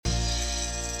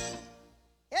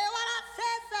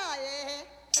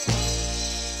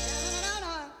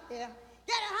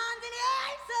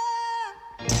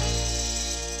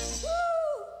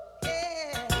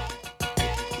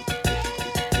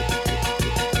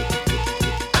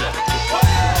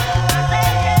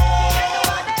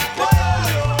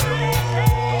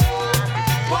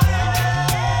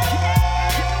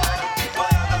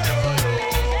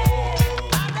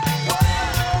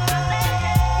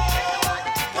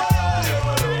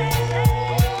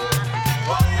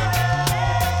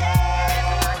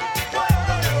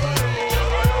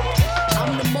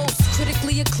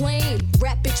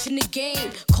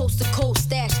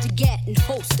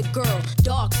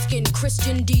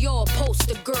Christian Dior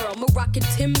poster girl, Moroccan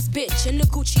Tim's bitch, and a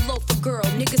Gucci loafer girl.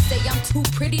 Niggas say I'm too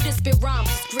pretty to spit rhymes,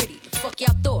 it's gritty. Fuck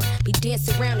y'all thought, be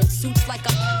dancing around in suits like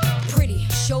I'm pretty.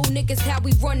 Show niggas how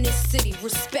we run this city,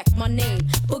 respect my name.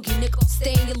 Boogie nigga,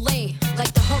 stay in your lane,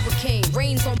 like the hurricane.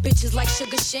 Rains on bitches like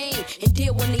Sugar Shane, and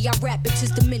deal one of y'all rap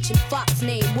bitches to mention Fox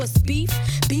name. What's beef?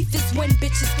 Beef is when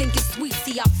bitches think it's sweet.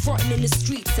 See, I'm frontin' in the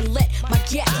streets and let my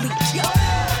gat leak. Yo!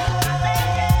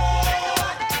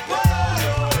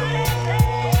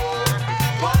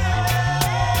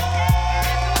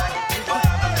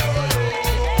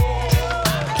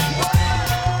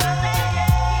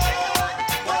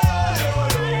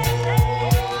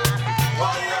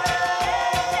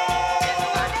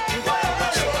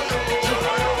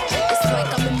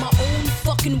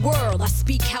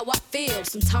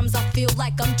 Sometimes I feel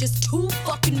like I'm just too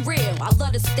fucking real. I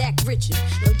love to stack riches.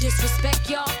 No disrespect,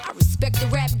 y'all. I respect the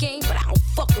rap game, but I don't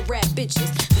fuck with rap bitches.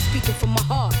 I'm speaking from my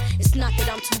heart. It's not that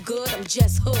I'm too good, I'm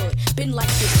just hood. Been like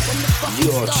this from the fucking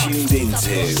You're start. tuned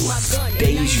into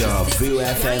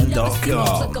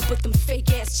DejaVuFM.com. Look up with them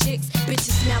fake ass chicks.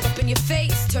 Bitches smile up in your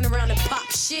face. Turn around and pop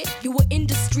shit. You a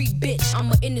industry bitch. I'm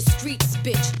a in the streets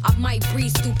bitch. I might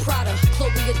breeze through Prada, Chloe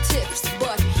or tips,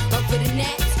 but other than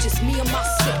that, it's just me and my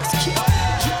six.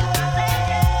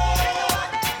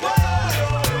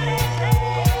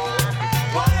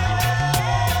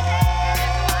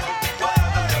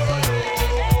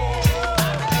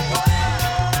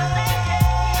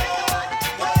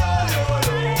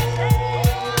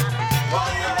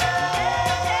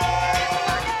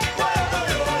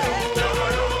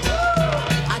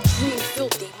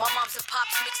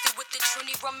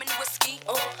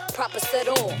 Proper set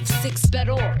off, 6 bet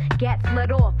off, gats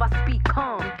let off, I speak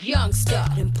calm. Youngster,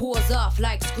 then pours off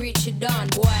like Screech and Don,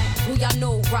 boy. Who y'all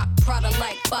know rock Prada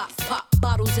like Fox? Pop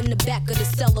bottles in the back of the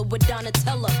cellar with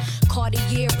Donatella.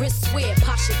 Cartier wristwear,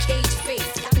 Pasha cage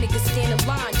face. Y'all niggas stand in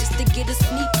line just to get a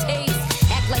sneak taste.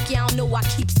 Act like y'all know I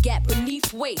keep scat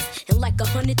beneath waist. And like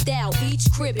 100,000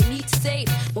 each crib and each safe.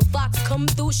 When Fox come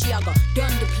through, she all got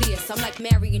done the place. I'm like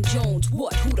Marion Jones,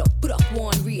 what? Who the put up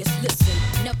Juan Rios? Listen,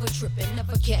 never trippin',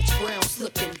 never catch brown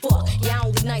slippin'. Fuck, y'all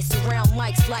only nice around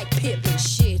mics like Pip and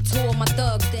shit. To all my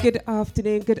thugs that... Good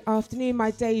afternoon,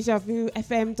 my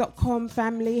DejaVuFM.com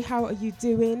family. How are you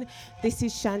doing? This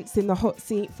is Shants in the hot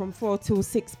seat from 4 till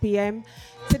 6 p.m.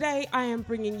 Today I am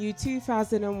bringing you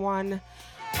 2001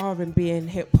 R&B and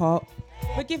hip hop.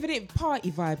 We're giving it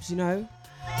party vibes, you know.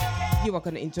 You are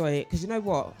going to enjoy it because you know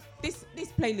what? This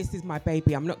playlist is my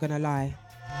baby, I'm not going to lie.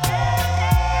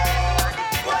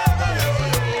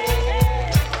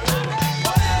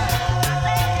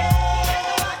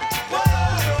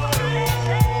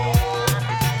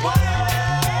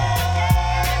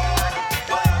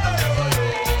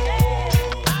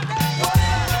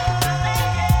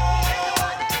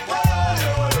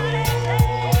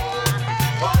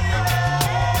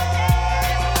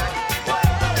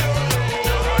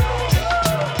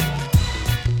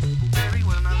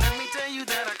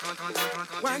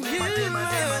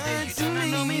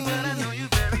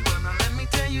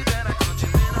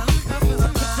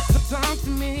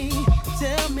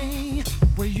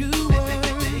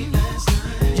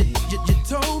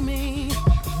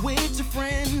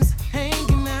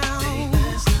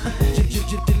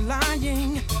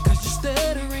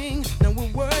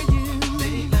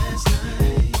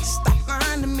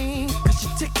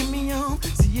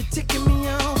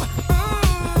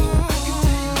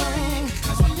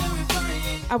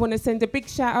 I want to send a big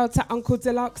shout out to Uncle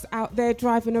Deluxe out there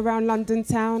driving around London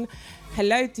town.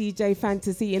 Hello, DJ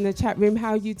Fantasy in the chat room.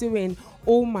 How you doing?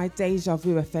 All my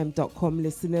DejaVuFM.com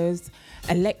listeners.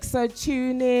 Alexa,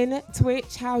 tune in.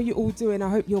 Twitch, how you all doing? I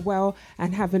hope you're well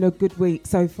and having a good week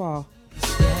so far.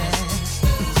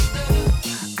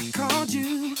 I called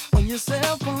you on your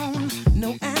cell phone,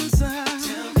 no answer.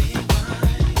 Tell me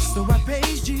why. So I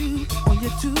paged you on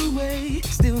your two-way,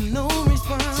 still no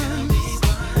response. Tell me why.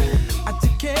 I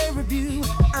took care of you,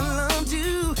 I loved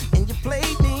you, and you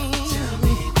played me. Tell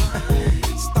me why.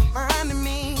 Stop lying to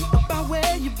me about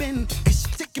where you've been, 'cause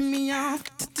you're ticking me off,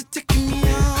 ticking me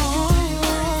off.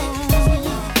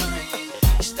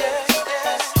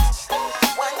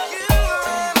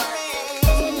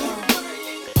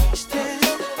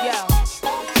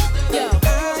 I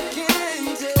can't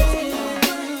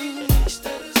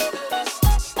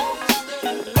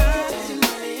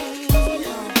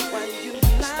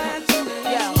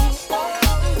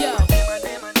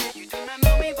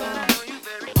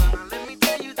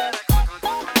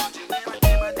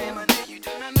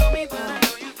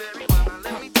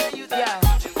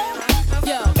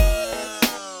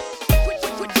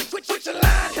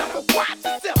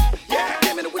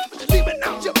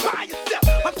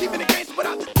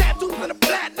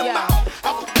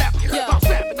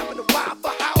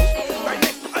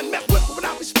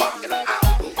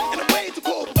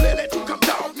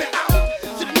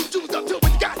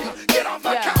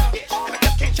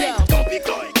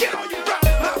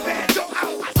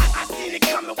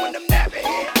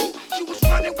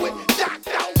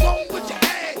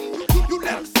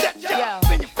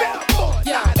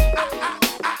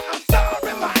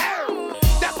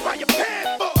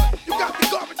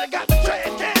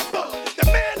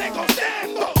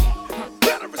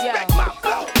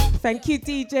Thank you,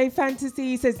 DJ Fantasy.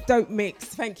 He says, don't mix.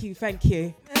 Thank you, thank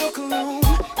you. Alone,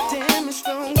 damn it's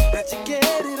strong that you get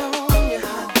it on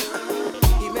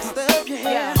you. You messed up your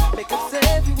hair, makeup's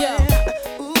everywhere.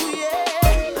 Ooh yeah,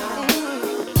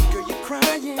 girl you're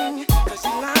crying 'cause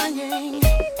you're lying.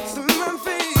 To my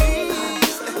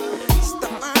face,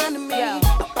 stop lying to me. I'm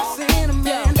saying a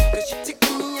man 'cause you're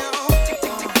ticking me off,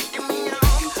 ticking me off.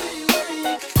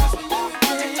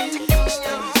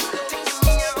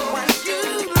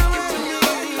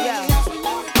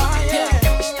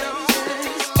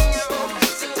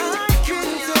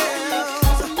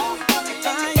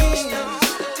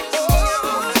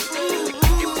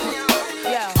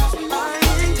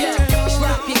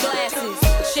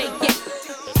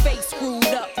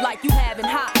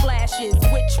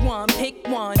 Pick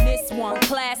one, this one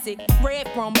classic. Red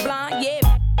from blind, yeah,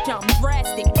 I'm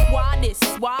drastic. Why this,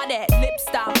 why that? Lips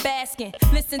stop asking.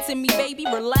 Listen to me, baby,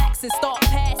 relax and start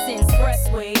passing.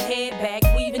 Expressway, head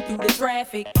back, weaving through the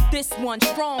traffic. This one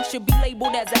strong should be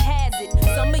labeled as a hazard.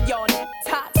 Some of y'all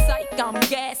hot psych, I'm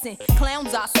gassing.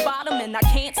 Clowns, I spot them and I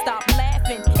can't stop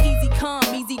laughing. Easy come,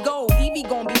 easy go, Evie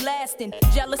gon' be lasting.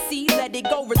 Jealousy, let it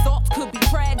go, results could be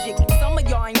tragic. Some of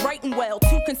y'all ain't writing well,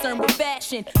 too concerned with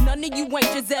fashion. None of you ain't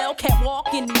Giselle, can't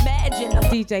walk and imagine.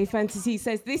 DJ Fantasy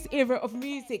says, this era of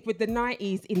music with the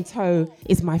 90s in tow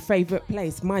is my favourite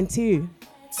place. Mine too.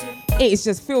 It is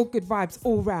just feel good vibes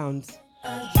all round.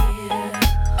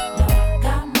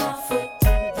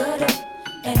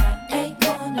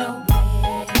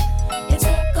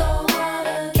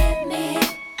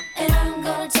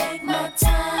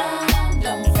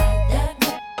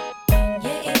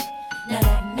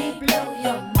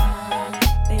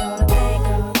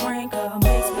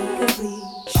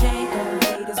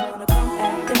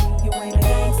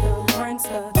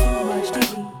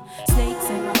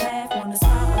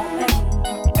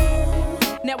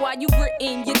 You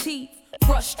gritting your teeth,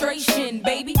 frustration,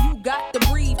 baby, you got to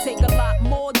breathe. Take a lot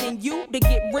more than you to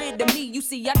get rid of me. You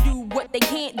see, I do what they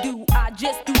can't do, I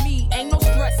just do me. Ain't no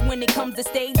stress when it comes to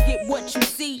stage, get what you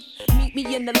see. Meet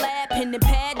me in the lab, pen and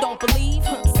pad, don't believe.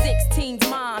 16's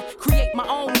mine, create my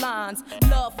own lines.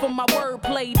 Love for my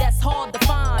wordplay, that's hard to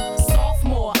find.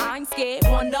 Sophomore, I ain't scared,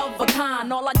 one of a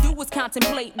kind. All I do is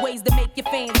contemplate ways to make your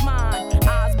fans mine.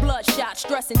 Eyes bloodshot,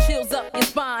 stress and chills up your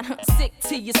spine. Sick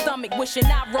to your stomach, wishing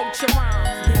I wrote your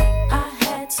rhymes. I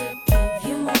had to give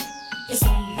you more. It's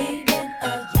only been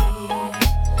a year.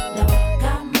 Now I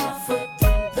got my foot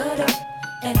through the door,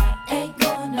 and I ain't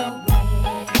going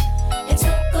nowhere. It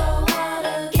took a while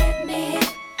to get me,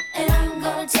 and I'm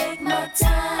gonna take my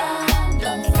time.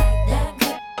 Don't fight that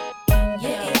good in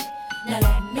your ear. Now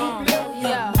let me blow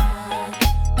your mind.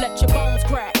 Let your bones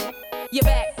crack, your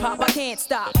back pop, I can't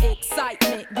stop.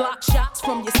 Excitement, Glock shots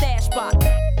from your stash spot.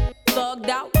 Thugged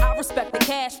out, I respect the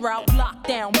cash route.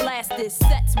 Lockdown, blast this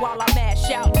sets while I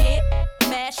mash out. Yeah,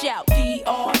 mash out,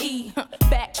 D-R-E.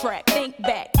 Backtrack, think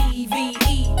back,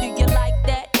 E-V-E. Do you like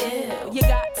that? Yeah, you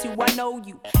got to, I know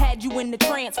you. Had you in the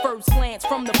trance, first glance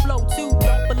from the flow too.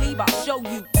 Don't believe I'll show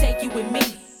you, take you with me.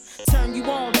 Turn you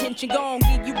on, tension gone,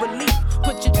 give you relief.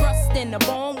 Put your trust in the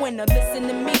born winner, listen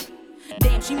to me.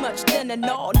 Damn, she much thinner,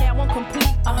 no, now I'm complete.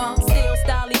 Still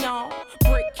styling on.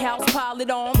 Brick house, pile it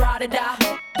on. Ride or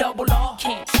die, double R,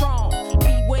 can't strong.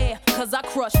 Beware, cause I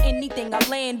crush anything I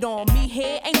land on. Me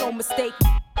here ain't no mistake,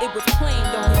 it was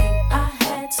planned on. I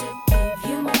had to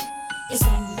give you more. It's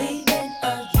only been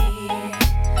a year.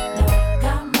 Now I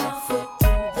got my foot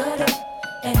through the door,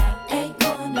 and I ain't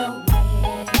going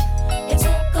nowhere. It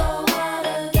took a while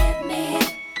to get me,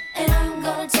 and I'm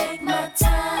gonna take my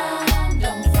time.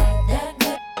 Don't fight that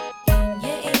good in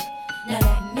your ear. Now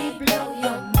let me blow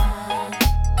your mind.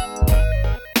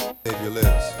 Savior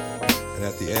lives, and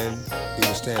at the end, he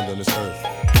will stand on this earth.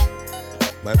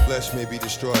 My flesh may be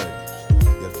destroyed,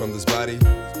 yet from this body,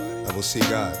 I will see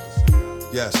God.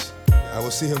 Yes, I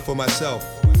will see him for myself,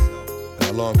 and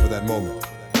I long for that moment.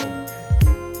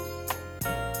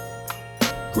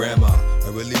 Grandma, I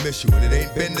really miss you, and it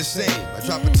ain't been the same. I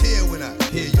drop a tear when I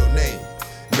hear your name.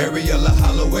 Mariella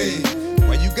Holloway,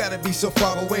 why you gotta be so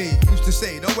far away? Used to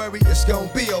say, don't worry, it's gonna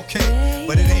be okay.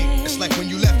 But it ain't, it's like when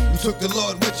you left, you took the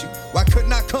Lord with you. Why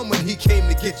couldn't I come when he came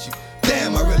to get you?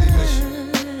 Damn, I really miss you.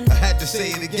 I had to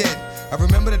say it again. I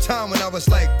remember the time when I was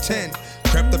like 10.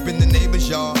 Crept up in the neighbor's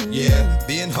yard, yeah,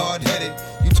 being hard-headed.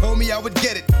 You told me I would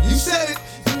get it, you said it.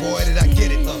 Boy, did I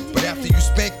get it. But after you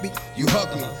spanked me, you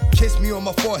hugged me, kissed me on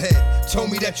my forehead,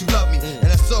 told me that you love me. And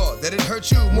I saw that it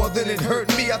hurt you more than it hurt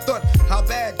me. I thought, how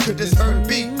bad could this hurt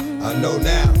be? I know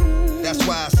now, that's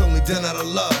why it's only done out of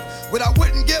love. What I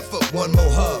wouldn't give for one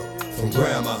more hug from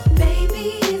Grandma.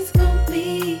 Baby, it's gonna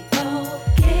be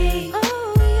okay.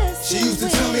 Oh, yes, she used to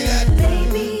tell me that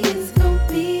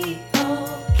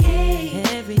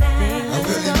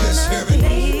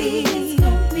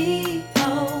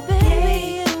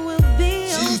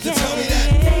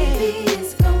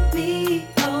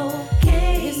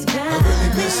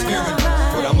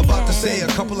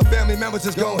was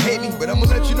just gonna hate me, but I'ma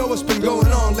let you know what's been going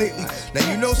on lately.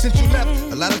 Now you know since you left,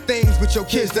 a lot of things with your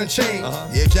kids done changed.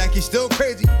 Yeah, Jackie's still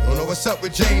crazy, don't know what's up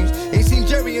with James. Ain't seen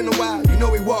Jerry in a while, you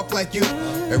know he walk like you.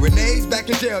 And Renee's back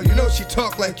in jail, you know she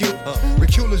talk like you.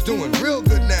 Ricula's doing real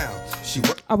good now.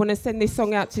 I want to send this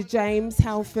song out to James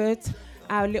Halford,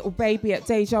 our little baby at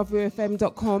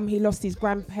DejaVuFM.com. He lost his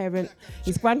grandfather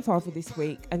this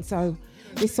week, and so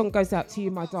this song goes out to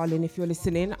you, my darling, if you're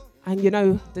listening. And you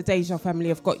know the Deja family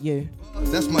have got you.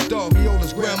 That's my dog,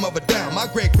 Viola's grandmother down, my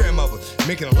great-grandmother.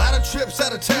 Making a lot of trips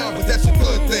out of town, but that's a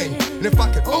good thing. And if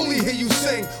I could only hear you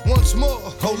sing once more,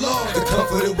 oh Lord, the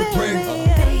comfort it would bring.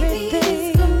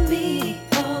 Everything's gonna be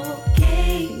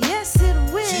okay. Yes, it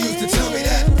will. She used to tell me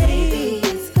that. Baby,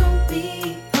 it's gonna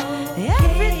be okay.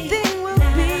 Everything will be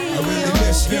I really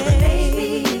miss hearing.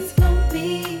 Baby, it's gonna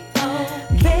be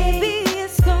okay. Baby,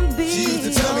 it's gonna be She used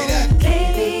to tell me that.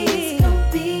 Baby, it's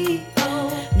gonna be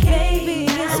okay. Baby,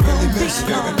 I really miss hearing.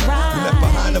 You left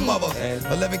behind a mother,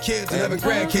 11 kids, 11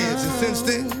 grandkids. And since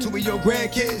then, 2 of your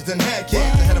grandkids done had kids.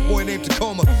 I had a boy named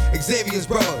Tacoma, Xavier's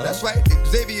brother. That's right,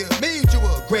 Xavier made you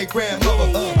a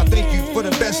great-grandmother. I thank you for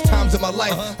the best times of my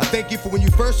life. I thank you for when you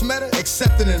first met her,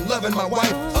 accepting and loving my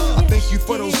wife. I thank you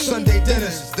for those Sunday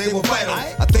dinners, they were vital.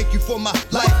 I thank you for my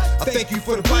life, I thank you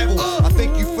for the Bible. I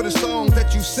thank you for the songs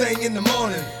that you sang in the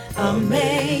morning.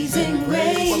 Amazing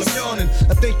Grace. While I'm yawning,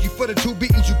 I thank you for the 2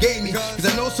 beatings you gave me. Cause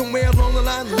I know somewhere along the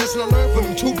line, the lesson I learned from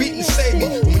them 2 beatings saved me.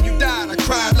 And when you died, I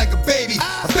cried like a baby.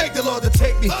 I begged the Lord to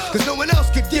take me, cause no one else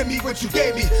could give me what you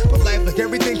gave me. But life, like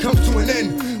everything, comes to an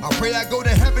end. I pray I go to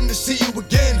heaven to see you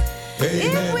again.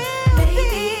 Amen.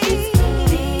 It's gonna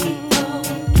be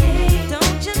okay.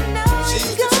 Don't you know She it's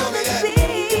used to tell gonna me that. be?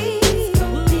 It's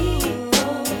gonna be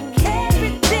okay.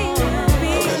 Everything will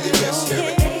be I really miss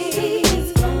hearing. okay.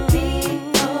 It's gonna be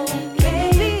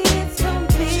okay. Baby, it's gonna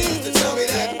be She used to tell me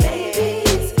that. Baby,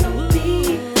 it's gonna be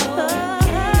I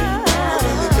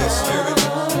really miss hearing.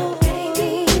 Baby,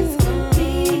 it's gonna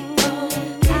be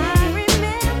I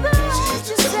remember She what used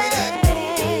to you tell me that.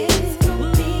 said. It's gonna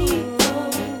be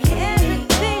okay.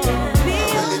 Everything will be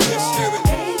I really miss hearing.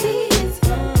 Baby, it's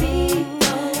gonna be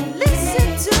listen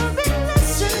to me,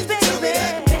 listen, baby.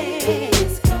 Baby,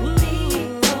 it's gonna be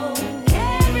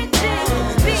everything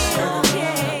will be okay.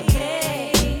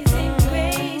 Amazing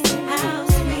Grace, how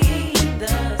sweet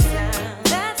the sound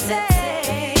that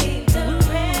saved a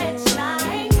wretch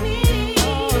like me.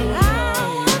 I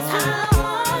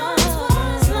once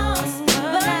was lost,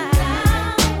 but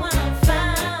now I'm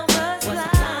found. Was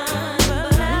blind,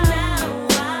 but now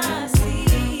I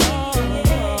see.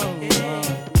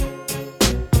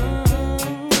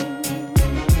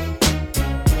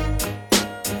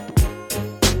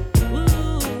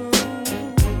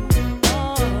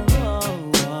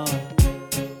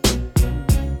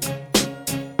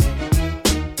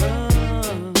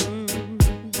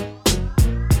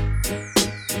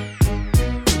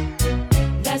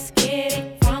 Let's get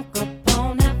it crunk up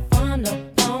on that fun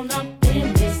up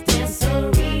in this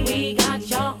dancery. We got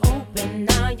y'all open,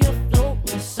 now you're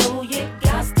floating, so you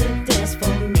got to dance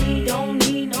for me. Don't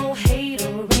need no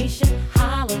hateration,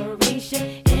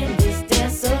 holleration in this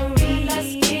dancery.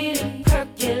 Let's get it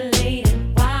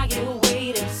percolated while you're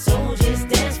waiting, so just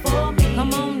dance for me.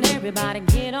 Come on, everybody,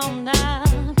 get on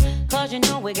down. Cause you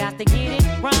know we got to get it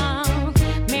wrong.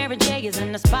 Mary J is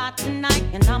in the spot tonight,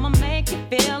 and I'ma make you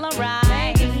feel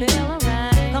alright.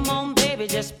 Come on, baby,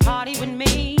 just party with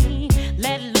me.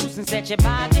 Let loose and set your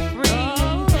body free.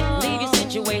 Leave your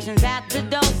situations at the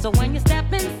door, so when you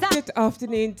step inside. Good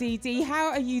afternoon, DD. How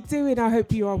are you doing? I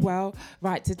hope you are well.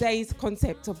 Right, today's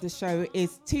concept of the show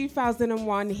is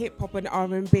 2001 hip hop and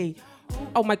R&B.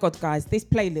 Oh my God, guys, this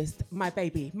playlist, my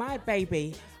baby.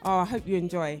 Oh, I hope you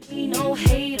enjoy. No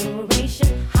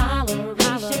hateration,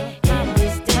 holleration in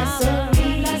this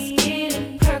dancery. Let's get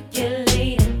it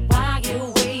percolated while you're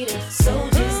waiting, so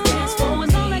just dance for me.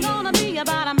 It's only gonna be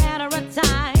about a matter of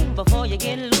time before you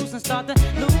get loose and start to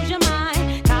lose your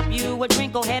mind. Cop you a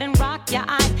drink, go ahead and rock your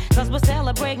eyes, cause we're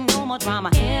celebrating no more drama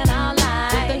in our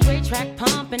lives. With the great track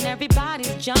pumping,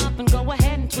 everybody's jumping. Go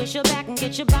ahead and twist your back and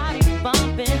get your body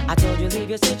bumping. I told you leave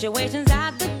your situations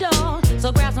at the door,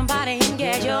 so grab somebody and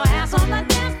get your ass on the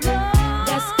dance floor.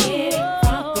 Let's get it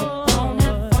crunk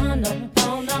up on that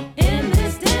fun up in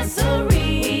this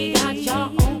dancery. We got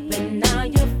y'all open, now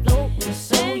you're floating,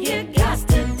 so you got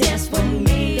to dance with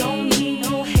me. Don't need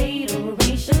no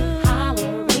hateration,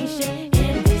 holleration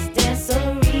in this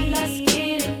dancery. Let's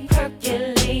get it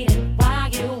percolated while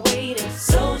you're waiting,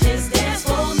 so just dance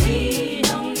for me.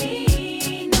 Don't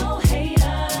need no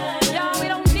haters, Y'all, we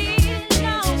don't need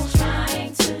no. just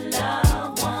trying to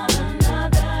love one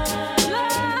another.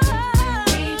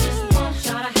 We just want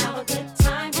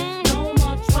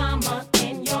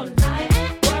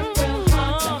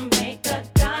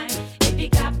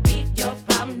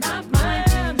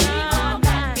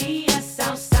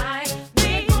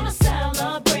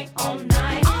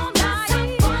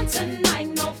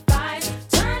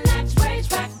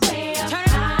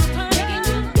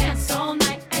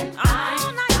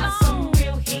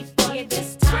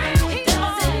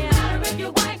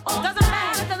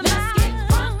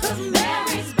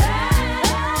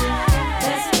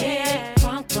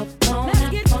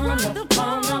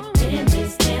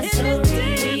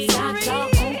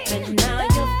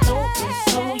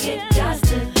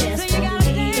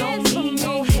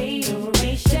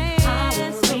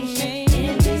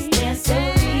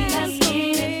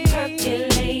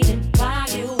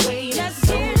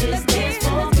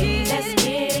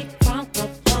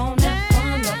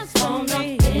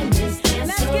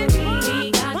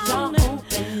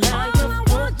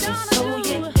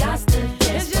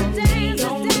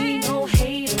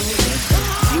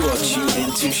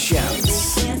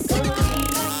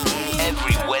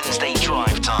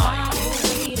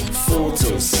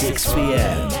 6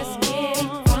 p.m.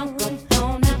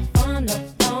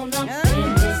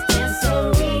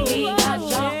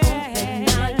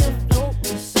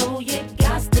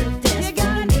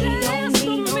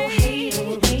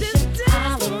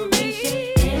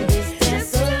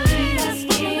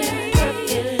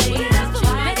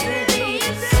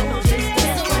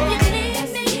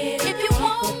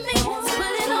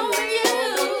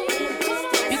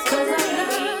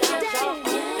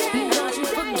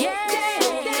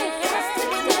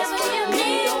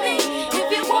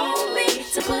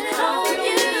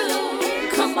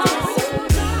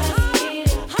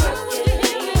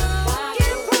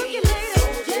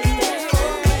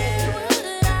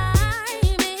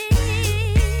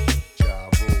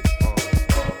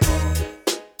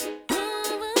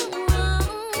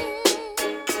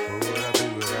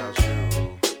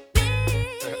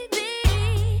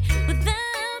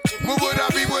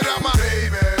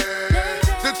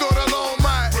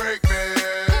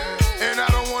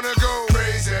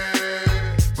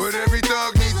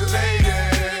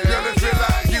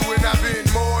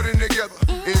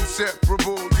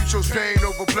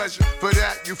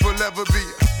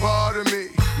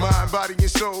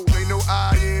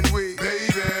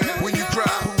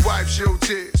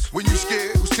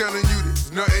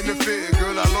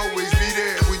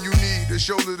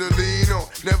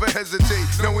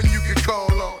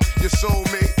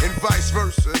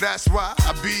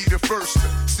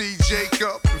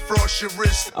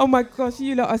 Oh my gosh,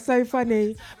 you lot are so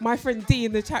funny. My friend D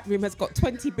in the chat room has got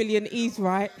 20 billion E's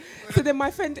right. So then my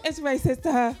friend Esme says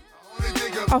to her,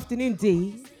 afternoon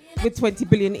D, with 20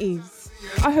 billion E's.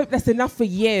 I hope that's enough for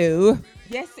you.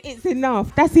 Yes, it's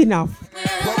enough. That's enough.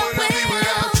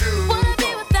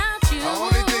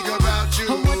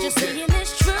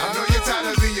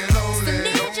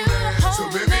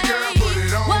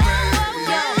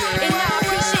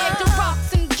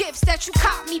 You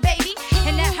caught me, baby,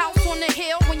 and that house on the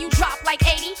hill when you drop like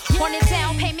 80 on a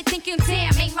down payment, thinking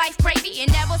damn, ain't life gravy.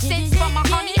 And ever since from my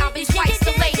honey, I've been twice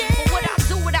the lady. But what I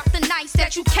do without the nights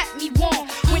that you kept me warm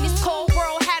when this cold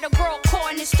world had a girl caught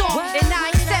in the storm. And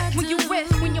I accept when you riff,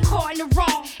 when you're caught in the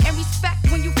wrong, and respect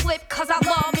when you flip, cause our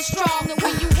love is strong. And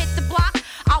when you hit the block,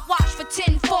 I watch for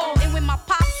tenfold. And when my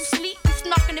pops was asleep, you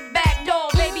snuck in the back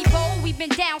door. Baby boy, we've been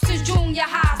down since junior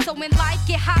high. So when life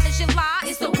get hot as July,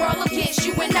 it's the world against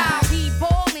you and I.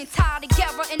 Ballin', tied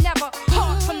together and never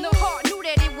heart from the heart, knew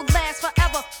that it would last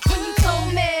forever. When you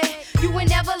told me you would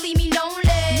never leave me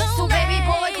lonely, so baby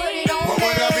boy, put it on me. What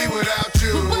would I be without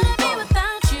you?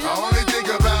 I only think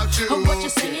about you. What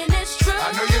you're saying is true. I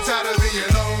know you're tired of being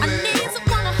lonely. I need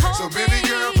someone to hold so baby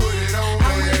girl, put it on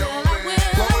me.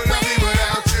 What would I be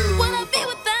without you?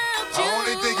 I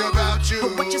only think about you.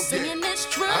 What you're saying is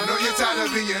true. I know you're tired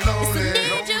of being lonely.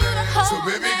 So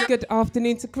baby girl. Good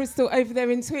afternoon to Crystal over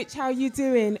there in Twitch. How you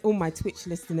doing? All my Twitch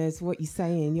listeners, what you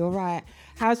saying? You're right.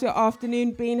 How's your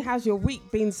afternoon been? How's your week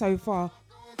been so far?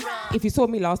 If you saw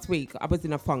me last week, I was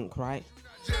in a funk, right?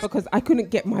 Because I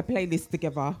couldn't get my playlist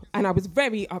together and I was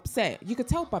very upset. You could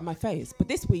tell by my face. But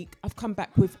this week, I've come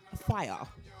back with fire.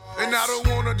 And I don't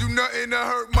want to do nothing to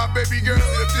hurt my baby girl.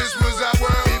 If this was our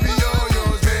world, it'd be all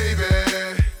yours, baby.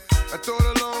 I thought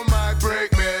alone might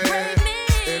break me.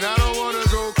 And I don't want to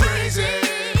go crazy.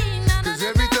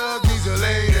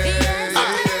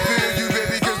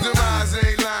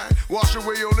 Wash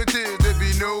away all the tears, there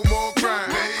be no more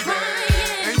crying, baby.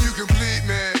 And you complete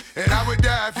me, and I would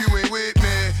die if you ain't with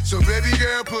me. So baby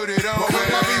girl, put it on. What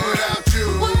would I be without you?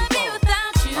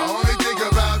 I only think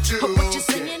about you. What you're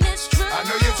saying is true. I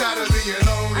know you're tired of being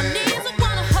lonely.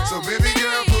 So baby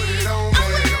girl, put it on me.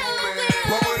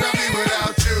 What would I be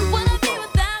without you?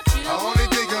 I only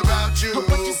think about you.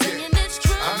 What you're saying is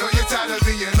true. I know you're tired of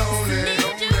being lonely.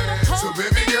 So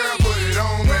baby girl, put it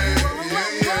on me.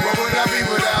 What would I be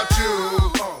without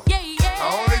you?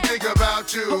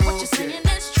 You. What you're saying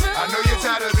is true. I know you're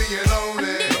tired of being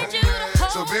lonely.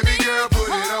 So baby girl, put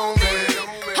it on me.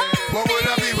 What would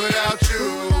I be without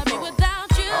you?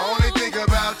 I only think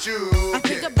about you.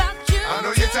 I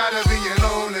know you're tired of being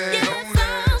lonely.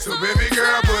 So baby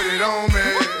girl, put it on me.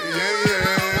 Yeah,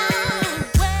 yeah.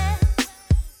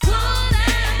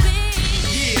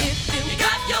 You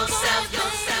got yourself.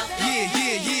 Yeah.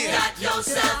 Got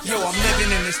yourself. Yo, I'm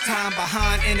living in this time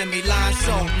behind enemy lines,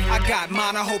 so I got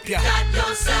mine. I hope ya got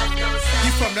yourself.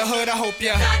 You from the hood, I hope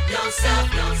ya got yourself.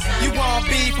 You want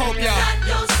beef, hope ya got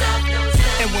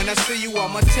yourself. And when I see you,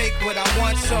 I'ma take what I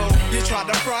want. So you try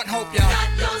to front, hope ya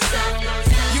got yourself.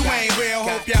 You ain't real,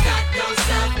 hope ya got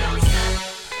yourself.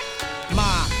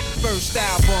 My first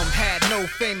album had no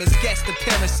famous guest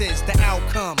appearances. The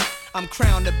outcome, I'm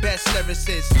crowned the best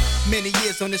lyricist. Many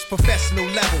years on this professional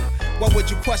level. Why would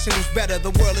you question who's better?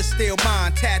 The world is still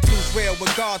mine. Tattoos real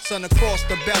with Godson across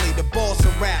the belly. The boss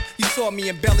of rap. You saw me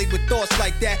embellied with thoughts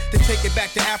like that. To take it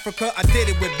back to Africa, I did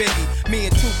it with Biggie. Me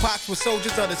and Tupac were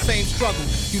soldiers of the same struggle.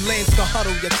 You lames can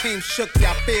huddle, your team shook,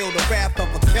 y'all feel the wrath of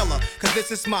a killer. Cause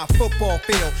this is my football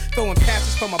field. Throwing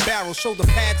passes from a barrel, shoulder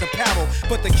pads apparel.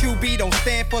 But the QB don't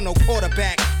stand for no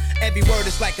quarterback. Every word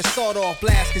is like a sawed-off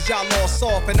blast, cause y'all all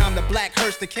soft, and I'm the black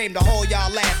hearse that came to haul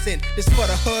y'all ass in. This for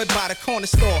the hood by the corner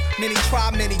store. Many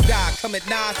try, many die. Come at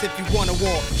nines if you want a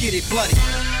war. Get it bloody.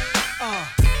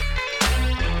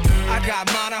 I got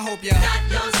mine, I hope ya. Got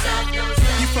yourself.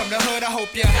 You from the hood, I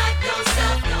hope ya. Got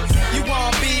yourself. You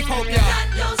want beef, hope ya.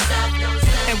 Got yourself.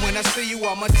 And when I see you,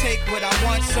 I'ma take what I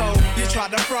want, so you try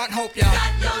to front, hope ya.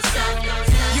 Got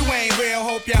yourself. You ain't real,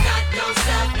 hope ya. Got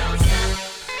yourself.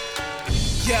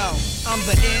 Yo, I'm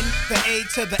the N, the A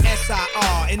to the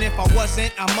S-I-R. And if I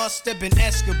wasn't, I must have been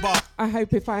Escobar. I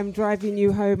hope if I'm driving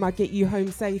you home, I get you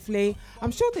home safely.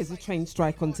 I'm sure there's a train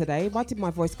strike on today. Why did my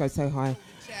voice go so high?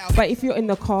 But if you're in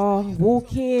the car,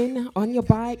 walking, on your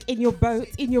bike, in your boat,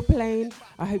 in your plane,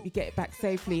 I hope you get back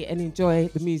safely and enjoy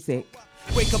the music.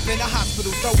 Wake up in the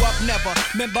hospital, throw up never.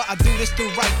 Remember, I do this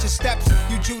through righteous steps.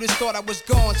 You Judas thought I was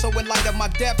gone, so in light of my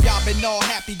death, y'all been all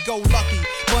happy-go-lucky.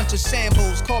 Bunch of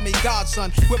shambles, call me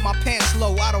godson. With my pants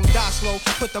low, I don't die slow.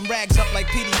 Put them rags up like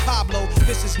P.D. Pablo.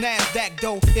 This is NASDAQ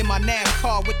dough in my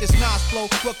NASCAR with this Nas flow.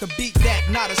 What could beat that?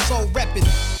 Not a soul reppin'.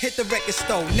 Hit the record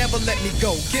store, never let me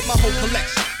go. Get my whole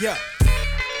collection, yeah.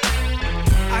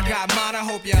 I got mine, I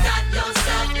hope ya. Got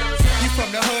yourself. You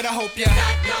from the hood, I hope ya.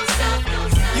 Got yourself.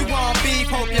 You want beef,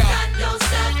 hope ya. Got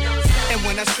yourself. And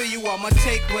when I see you, I'ma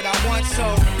take what I want,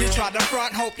 so you try to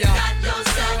front, hope ya. Got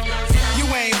yourself. You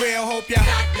ain't real, hope ya.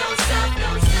 Got yourself.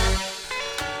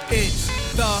 It's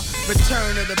the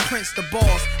return of the Prince, the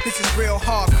boss. This is real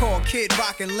hardcore. Kid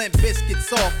rockin' limp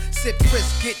biscuits off. Sip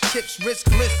crisp, get chips, risk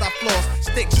bliss, I floss.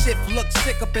 Stick shift, look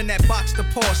sick up in that box to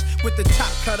Porsche with the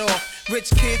top cut off.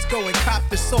 Rich kids go and cop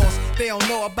the sauce. They don't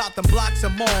know about the blocks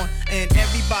I'm on. And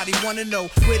everybody wanna know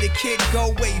where the kid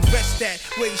go, where he rest at,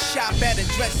 where he shop at and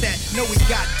dress at. Know he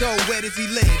got dough, where does he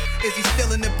live? Is he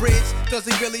still in the bridge? Does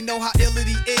he really know how ill it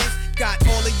he is? Got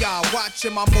all of y'all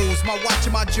watching my moves,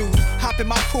 watching my jewels. Hop in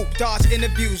my coupe, dodge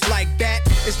interviews like that.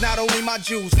 It's not only my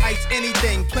jewels, ice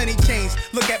anything, plenty change.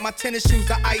 Look at my tennis shoes,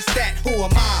 I ice that. Who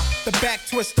am I? The back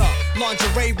twister,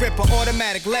 lingerie ripper,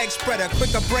 automatic leg spreader,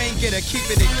 quicker brain getter,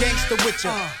 keeping it gangster with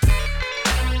ya.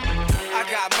 I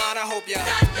got mine, I hope ya.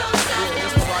 Yeah,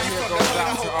 this one right here goes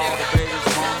out to all the babies,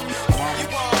 moms. You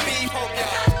want me, hope ya.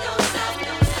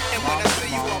 And when I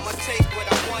see you, I'ma take what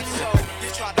I want, so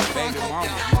you try to fuck, hope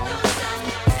ya.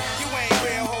 You ain't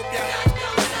real, hope ya.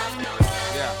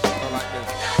 Yeah, go like this.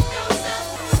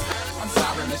 I'm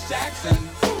sorry, Miss Jackson.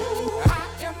 Ooh, I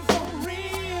am for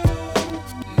real.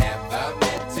 Never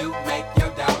meant to make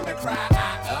your daughter cry. I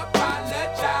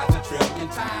apologize a trillion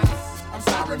times. I'm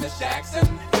sorry, Miss Jackson.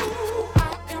 Ooh, I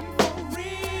am for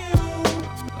real.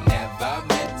 Never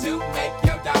meant to make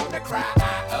your daughter cry.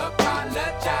 I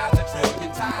apologize a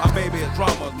trillion times. My baby is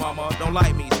drama, mama. Don't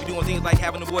like me. She doing things like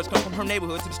having the boys come from her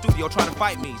neighborhood to the studio trying to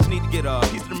fight me. She need to get a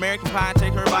piece of the American pie and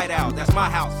take her bite out. That's my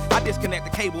house. I disconnect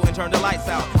the cable and turn the lights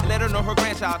out. And let her know her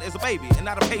grandchild is a baby and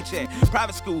not a paycheck.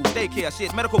 Private school, daycare,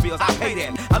 shit, medical bills, I pay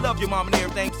that. I love your mom and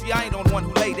everything. See, I ain't the only one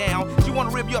who lay down. She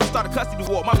wanna rip you up, start a custody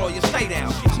war. My lawyer, stay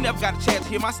down. She never got a chance to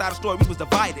hear my side of the story. We was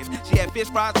divided. She had fish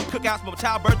fries and cookouts for my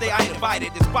child's birthday. I ain't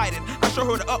invited. Despite it, I show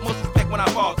her the utmost respect when I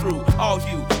fall through. All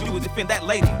you do is defend that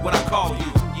lady when I call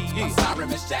you. Yeah. I'm sorry,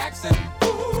 Miss Jackson.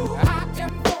 Ooh, I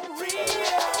am for real.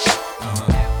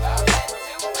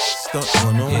 Stuck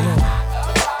going on.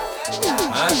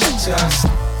 I just.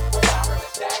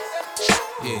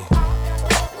 Yeah.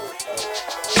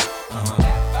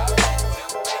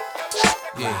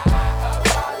 Yeah.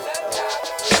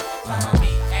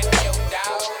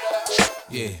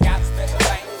 Yeah. Got special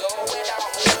thing going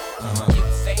on. You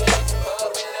say it's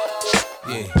puppy love.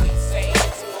 Yeah. We say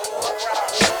it's more around.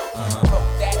 Hope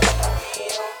that you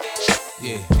feel this.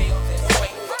 Yeah. Feel this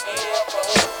way forever.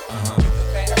 You can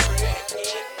plan a pretty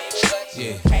kid, but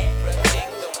you can't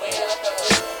predict the weather.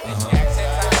 This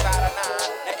accent times out of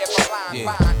 9. And if I'm lying,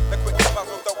 fine. The quickest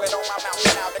puzzle, throw it on my mouth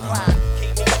and I'll decline.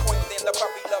 King and queen, then the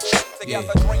puppy love team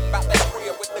together. Dream about that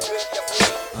crib with the good years for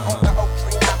me. On the oak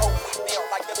tree, I hope we feel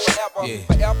like this forever.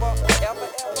 Forever, forever,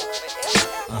 ever.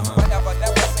 Forever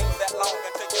never seems that long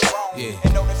until you're wrong.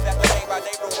 And notice that the day by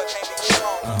day ruler can't be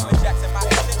strong. Miss Jackson, my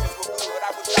intentions were good.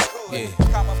 I wish I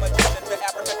could. Come a magician to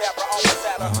abracadabra on the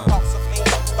saddle. Thoughts of me,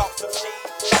 thoughts of she,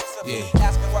 thoughts of me.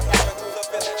 Asking what happened to the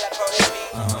feeling that hurted me.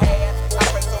 I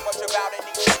pray so much about it,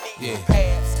 need to need.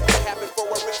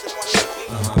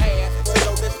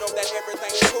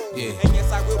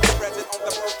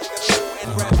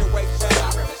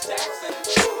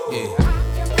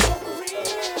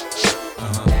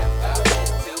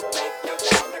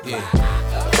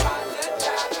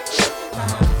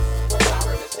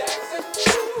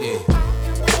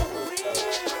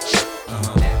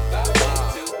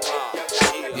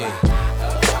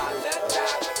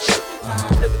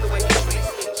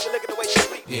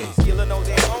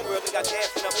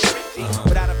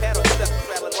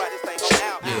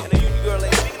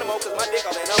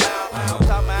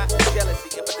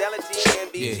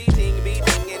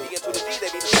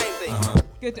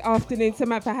 afternoon,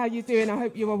 Samantha. How you doing? I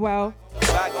hope you are well.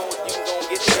 Bygones, you can go and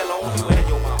get the hell on you and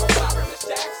your mama.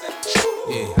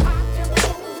 Yeah.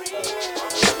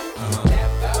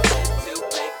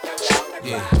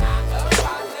 Yeah.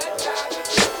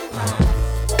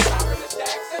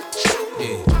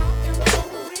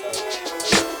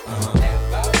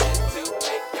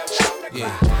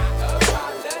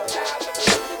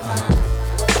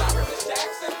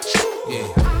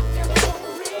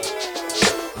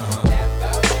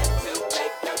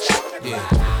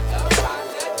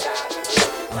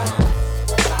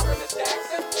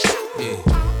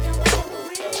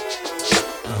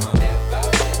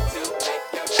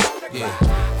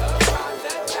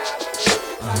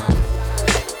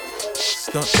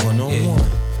 Stunt 101.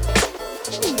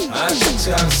 I teach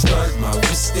you how to stunt. My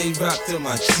wrist stay rocked till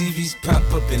my TVs pop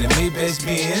up in the Maybach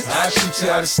Benz. I teach you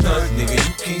how to stunt, nigga.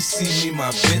 You can't see me.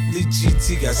 My Bentley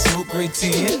GT got smoke right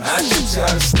tin. I teach you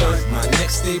how to stunt. My neck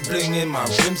stay blingin', my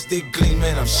rims they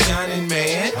gleamin'. I'm shining,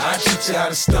 man. I teach you how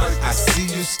to stunt. I see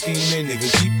you scheming,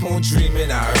 nigga. Keep on dreaming.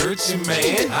 I hurt you,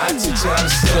 man. I teach you how to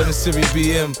stunt. 7 Series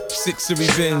BM, 6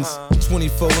 Series Benz,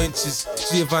 24 inches,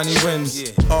 Giovanni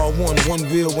rims. All one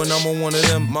wheel when I'm on one of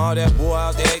them. All that boy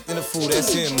out there acting a fool,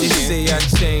 that's him. They say I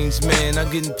changed, man. I'm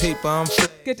getting paper, I'm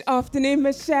Good afternoon,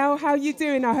 Michelle. How you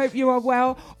doing? I hope you are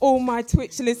well. All my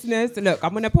Twitch listeners. Look,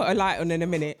 I'm going to put a light on in a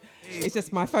minute. It's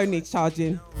just my phone needs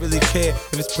charging. Really care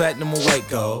if it's platinum or white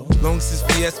gold. Long as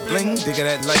it's VS bling, they got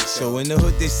that light show. In the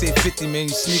hood they say 50, man,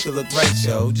 you sneaker look right,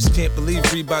 yo. Just can't believe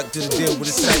Reebok did a deal with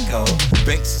a psycho.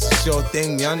 Banks is a sure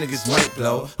thing, y'all niggas might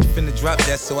blow. I'm finna drop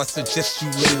that, so I suggest you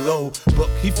lay low. Buck,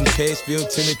 he from Cashville,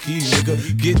 Tennessee, nigga.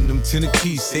 Getting them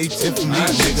Tennessee, save 10 for me,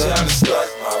 nigga. I'm start.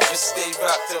 My wrist stay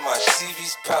rocked till my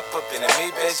TVs pop up in a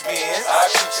Maybach Benz. I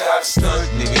teach you how to stunt,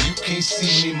 nigga. You can't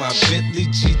see me. My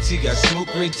Bentley GT got smoke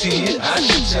right tin. I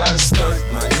teach you how to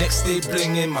stunt. My neck stay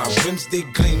blingin', my rims they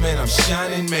gleamin'. I'm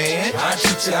shining, man. I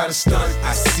teach you how to stunt.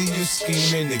 I see you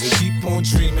scheming, nigga. Keep on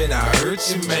dreaming. I hurt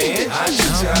you, man. I teach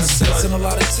you how to stunt. Sensing a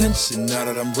lot of tension now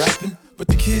that I'm rapping, but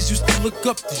the kids used to look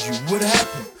up to you. What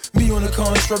happened? Me on the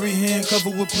contrary, hand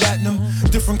covered with platinum.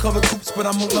 Different color coupes, but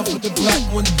I'm in love with the black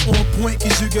one. On point,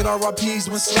 cause you get RIPs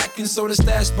when slacking. So the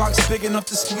stash box big enough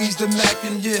to squeeze the Mac.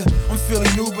 And yeah, I'm feeling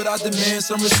new, but I demand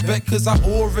some respect, cause I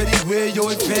already wear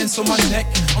your advance on my neck.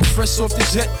 I'm fresh off the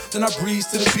jet, then I breeze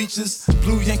to the beaches.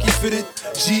 Blue Yankee fitted,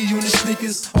 G-Unit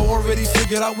sneakers. I already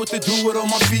figured out what to do with all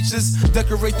my features.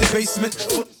 Decorate the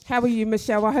basement. How are you,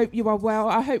 Michelle? I hope you are well.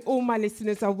 I hope all my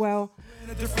listeners are well.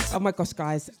 Oh my gosh,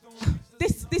 guys.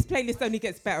 This playlist only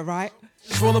gets better, right?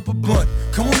 Roll up a blunt,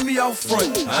 come with me out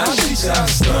front. I teach you how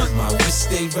to stunt. My wrist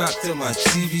stay rocked till my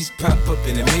TVs pop up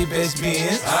in the Maybach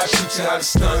Benz. I teach you how to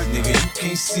stunt, nigga. You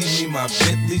can't see me. My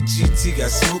Bentley GT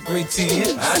got smoke right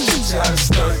tin. I teach you how to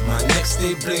stunt. My neck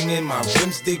stay blingin', my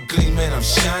rims they gleamin'. I'm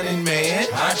shining, man.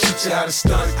 I teach you how to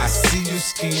stunt. I see you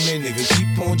scheming, nigga.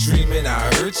 Keep on dreaming. I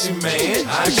hurt you, man.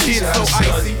 I the kid's so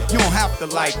icy, you don't have to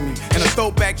like me. And a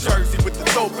throwback jersey with the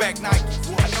throwback Nikes.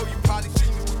 I know you probably see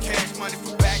me with cash money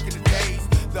from back in the days.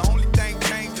 The only thing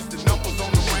changed is the numbers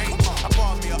on the range. I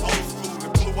bought me an old school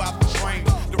and blew out the frame.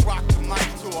 The rock the mic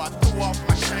tour, I threw off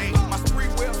my chain. My spree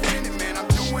well spinning, man, I'm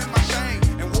doing my thing.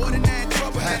 And more than that,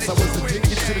 trouble that I was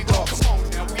addicted to the dark. Come on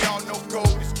now, we all know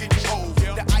gold is getting old.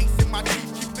 The ice in my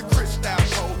teeth keep the crystal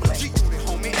cold. G-Unit,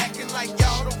 homie, acting like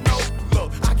y'all don't know.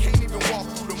 Look, I can't even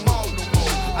walk through the mall no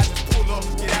more. I just pull up,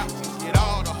 get out, and get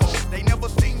all the hoes. They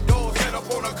never seen doors set up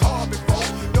on a car before.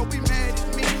 Don't be mad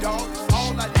at me, dog. It's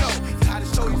all I know.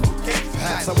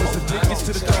 Perhaps I was addicted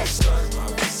to the dark. My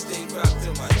wrist stay rocked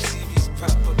till my TVs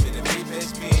pop up in the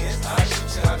Maybach Benz. I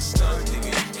teach you how to stunt, nigga.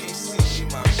 You can't see me.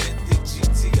 My Bentley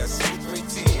GT got smoke right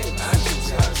tin. I teach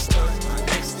you how to stunt. My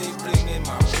neck stay blingin',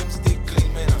 my rims they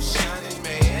gleamin'. I'm shining,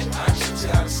 man. I teach you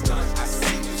how to stunt. I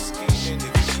see you scheming,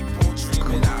 nigga. Keep on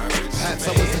dreaming. I hurt you, man. Perhaps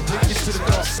I was addicted to the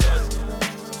dark.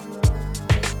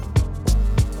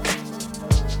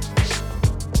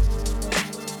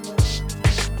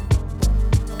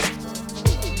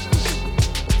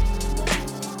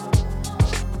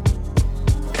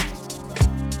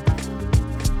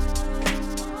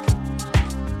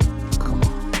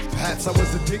 I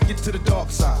was addicted to the dark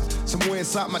side. Somewhere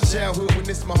inside my childhood when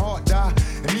this my heart died.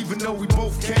 And even though we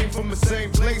both came from the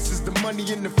same places, the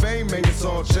money and the fame made us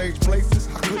all change places.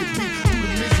 How could it be through the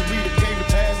misery that came to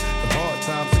pass? The hard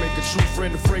times make a true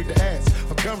friend afraid to ask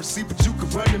for currency, but you can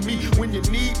run to me when you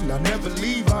need, and I never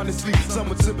leave. Honestly,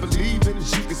 someone to believe in.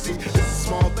 As you can see, it's a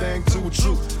small thing to a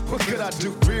truth. What could I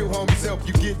do? Real homies help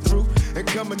you get through. And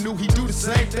coming new, he do the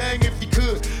same thing if he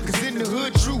could. Cause in the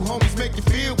hood, true homies make you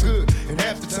feel good. And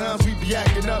half the times we be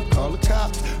acting up, call the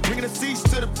cops, bringing the cease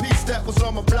to the peace that was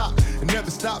on my block. It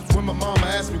never stops when my mama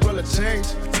asks me, will I change?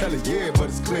 I tell her, yeah, but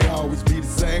it's clear I'll always be the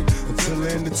same until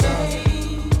the end of time.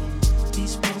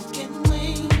 These broken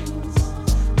wings,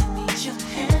 I need your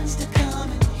hands to come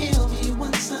and heal me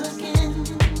once again.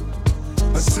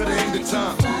 Until the end of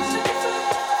time.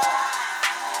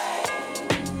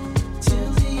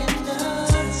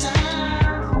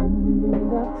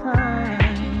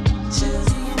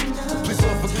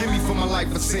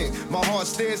 For sin. My heart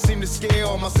still seem to scare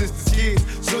all my sister's kids.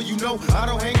 So you know I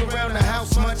don't hang around the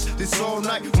house much. This all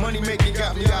night money making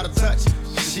got me out of touch.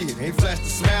 Shit, ain't flashed a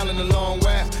smile in a long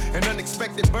while. An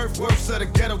unexpected birth, worse of the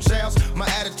ghetto childs. My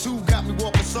attitude got me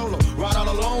walking solo, right out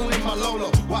alone in my Lolo,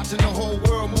 watching the whole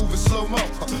world moving slow-mo.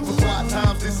 For quiet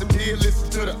times disappear, listen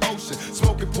to the ocean.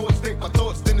 Smoking ports, think my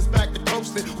thoughts, then it's back to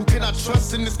coasting. Who can I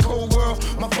trust in this cold world?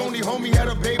 My phony homie had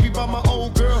a baby by my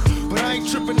old girl, but I ain't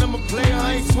tripping, I'm a player,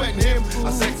 I ain't sweating him.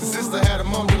 My sexy sister had a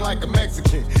moment like a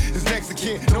Mexican. His next of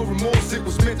kin, no remorse, it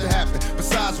was meant to happen.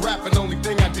 Besides rapping, only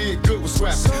thing I did good was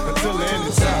rapping until the end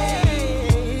of time.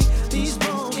 These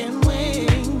broken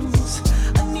wings,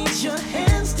 I need your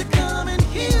hands to come and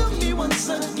heal me once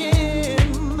again.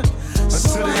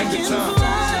 So until the end of time.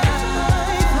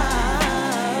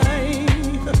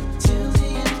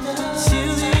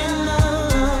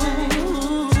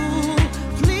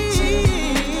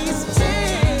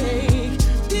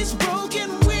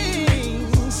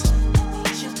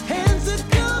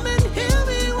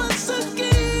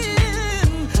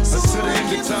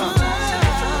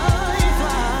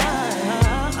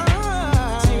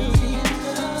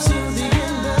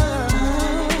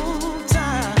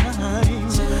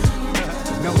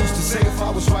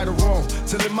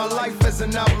 To live my life as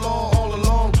an outlaw all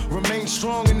along. Remain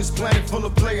strong in this planet full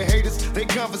of player haters. They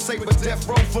conversate with death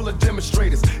row full of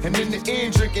demonstrators. And in the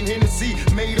end, drinking Hennessy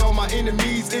made all my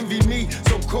enemies envy me.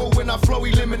 So cold when I flow,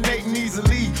 eliminating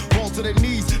easily. Fall to their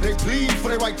knees, they plead for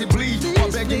their right to bleed,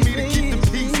 while begging me to keep the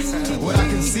peace. What I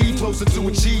can see, closer to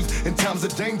achieve. In times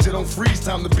of danger, don't freeze,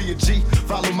 time to be a G.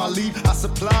 Follow my lead, I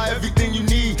supply everything you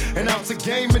need. And out to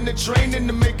game in the training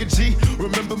to make a G.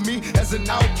 Remember me as an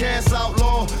outcast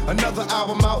outlaw. Another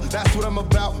album out, that's what I'm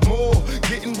about. More,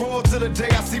 getting raw till the day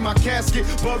I see my casket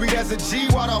buried as a G,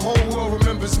 while the whole world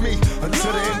remembers me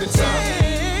until the end of time.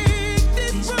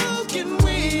 These broken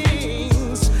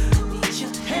wings, I need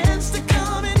your hands to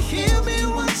come and heal me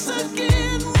once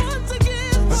again, once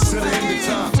again, once until the end of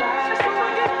time.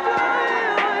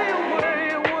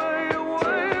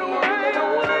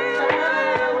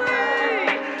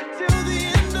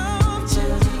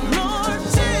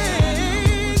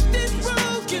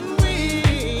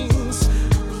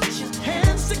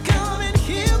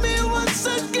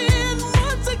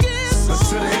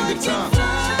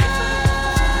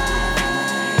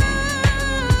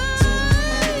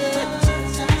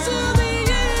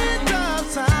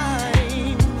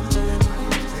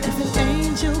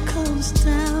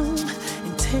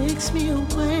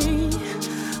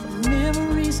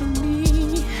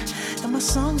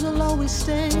 Songs will always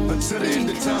stay until the end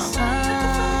of time.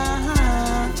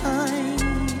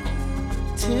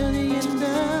 Till the end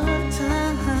of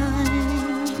time.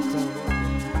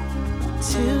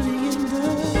 Till the end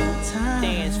of time.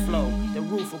 Dance flow, the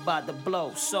roof about to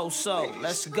blow. So,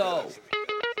 let's go.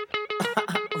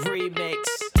 Remix.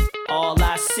 All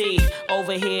I see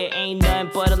over here ain't nothing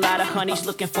but a lot of honeys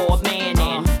looking for a man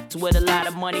in. With a lot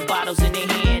of money bottles in their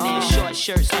hand and short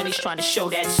shirts, honeys trying to show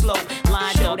that slow.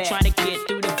 Lined up, trying to get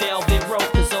through the velvet rope.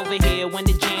 Cause over here when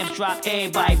the jams drop,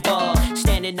 everybody bug.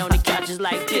 Standing on the couches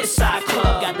like this side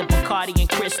club. Got the Bacardi and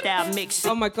Cristal mix.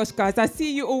 Oh my gosh, guys, I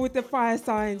see you all with the fire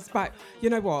signs, but you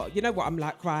know what? You know what I'm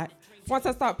like, right? Once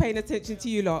I start paying attention to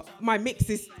you lot, my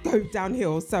mixes go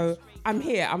downhill. So I'm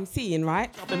here, I'm seeing,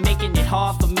 right? Been making it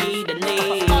hard for me to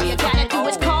leave. All you gotta do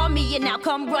is call me and I'll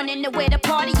come running to where the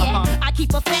party at. I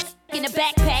keep a fat in a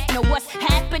backpack, know what's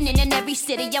happening in every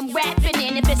city I'm rapping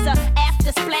in. If it's a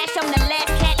after splash, I'm the last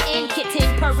cat in.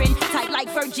 Kitten purring, tight like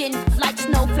virgin, like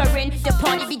snow flurring. The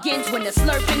party begins when the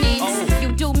slurping ends.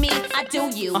 You do me, I do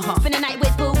you. Spend the night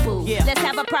with boo-boo. Yeah. Let's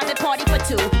have a private party for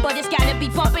two. But it's gotta be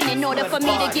bumping in order for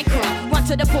me to get crew. Run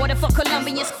to the border for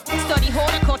Colombians. Study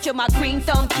horticulture, my green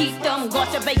thumb, keep them.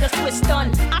 Got your Vegas twist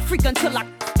done. I freak until I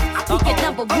peak at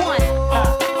number one.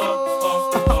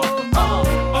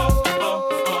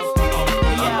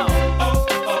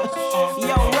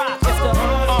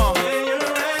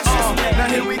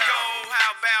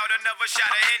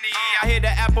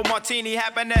 martini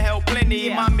happen to help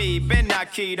plenty. Mommy, been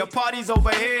that key. The party's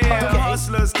over here. The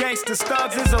hustlers, gangsters,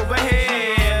 thugs is over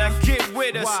here. Now get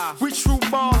with us. We true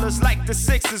ballers like the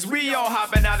Sixers. We all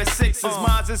hopping out of sixes.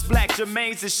 Mine's is black,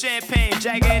 Jermaine's is champagne,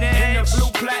 jagged edge. The blue,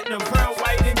 platinum, pearl,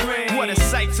 white, and green. What a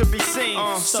sight to be seen.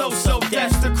 So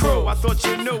that's the crew. I thought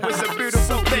you knew it's a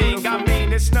beautiful thing. I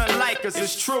mean, it's nothing like us,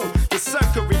 it's true. The sun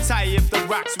could retire if the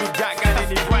rocks we got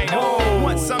any rain.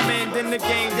 Once I'm in the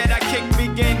game that I kick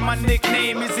begin, my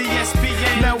nickname is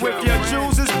ESPN. Now if your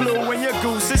jewels is blue and your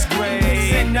goose is gray,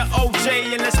 send the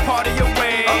OJ and let's party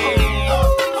away.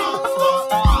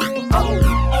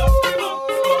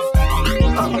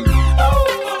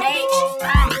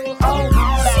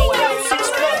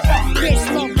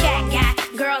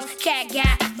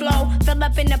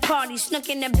 Up in the party, snuck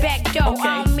in the back door.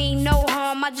 I don't mean no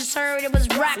harm, I just heard it was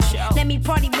rockin'. Let me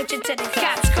party with you till the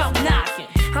cops come knockin'.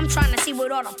 I'm trying to see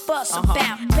what all the fuss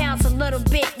about. Bounce a little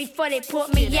bit before they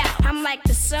put me out. I'm like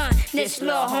the sun, this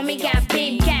little homie got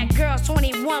big cat girls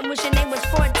 21, wishing they was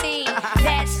 14.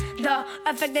 That's the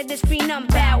effect of this prenum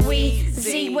bow. We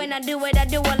Z when I do it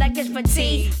like it's for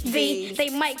TV. They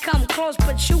might come close,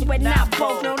 but you would not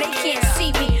both. No, they can't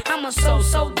see me. I'm a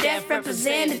so deaf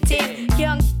representative.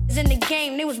 Young in the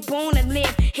game, they was born to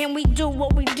live. And we do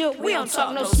what we do. We don't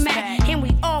talk no smack. And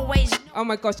we always. Oh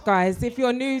my gosh, guys, if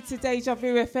you're new to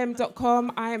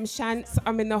DejaVuFM.com, I am Shants.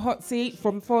 I'm in the hot seat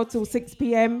from 4 till 6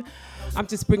 p.m. I'm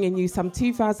just bringing you some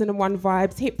 2001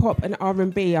 vibes, hip-hop and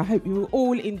R&B. I hope you will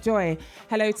all enjoy.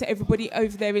 Hello to everybody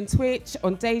over there in Twitch,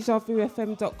 on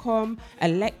DejaVuFM.com,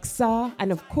 Alexa,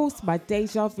 and of course my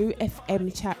Deja Vu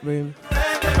FM chat room.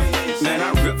 Man,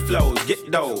 I rip flows,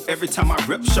 get dough. Every time I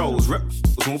rip shows,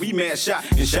 when we mad shot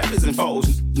and shatters and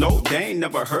foes. No, they ain't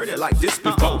never heard it like this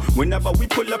before. Whenever we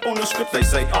pull up on the script, they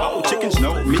say, oh, chickens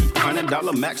know me.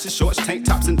 $100 maxes, shorts, tank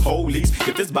tops, and polies.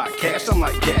 If it's by cash, I'm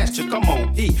like gas, chick, I'm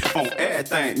on E. On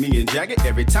everything, me and Jagged.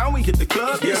 Every time we hit the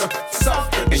club, get a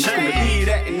softer and you can believe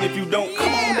that. And if you don't,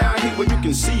 come on down here where you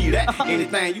can see that.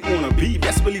 Anything you wanna be,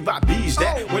 best believe I bees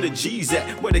that. Where the G's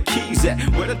at, where the keys at,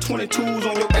 where the 22s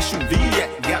on your SUV at.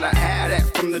 Gotta have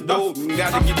that from the door,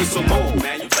 gotta give you some more.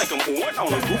 Man, you think I'm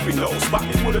on a goofy nose. Spot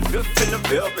me with a fifth in the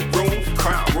velvet room.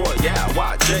 Crown Royal, yeah,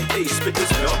 YJ, spit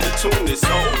this velvet tune, it's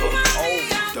over,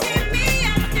 dog.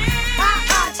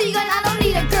 Chica, I don't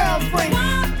need a girlfriend.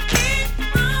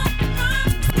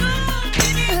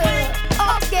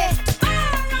 Okay.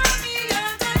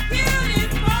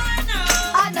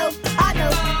 I know.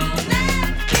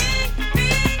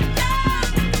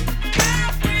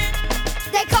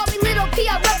 They call me Little P,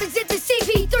 I represent the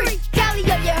CP3. Cali,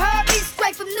 yo, you heard me?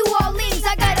 Straight from New Orleans.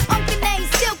 I got an uncle named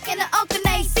Silk and an uncle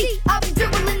named C. I'll be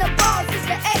dribbling the ball since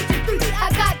the age of 3. I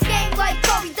got game like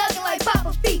Kobe, ducking like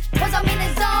Papa P. Once I'm in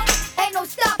the zone, ain't no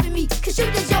stopping me. Cause you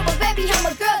just yo, but baby, I'm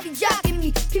a girl, be jocking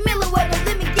me. P. Miller, where the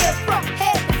limit get from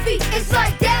head to feet. It's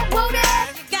like that, whoa,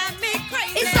 that. Got me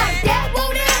crazy. It's like that,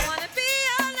 whoa, that. Wanna be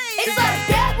your lady. It's like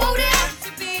that, whoa, that. To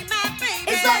be my baby.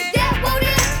 It's like that, whoa,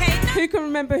 that. Who can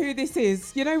remember who this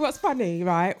is? You know what's funny,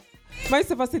 right?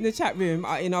 Most of us in the chat room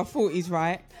are in our 40s,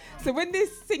 right? So when this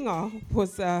singer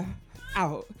was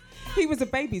out, he was a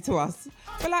baby to us.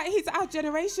 But like, he's our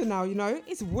generation now, you know?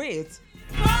 It's weird.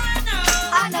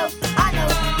 I know.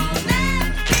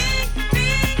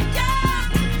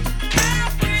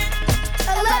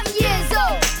 11 years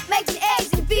old, making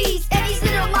A's and B's, and these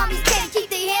little mommies can't keep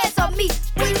their hands on me.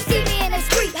 When you see me in the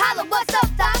street, holla, what's up,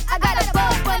 doc? I got a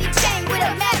Bugs Bunny chain with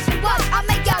a matching watch. I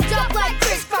make y'all jump like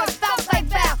crisscross, bounce like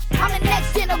bow. I'm the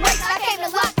next generation, I came to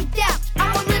lock it down.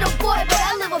 I'm a little boy, but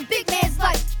I live a big man's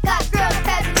life. Got girls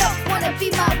passing up, wanna be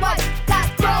my wife. Got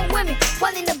grown women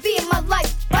wanting to be in my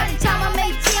life. By the time I'm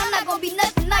 18, I'm not gonna be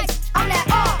nothing nice. I'm that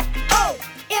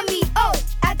R-O-M-E-O.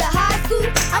 After high school,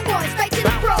 I'm going straight to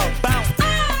the pros.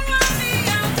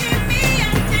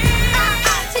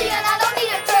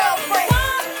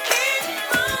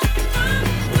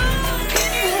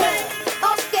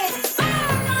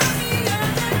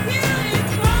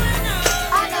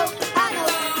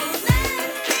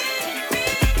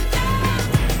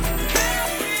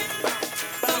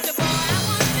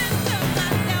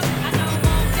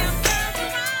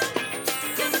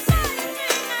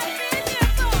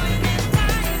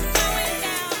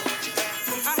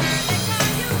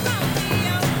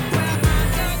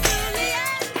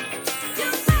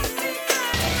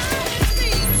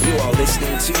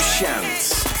 Listening to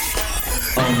Shants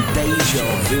on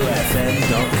DejaVuFM.com.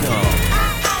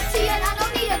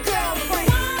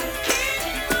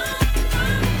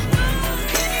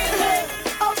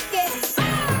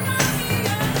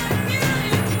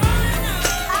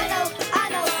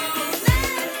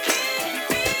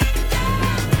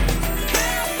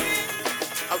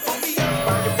 I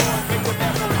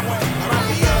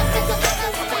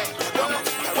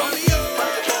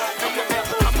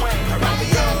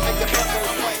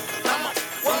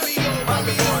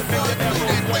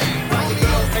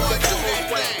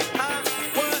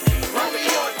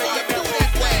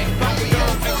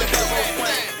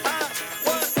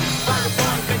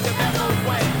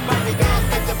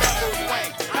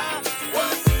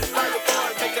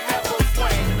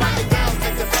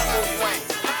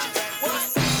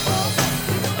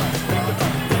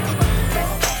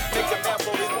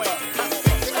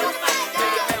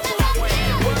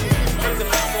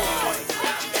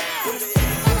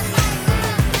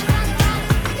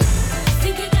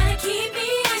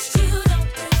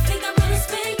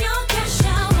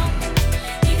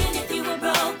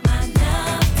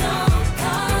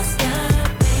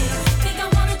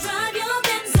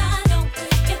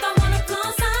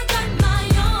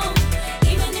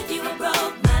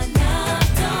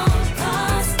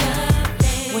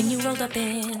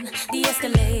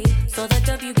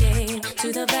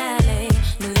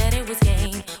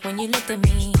when you looked at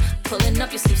me. Pulling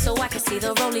up your sleeve so I can see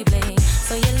the roly bling.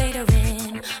 So you're later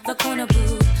in the corner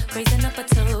booth, raising up a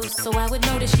toast so I would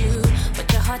notice you. But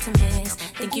you're hard to miss,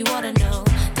 think you ought to know.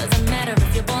 Doesn't matter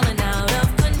if you're balling out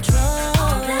of control.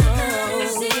 All that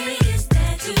matters is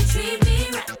that you treat me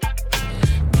right.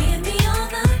 Give me all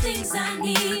the things I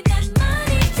need that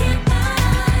money can't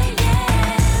buy,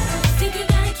 yeah. Think you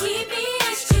gotta keep me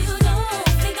as you don't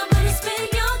think I'm gonna spend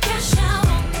your cash out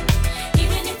on me.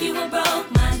 Even if you were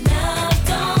broke, my love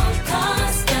don't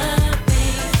cost a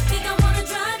thing. Think I wanna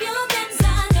drive your Benz, I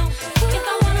don't. If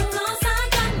I wanna floss, I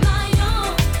got my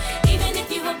own. Even if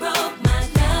you were broke, my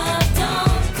love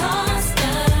don't cost a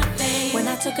thing. When I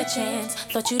took a chance,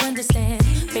 thought you'd understand.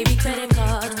 Baby, credit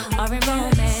cards are in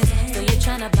romance. So you're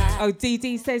trying to buy. Oh,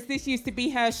 DD says this used to be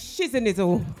her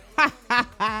shizzanizzle.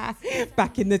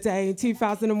 Back in the day, in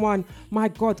 2001. My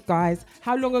God, guys,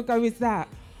 how long ago is that?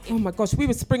 Oh my gosh, we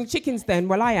were spring chickens then.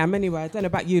 Well, I am anyway. I don't know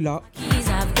about you lot. Keys,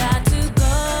 I've got to go.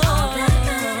 All that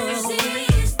matters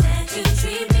is that you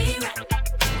treat me right.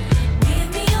 Give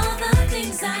me all the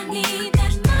things I need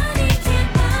that money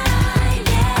can't buy,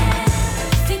 yeah.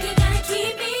 Think you gotta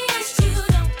keep me as you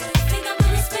don't. Think I'm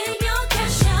gonna spend your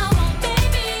cash out on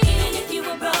baby. Even if you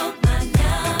were broke, my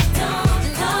love don't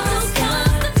cost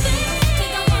a thing.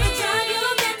 Think I wanna drive your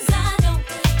Benz, I don't.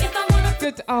 If I wanna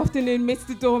Good afternoon,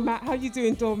 Mr. Doormat. How you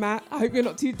doing, Doormat? I hope you're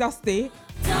not too dusty.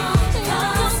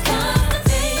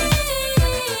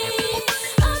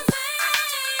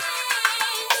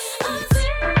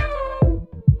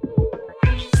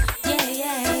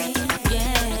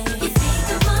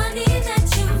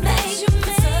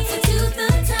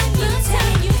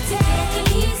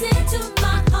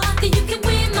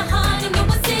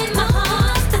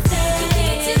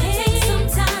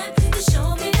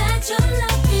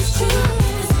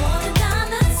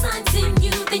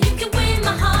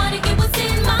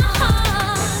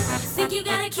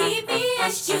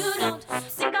 You don't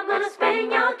think I'm gonna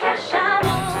spend your cash out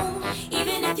on.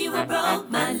 Even if you were broke,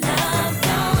 my love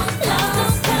don't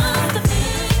cost a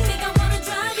thing. Think I wanna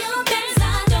drive your Benz,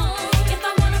 I don't. If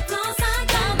I wanna floss, I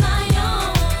got my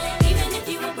own. Even if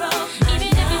you were broke, my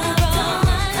love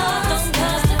don't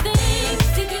cost a thing.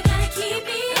 Think you gotta keep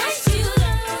me as you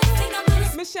don't. Think I'm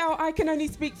gonna. Michelle, I can only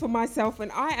speak for myself,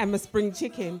 and I am a spring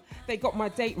chicken. They got my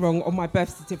date wrong on my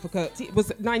birth certificate. It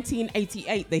was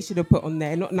 1988 they should have put on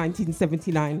there, not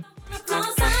 1979.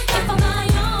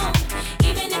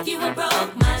 Even if you were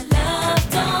broke, my love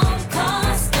don't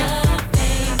cost a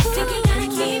thing. Think you gotta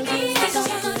keep me as you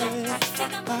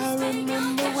don't. I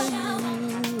remember when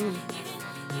you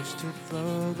used to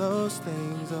throw those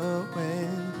things away.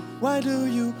 Why do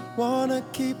you wanna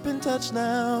keep in touch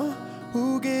now?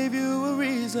 Who gave you a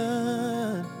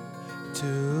reason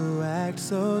to act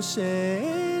so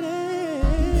shady?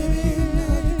 Maybe you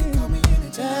know you can call me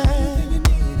anytime. Anything you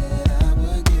needed, I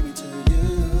would give it to you.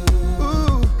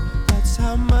 Ooh, that's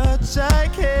how much I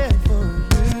care for you.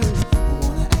 I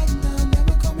wanna act now,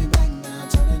 never call me back now.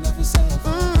 Turning off your cell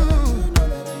phone, you know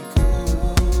that ain't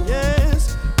cool.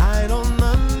 Yes, I don't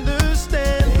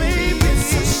understand, baby.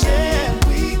 It's a shame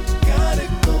we gotta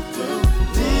go through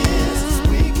this.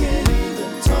 We can't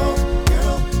even talk,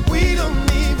 girl. We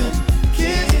don't even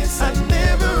kiss. I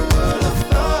never would have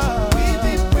thought we'd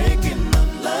be breaking up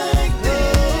like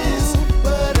this,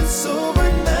 but it's over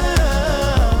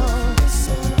now. It's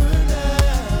over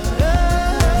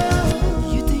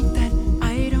now. You think that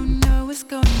I don't know what's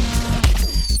going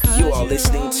on? You are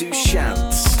listening to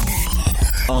Shants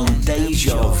on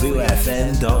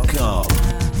DejaVuFM.com.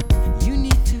 You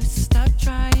need to stop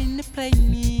trying to play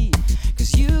me,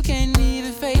 'cause you can't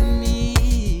even fade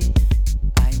me.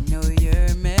 I know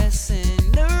you're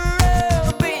messing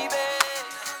around, baby.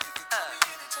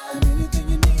 Anything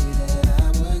you needed, I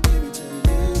would give it to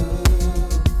you.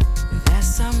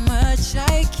 That's how much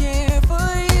I care for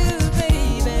you,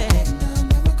 baby.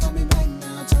 Never call me back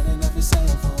now. Turning off your cell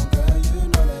phone, girl. You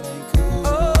know that ain't cool.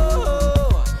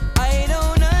 Oh, I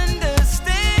don't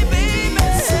understand, baby.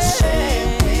 It's a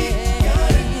shame we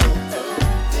gotta go through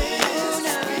this.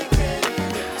 We can't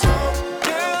even talk,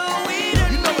 Girl, we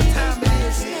don't. You know what time it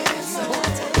is. It's over.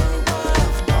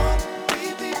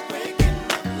 We'd be breaking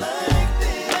up like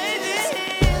this.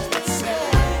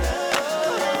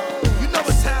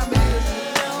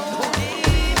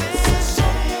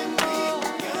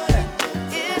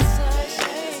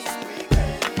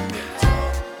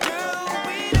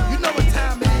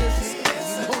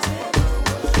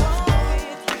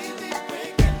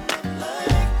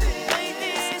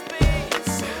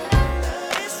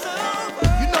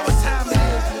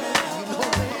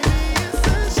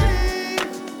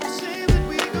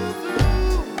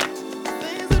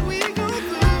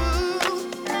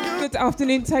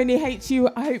 afternoon, Tony HU.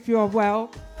 I hope you are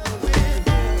well.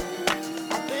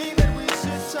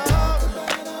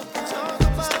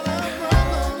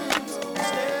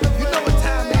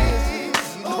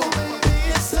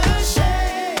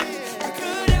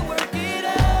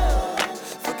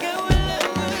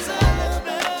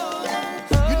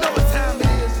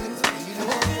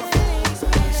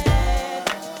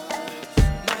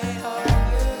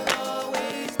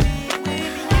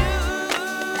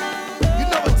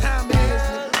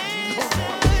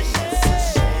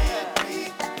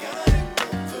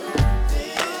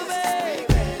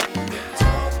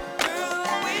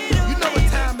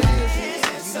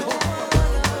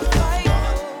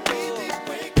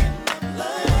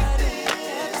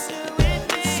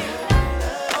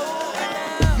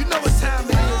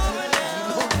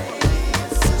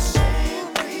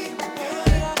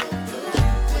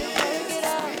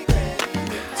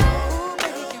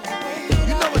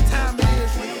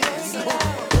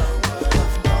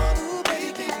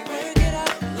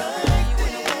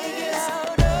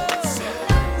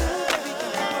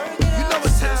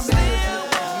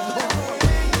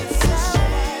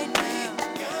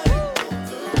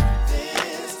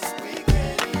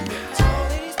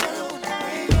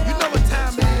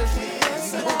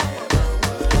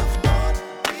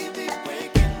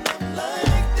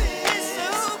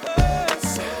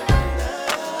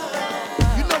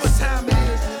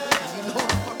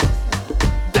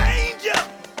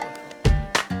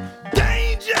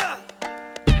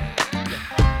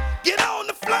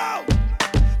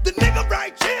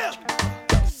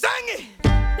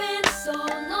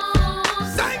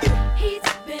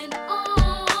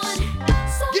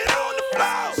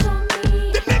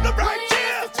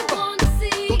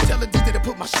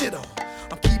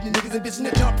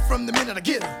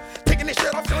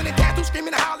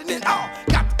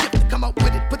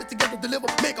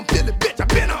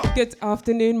 Good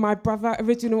afternoon, my brother,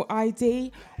 Original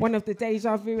ID, one of the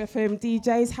Deja Vu FM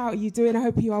DJs. How are you doing? I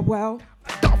hope you are well.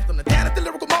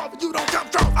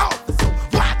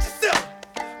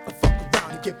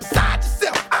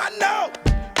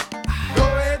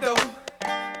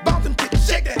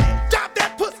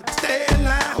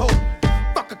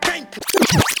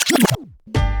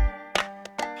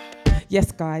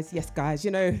 Yes, guys.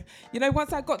 You know,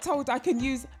 once I got told I can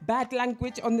use bad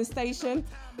language on the station,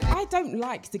 I don't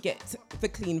like to get the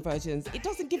clean versions. It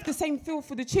doesn't give the same feel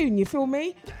for the tune, you feel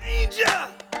me? Danger!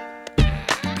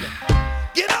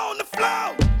 Get on the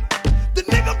floor! The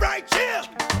nigga right here!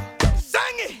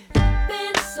 Sing it!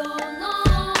 Been so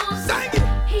long. Sing it!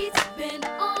 He's been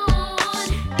on.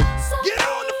 So get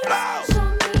on the floor! Show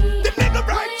me the nigga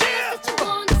right here! What you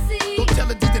wanna see. Don't tell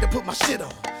the DJ to put my shit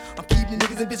on. I'm keeping the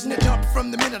niggas and bitches that jump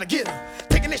from the minute I get them.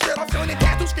 Taking their shirt off, showing their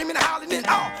tattoos, screaming and howling and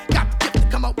all. Got the gift to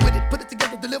come up with it, put it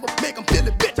together, deliver, make them feel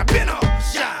it, bitch. I been on.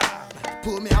 Shine.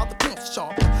 Pull me out the pencil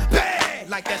sharp. Bang!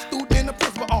 Like that student in the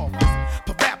principal office.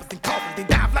 Put rappers in coffins, they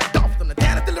dive like dolphins. On the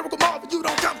down at the lyrical marvel, you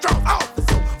don't come strong office.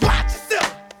 So watch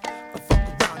yourself. Don't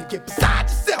fuck around and get beside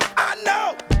yourself. I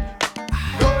know.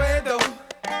 Go ahead though.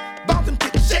 Bounce and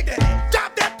kick, shake that ass.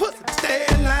 Drop that pussy, stay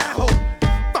in line, ho.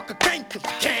 Fuck a can't, cause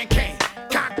you can.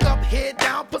 Cock up, head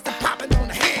down, pussy popping on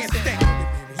the handstand.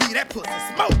 Leave that pussy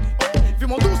smoking. If you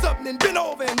wanna do something, then bend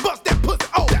over and bust that pussy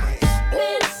open.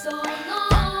 Been so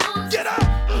long. Get up.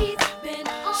 He's been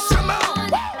on. Come on.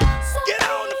 Get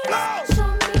on the floor.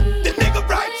 Show me the nigga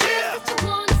right here. What you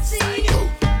wanna see.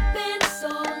 Been so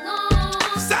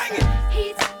long. Sing it.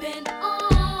 He's been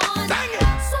on. Sing it.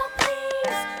 So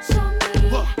please show me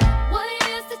what it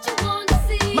is that you wanna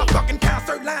see. My fucking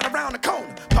concert line around the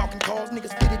corner. Parking cars,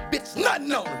 niggas fitted, bitch,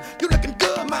 nothing on them. You looking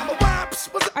good, mama. Why?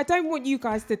 I don't want you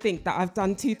guys to think that I've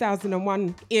done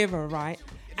 2001 era, right?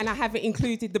 And I haven't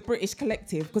included the British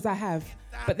collective, because I have,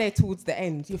 but they're towards the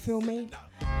end, you feel me?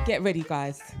 Get ready,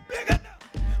 guys.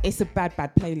 It's a bad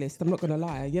playlist, I'm not gonna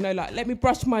lie. You know, like, let me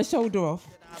brush my shoulder off.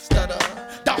 Stutter,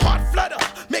 the heart flutter,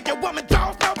 make your woman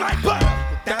jaws melt like butter.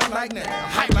 Down like that,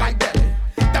 hype like that.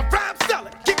 The rhyme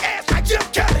seller, kick ass like Jim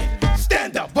Kelly.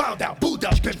 Stand up, wild out, booed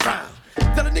up, and frown.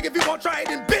 Tell a nigga if you won't try it,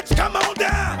 then bitch, come on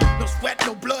down. No sweat,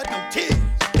 no blood, no tears.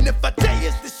 And if I tell you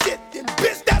it's the shit, then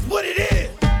bitch, that's what it is.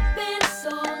 Been so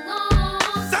long.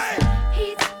 Say,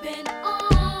 he's been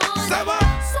on. say what?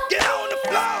 So get on the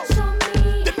floor. Show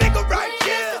me the nigga right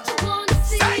here. What you wanna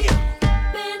see. Sing it.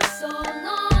 Been so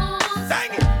long.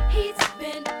 Sing it. He's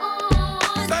been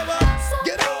on. Say what? So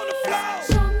get on the floor.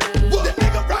 show me the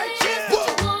nigga right here. what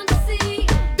you wanna see.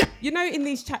 You know, in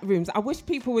these chat rooms, I wish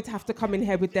people would have to come in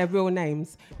here with their real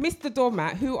names. Mr.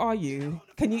 Doormat, who are you?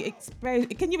 Can you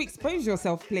expose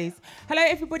yourself, please? Hello,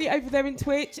 everybody over there in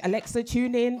Twitch. Alexa,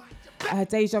 tune in.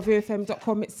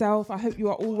 DejaVuFM.com itself. I hope you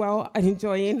are all well and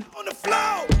enjoying. On the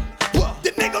floor,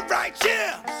 the nigga right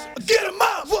here, get him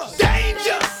up,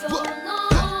 danger,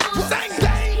 sing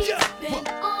danger,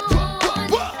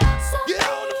 get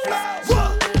on the floor,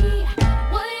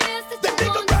 the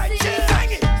nigga right here,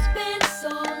 sing it,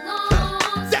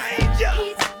 danger,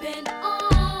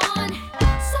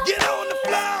 get on the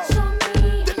floor,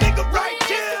 the nigga right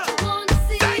here,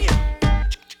 sing it.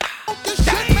 This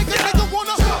shit make a nigga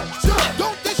wanna,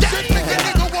 don't this shit make a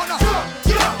nigga wanna,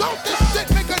 don't this shit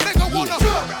make a nigga wanna,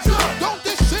 don't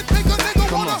this shit make a nigga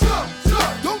wanna,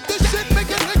 don't this shit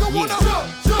make a nigga wanna,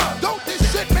 don't this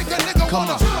shit make a nigga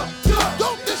wanna,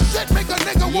 don't this shit make a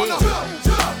nigga wanna,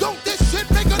 don't this shit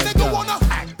make a nigga wanna.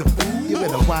 Act the fool. You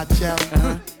better watch out.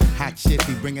 Hot shit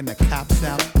be bringing the cops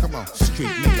out. Come on, street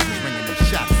niggas is ringing the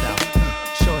shots out.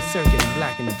 Short circuit and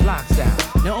blacking the blocks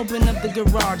out. Now open up the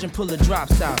garage and pull the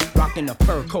drops out. Rocking the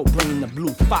fur coat, bringing the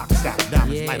blue fox out.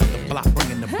 Diamonds light up the block,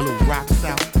 bringing the blue rocks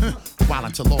out. While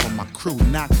until all of my crew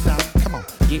knocks out. Come on,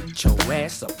 get your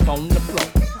ass up on the floor.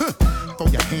 Throw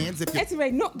your hands if you.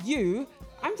 Anyway, not you.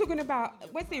 I'm talking about,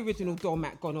 where's the original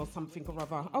doormat gone or something or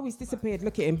other? Oh, he's disappeared.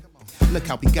 Look at him. Look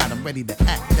how we got him ready to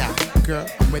act out. Girl,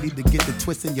 I'm ready to get the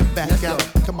twist in your back out.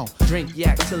 Come on. Drink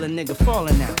yak till a nigga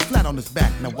falling out. Flat on his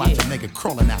back, now watch a nigga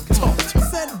crawling out. Talk to him.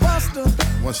 Said Buster,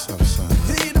 What's up, son?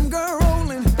 see them girl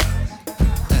rolling.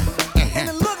 And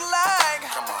it look like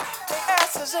their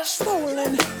asses are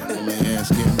swollen. Man, it's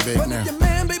getting big But now. if your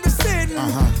man baby sitting,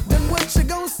 then what you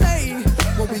gon' say?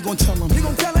 What we gon' tell him? You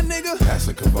gon' tell a nigga? That's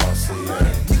a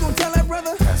Cavassier. You gon' tell that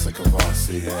brother? That's a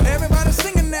Cavassier. Everybody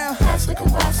singing now. That's a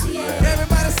Cavassier.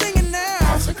 Everybody singing now.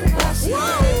 That's a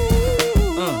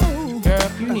Cavassier.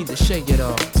 Girl, you need to shake it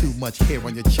off. Too much hair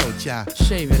on your chocha.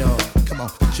 Shave it off. Come on,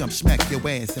 jump, smack your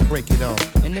ass and break it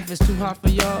off. And if it's too hot for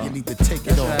y'all, you need to take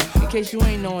it that's off. right. In case you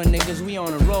ain't knowing, niggas, we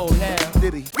on a roll now.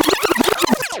 Diddy.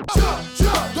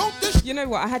 You know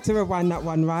what? I had to rewind that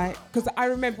one, right? Because I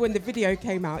remember when the video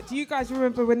came out. Do you guys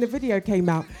remember when the video came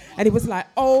out? And it was like,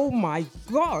 oh my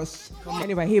gosh.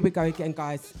 Anyway, here we go again,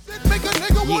 guys. Make a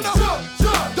nigga wanna,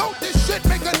 don't this shit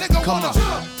make a nigga wanna,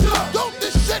 don't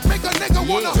this shit make a nigga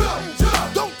wanna,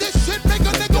 don't this shit make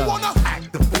a nigga wanna.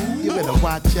 Act the fool. You better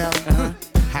watch out.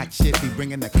 Hot shit be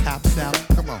bringing the cops out.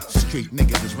 Come on, street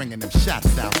niggas is ringing them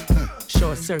shots out.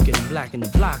 Short circuit and blacking the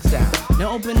blocks out.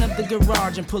 Now open up the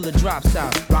garage and pull the drops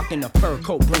out. Rocking the fur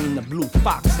coat, bringing the blue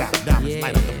fox out. Diamonds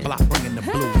light up the block, bringing the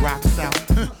blue rocks out.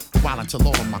 While until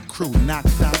all of my crew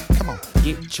knocks out. Come on,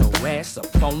 get your ass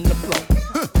up on the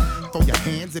floor. Throw your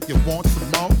hands if you want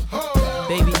some more.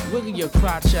 Baby, wiggle your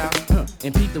crotch out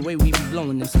and peep the way we be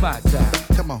blowing them spots out.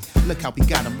 Come on, look how we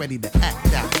got him ready to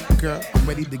act out. Girl, I'm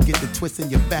ready to get the twist in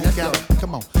your back out.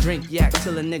 Come on, drink yak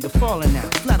till a nigga falling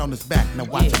out. Flat on his back, now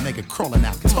watch a nigga crawling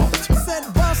out. Talk to him.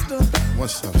 Said Buster,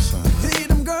 What's up, son? see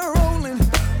them girl rolling.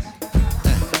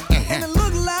 And it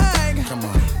look like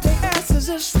their asses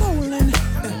are swollen. Man,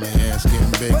 it's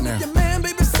getting big But now. if your man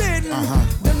baby sitting,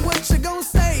 then what you gon'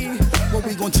 say? What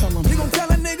we gon' tell him? You gon' tell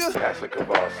a nigga? That's a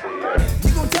Cavassier.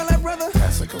 You gon' tell that brother?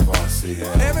 That's a Cavassier.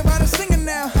 Everybody singing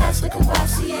now. That's a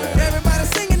Cavassier. Everybody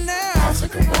singing now. That's a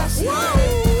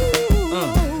Cavassier.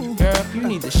 Girl, you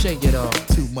need to shake it off.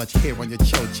 Too much hair on your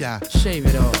chocha. Shave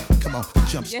it off. Come on,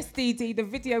 jump. Yes, DD, the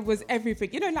video was everything.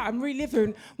 You know, like I'm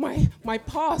reliving my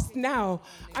past now.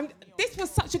 This was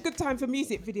such a good time for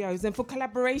music videos and for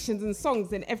collaborations and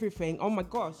songs and everything. Oh my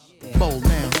gosh. Bold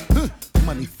now.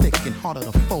 Money thick and harder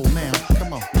to fold now.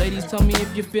 Come on. Ladies, tell me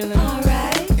if you're feeling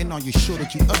alright. And are you sure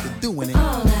that you up to doing it?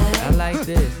 I like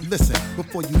this. Listen,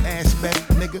 before you ask back,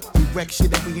 nigga, we wreck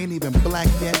shit and we ain't even black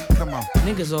yet. Come on.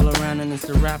 Niggas all around and it's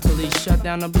the rap police shut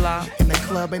down the block. And the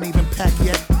club ain't even packed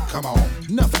yet. Come on.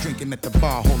 Enough drinking at the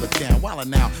bar, hold it down. While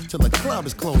now, till the club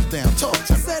is closed down. Talk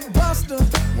to me. Said Buster,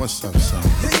 What's up, son?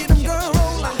 see them girl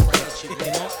rolling.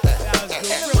 And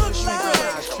it look like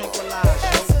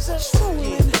asses are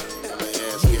swollen.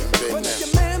 But if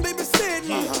your man baby sitting,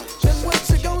 then what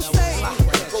you gon' say?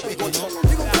 You gon'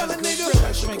 tell a nigga?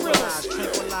 You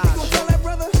gon' tell that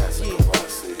brother?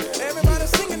 Everybody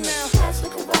singing now.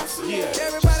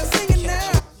 Everybody singing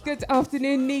now. Good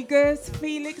afternoon, niggas.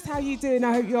 Felix, how you doing?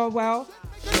 I hope you're well.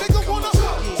 Nigga wanna,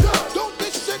 don't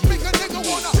this shit make a nigga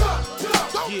wanna,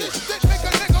 don't this shit make a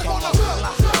nigga wanna,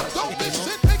 don't this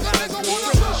shit make a nigga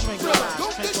wanna,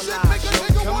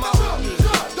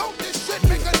 don't this shit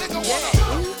make a nigga wanna,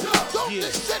 don't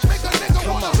this shit make a nigga wanna, don't this shit make a nigga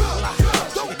wanna,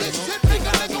 don't this shit make a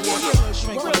nigga wanna.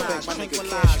 Let's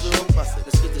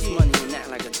get this money and act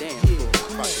like a damn fool.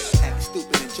 Act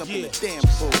stupid and jump in the damn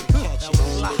pool.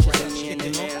 Bitches and me and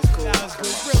the man's cool.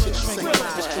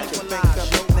 Bank up,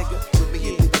 nigga. We'll be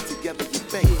in it together, you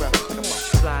bankrupt. Come on.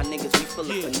 fly niggas, we full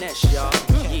of finesse, y'all.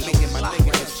 Yeah. Making my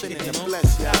niggas finna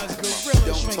bless y'all.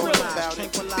 Don't talk about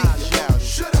it, be about it.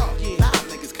 Shut up. Live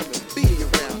niggas come and be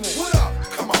around it. What up?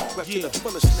 Come on. Rep to the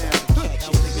fullest now. Catch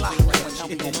you niggas ain't right, how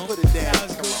we gon' put it down.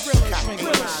 Come on.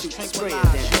 Shoot, spray it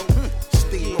down.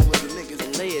 Steam over the niggas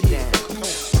and lay it down. Come on.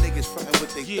 Niggas frontin'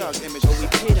 with they thug image, but we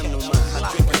pay them no mind.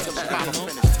 I drink until the bottle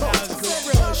finish.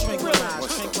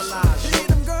 Tranquilize. See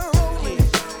them girl rolling.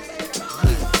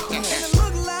 And it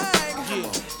look like they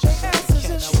asses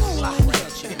is swollen.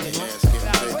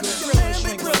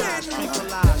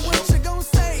 What you gon'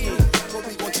 say? What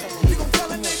we gon' tell him? We gon'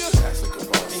 tell a nigga?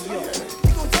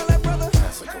 You gon' tell that brother?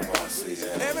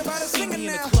 Everybody singing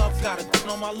now. The club got a gun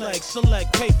on my leg.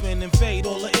 Select paper and invade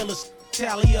all the illest.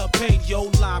 Tally up, paid, yo,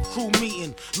 live crew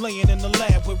meeting. Laying in the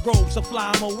lab with robes of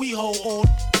fly mo, we hold all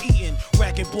eating.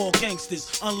 Racquetball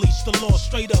gangsters, unleash the law.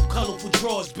 Straight up, colorful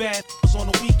drawers, bad on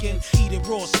the weekend. Eating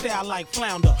raw style like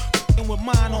flounder. And with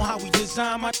mine on how we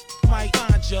design my might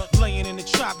find ya. Laying in the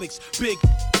tropics, big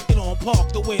on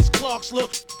park. The way his clocks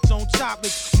look, it's on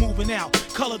topics. Moving out,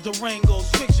 color Durangos.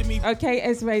 Picture me. Okay,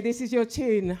 Ezra, this is your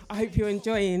tune. I hope you're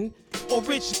enjoying. Or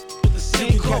rich. You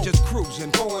can catch us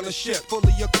cruising, on a ship,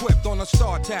 fully equipped on a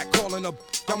star attack, calling a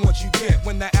I'm what you get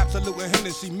when that absolute and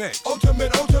Hennessy mix.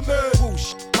 Ultimate,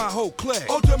 whoosh, my whole clique.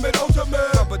 Ultimate,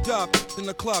 rubber dub in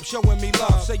the club, showing me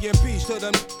love, saying peace to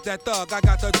them that thug. I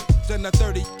got the in the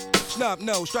 30. Snub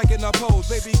nose, striking up pose.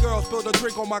 Baby girl spilled a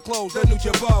drink on my clothes. The new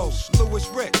Jabos. Louis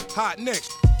Rich, hot nicks.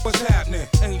 What's happening?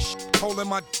 Ain't holding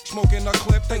my smoking a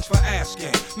clip. Thanks for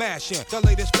asking. Mashing the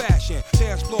latest fashion.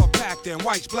 Dance floor packed in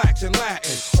whites, blacks, and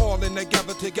Latin. All in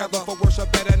together for worse or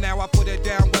better. Now I put it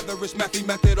down, whether it's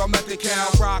method or method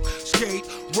count. Rock, skate,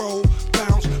 roll,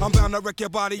 bounce. I'm bound to wreck your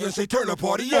body and say turn the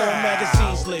party. Yeah. All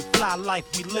magazines lit, fly life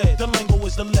we live. The lingo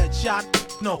is the lead shot.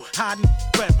 No, hiding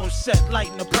rep on set,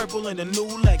 lighting the purple in the new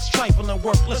legs, trifling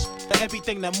worthless.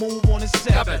 Everything that move on the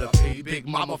set. I better pay Big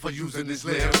Mama for using this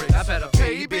lyric. I better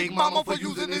pay Big Mama for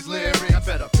using this lyric. I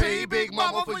better pay Big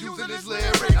Mama for using this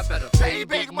lyric. I better pay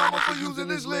Big Mama for using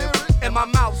this lyric. And my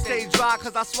mouth stay dry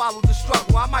cause I swallowed the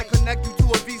struggle. I might connect you to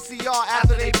a VCR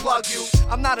after they plug you.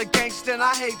 I'm not a gangster and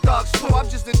I hate thugs too. I'm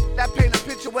just a that paint a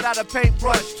picture without a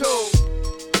paintbrush too.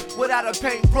 Without a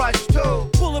paintbrush too.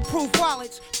 Bulletproof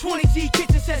wallets, 20G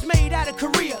kitchen sets made out of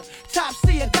Korea. Top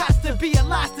seer, got to be a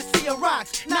lot to see a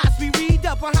rocks. Knots be read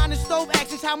up behind the stove,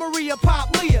 actions how Maria pop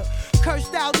Leah.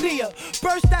 Cursed out Nia,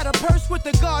 burst out a purse with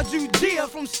the guard Judea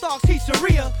from Stark's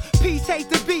Pizzeria. Peace hate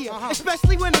to be her,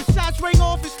 especially when the shots ring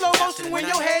off in slow motion when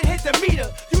your head hit the meter.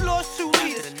 You lost 2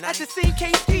 liters at the scene,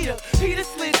 came Peter. Peter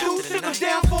slid through, took him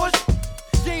down for us.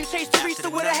 James chased Teresa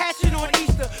with a hatchet on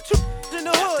Easter. 2 in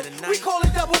the hood, we call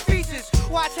it double features.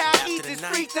 Watch how I eat this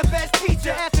freak, the best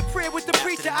teacher. After prayer with the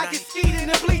preacher, I get skied in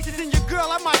the bleachers. And your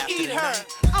girl, I might eat her.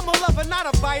 I'm a lover, not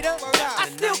a biter. I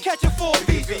still catch a 4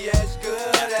 visa. Be as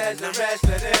good as the rest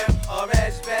of them, or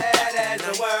as bad as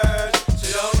the worst. So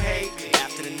don't hate me.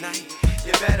 After the night,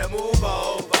 you better move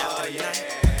over, yeah.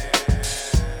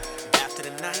 After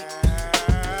the night,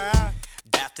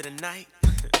 after the night,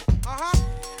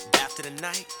 after the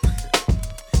night,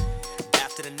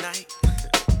 after the night,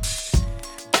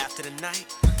 after the night,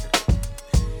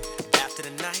 after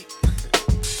the night.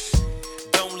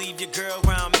 Don't leave your girl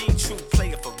around me, true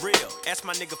player for real. That's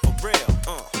my nigga for real.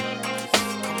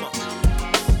 Come on.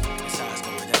 That's how it's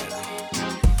going down.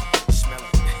 You smell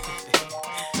it.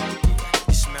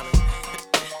 You smell it.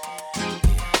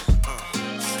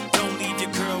 Don't leave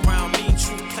your girl around me,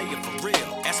 true player for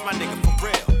real. That's my nigga for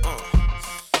real.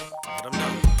 Let 'em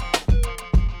know.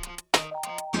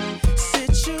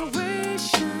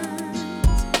 Situations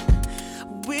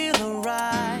will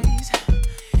arise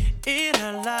in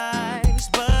our lives,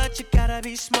 but you gotta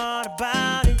be smart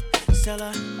about it.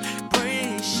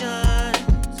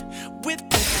 Celebrations with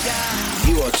the guys.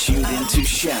 You are tuned into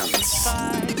Shants.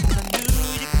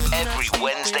 Every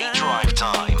Wednesday drive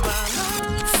time,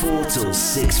 4 till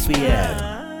 6 p.m.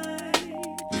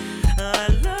 I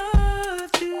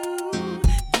loved you, you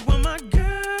were my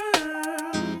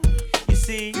girl. You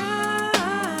see, I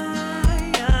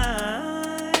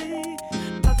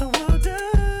thought the world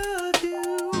of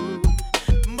you,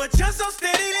 but you're so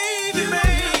steady leaving me.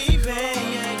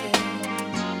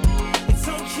 It's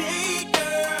okay,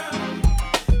 girl,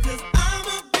 'cause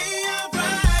I'ma be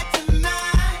alright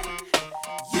tonight.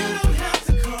 You don't have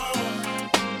to call.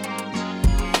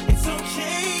 It's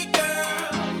okay,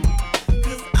 girl,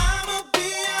 'cause I'ma be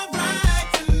alright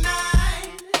tonight.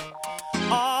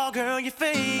 Oh, girl, your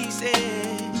face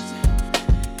is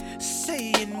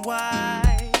saying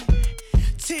why.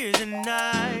 Tears and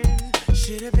eyes.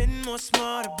 Should've been more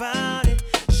smart about it.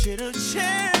 Should've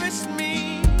cherished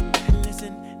me.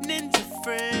 Listen, into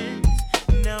friends.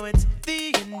 Now it's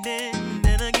the ending.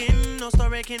 Then again, no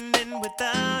story can end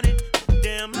without it.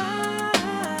 Damn, I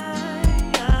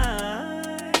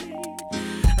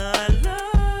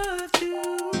loved you.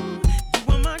 You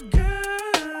were my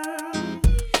girl.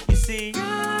 You see, I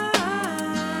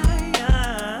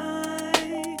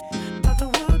thought the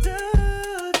world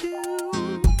of you,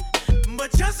 but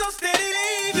you're so steady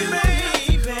leaving,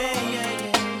 baby.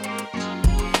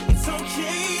 It's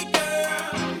okay,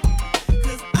 girl,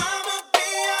 'cause I'ma be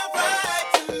alright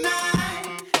tonight.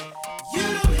 You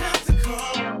don't have to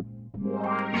call.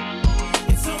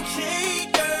 It's okay,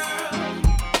 girl,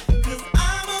 'cause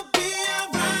I'ma be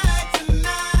alright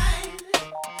tonight.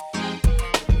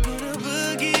 Gonna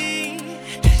boogie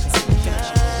tonight.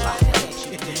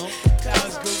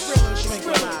 Cause gorilla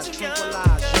tranquilize,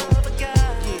 tranquilize.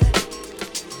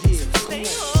 Stay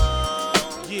home,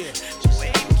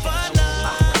 waiting for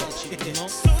love.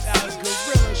 Cause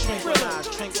gorilla tranquilize,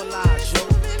 tranquilize.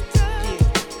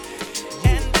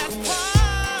 And that's why.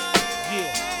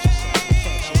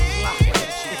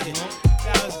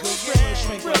 Cause gorilla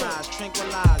tranquilize,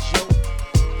 tranquilize, yo.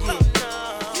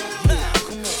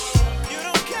 You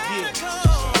don't gotta go.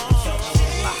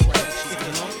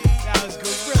 Cause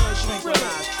gorilla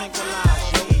tranquilize, tranquilize,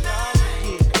 yo.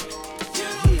 You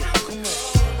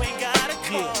ain't gotta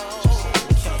go.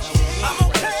 I'm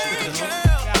okay,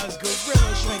 girl. Cause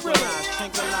gorilla tranquilize,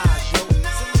 tranquilize, yo.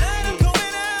 Tonight I'm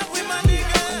going out with my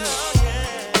nigga.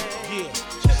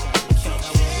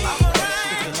 I'm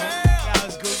alright, girl.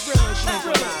 Cause gorilla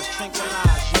tranquilize,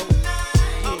 tranquilize, yo.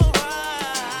 I'm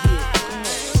alright.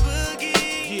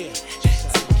 Boogie.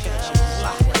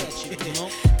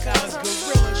 Cause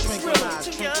gorilla tranquilize,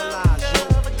 tranquilize, yo.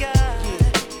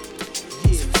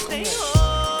 Stay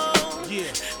home,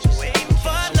 waiting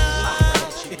for love.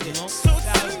 So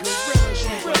cause gorilla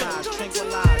tranquilize,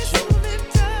 tranquilize, yo.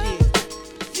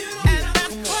 And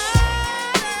that's why.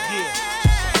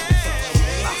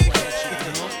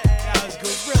 Cause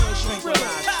gorilla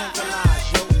tranquilize, tranquilize,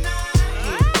 yo.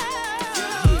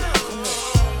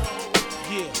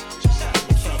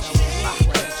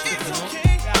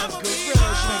 Cause gorilla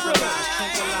tranquilize,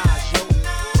 tranquilize, yo.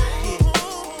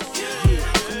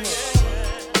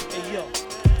 Hey, yo.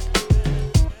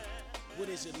 What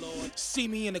is it, Lord? See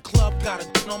me in the club, got a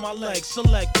on my leg.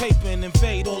 Select paper and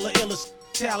invade all the illest.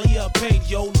 Tally up, paid,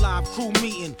 yo, live crew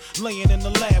meeting. Laying in the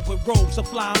lab with robes of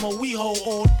fly mo. We hold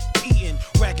all eating.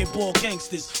 Racquetball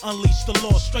gangsters, unleash the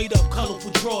law. Straight up,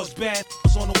 colorful drawers. Bad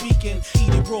on the weekend.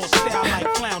 Eating raw style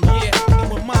like clown. Yeah,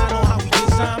 and with mine on how we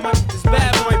design my. It's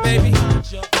bad boy, baby.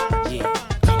 Yeah.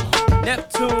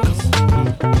 Neptunes.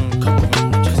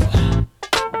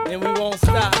 And we won't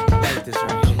stop. Like this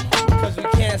right here. Cause we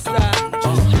can't stop.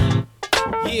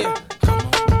 Yeah.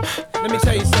 Let me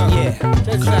tell you something. Yeah.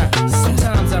 Check this out.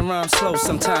 Sometimes I rhyme slow,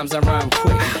 sometimes I rhyme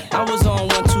quick. I was on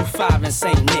 125 in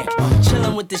St. Nick,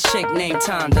 chillin' with this chick named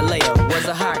Time DeLeo. Was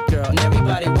a hot girl, and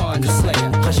everybody wanted to slay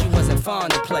her. Cause she wasn't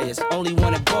fond of players, only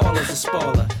wanted ballers to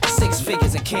spoil her. 6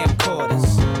 figures and camcorders.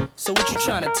 So what you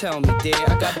tryna tell me, dear?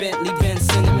 I got Bentley,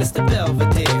 Benson, and Mr.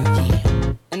 Belvedere.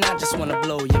 And I just wanna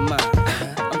blow your mind.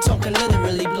 I'm talking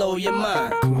literally blow your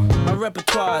mind. My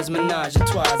repertoire is menage a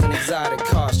trois and exotic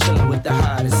cars, chillin' with the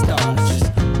hottest stars.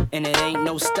 And it ain't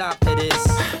no stop to this.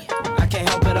 I can't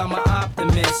help it, I'm an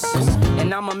optimist.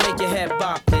 And I'ma make your head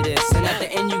bop to this. And at the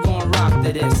end, you gon' rock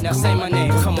to this. Now say my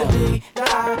name, come on. The D, the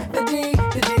I, the D,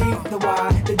 the D, the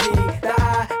Y, the D, the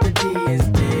I, the D is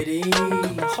Diddy.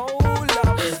 Hold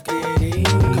up, it's Diddy.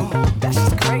 That's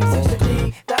just crazy. The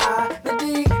D, the I, the D,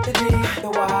 the D, the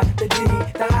Y, the D,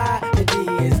 the I, the D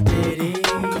is Diddy.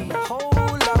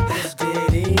 Hold up, it's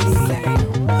Diddy.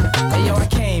 Hey yo, I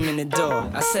came in the door,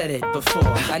 I said it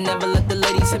before. I never let the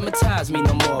ladies hypnotize me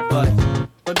no more, but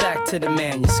we're back to the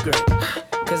manuscript.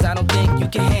 Cause I don't think you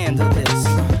can handle this.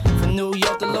 From New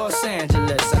York to Los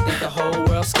Angeles, I think the whole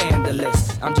world's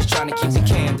scandalous. I'm just trying to keep the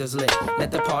candles lit.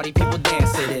 Let the party people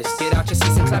dance to this. Get out your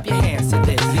seats and clap your hands to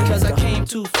this. Because I came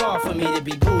too far for me to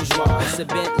be bourgeois. It's a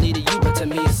Bentley to you, but to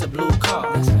me it's a blue car.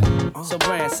 So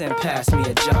Branson, pass me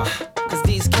a jar. Cause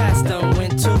these cats done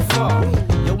went too far.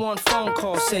 Your one phone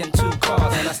call sent 2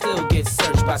 cars, and I still get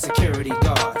searched by security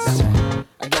guards.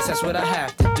 I guess that's what I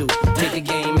have to do. Take the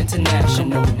game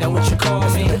international. Now what you call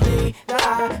me? The D, the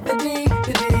I, the D,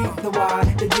 the D, the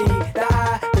Y, the D, the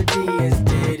I, the D is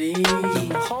Diddy.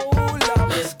 Hold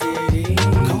up, it's Diddy.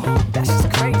 That's just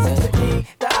crazy. The D,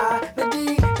 the I, the D,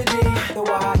 the D, the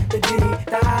Y, the D,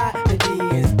 the I, the D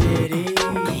is Diddy.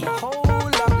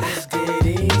 Hold up, it's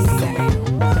Diddy.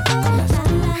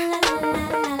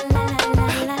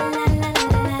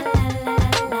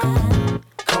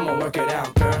 Come on, work it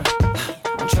out, girl.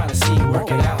 I'm trying to see you work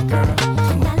it out, girl.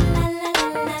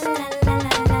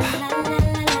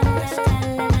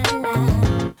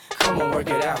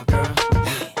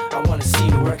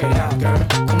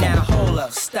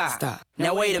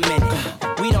 wait a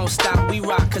minute. We don't stop, we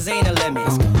rock, cause ain't a limit.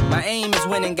 My aim is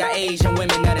winning, got Asian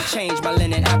women that'll change my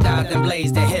linen after I done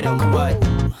blazed and hit 'em. But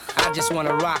I just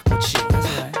wanna rock with you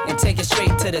and take it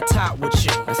straight to the top with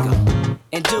you. Let's go.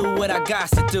 And do what I got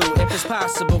to do if it's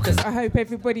possible, cause I hope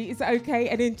everybody is okay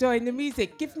and enjoying the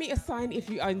music. Give me a sign if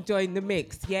you are enjoying the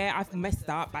mix. Yeah, I've messed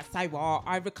up, but say what?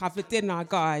 I recovered, didn't I,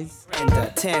 guys?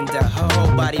 Tender, her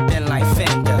whole body been like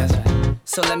Fender.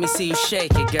 So let me see you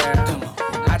shake it, girl. Come on.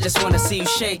 I just wanna see you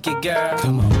shake it, girl.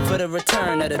 Come on. For the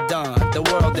return of the dawn, the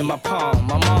world in my palm.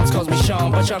 My mom calls me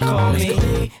Sean, but y'all call me the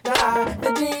D, the I,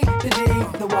 the D, the D,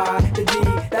 the Y, the D,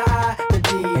 the I, the D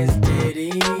is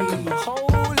Diddy.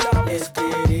 Hold up, it's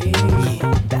Diddy.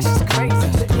 That's just crazy.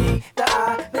 The D, the I,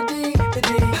 the D, the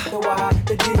D, the Y,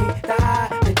 the D, the I,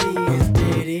 the D is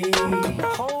Diddy.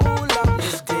 Hold up,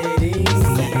 it's Diddy.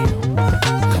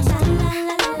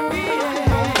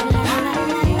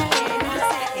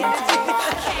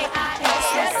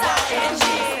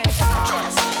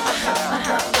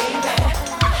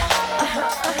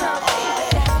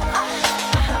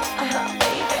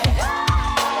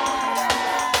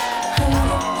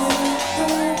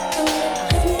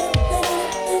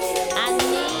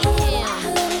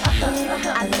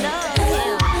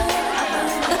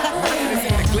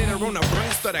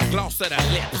 Of the gloss of the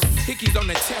lips, hickeys on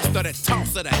the chest of the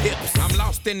toss of the hips. I'm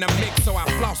lost in the mix, so I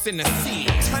floss in the sea.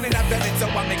 Turn it up, done it, so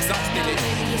I'm exhausted.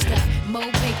 It's the Mo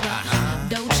paper,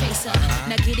 dough chaser.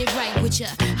 Now get it right with ya,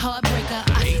 heartbreaker.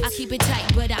 I keep it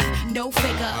tight, but I'm no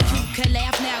faker. You can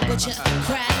laugh now, but you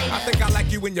cry later. I think I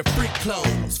like you in your freak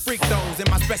clothes, freak those in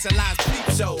my specialized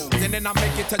peep shows, and then I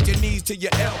make you touch your knees to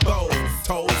your elbows,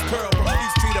 toes curl from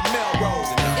Peachtree to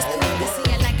Melrose. It's cool to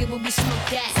see, I like it when we smoke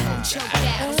that, choke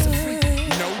that, who's a freak.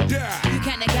 No doubt. You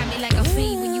kinda got me like a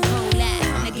fiend when you roll that.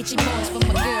 Now get your boys for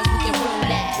my girls, we can roll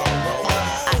that.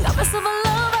 I got myself a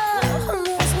lover,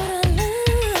 that's what I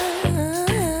like.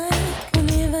 When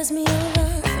he invites me over,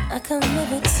 I come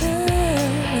every time.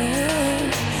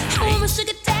 I want my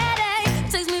sugar daddy,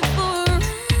 takes me for a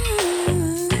ride.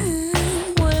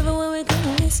 Whatever way we go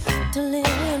is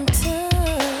delirium time.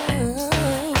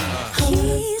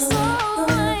 He's so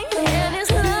right, and his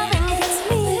loving gets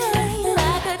me high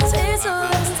like a taste of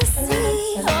ecstasy.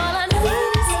 All I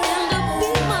need is him to be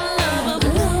my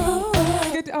lover.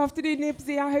 Good afternoon,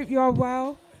 Nibsy. I hope you are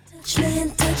well. Touch me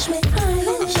and touch me, I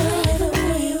enjoy the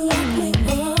way you rock me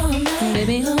all night.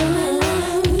 Baby, all night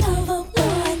long, lover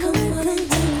boy, come on and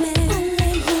take me.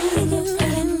 Only you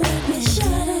can make me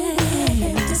shudder.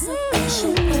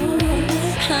 Anticipation all night.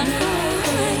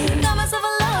 Got myself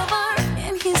a lover,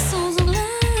 and he's so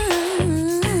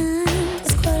sublime.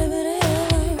 It's quite a bit of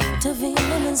heaven to feel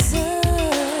him inside.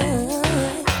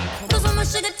 'Cause I'm a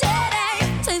sugar daddy,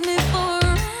 take me for a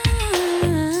ride.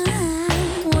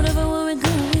 Whatever way we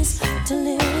go is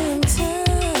delirium time.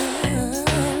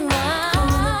 I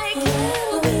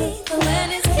can't wait when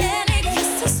his candy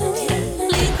kisses so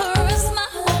sweetly caress my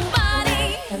whole body.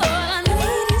 All I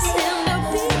need is him to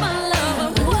be my lover.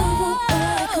 Whoa.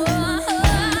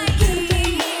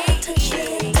 Touch me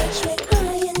and touch me,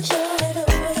 I enjoy the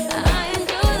way you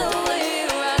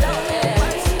rock me.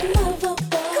 Lover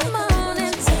boy, come on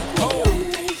and take me.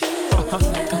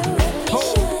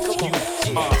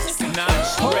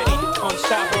 Not ready,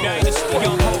 unstoppable dynasty,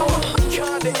 young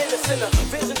Kinda innocent, a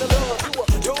vision of love. You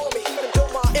adore me, even though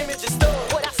my image is stuck.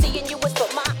 What I see in you is for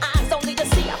my eyes only to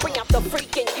see. I bring out the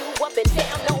freak in you up and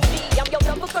down on me. I'm your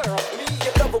lover girl. Me,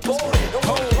 your lover boy, don't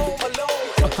go home alone.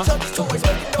 Touch toys,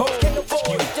 but you know I can't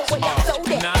avoid. The way I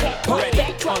sold it, not ready,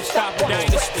 unstoppable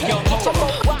dynasty, young get your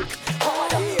more rock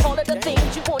harder. All of the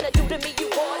things you wanna do to me, you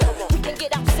wanna. We can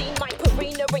get out, see my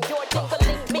Perina and your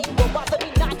dingling me. Will bother me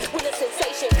not when the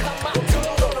sensation come out.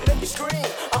 Girl, gonna make you scream.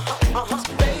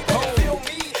 Baby, feel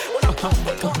me when I pop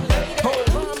it up, lady.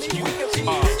 Mommy, we can be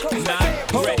close not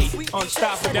like ready, sweet.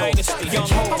 unstoppable dynasty, young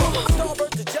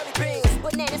Starburst to jelly beans.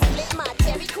 Bananas split my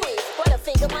Dairy Queen.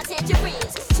 Butterfinger my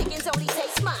tangerines. Chickens only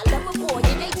taste my lover boy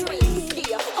in they dreams.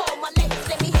 Yeah, all my ladies,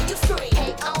 let me hear you scream.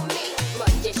 Hey, on me,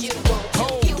 much as you want to.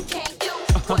 You can't do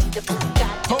what the fuck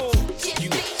I do. Just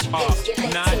be, if you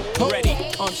let not ready,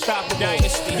 unstoppable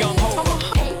dynasty, young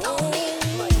Hey, on me,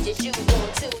 much as you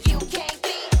want to. You can't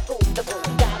be who the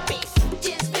fuck I be.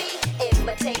 Just be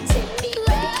imitating me,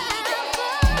 baby.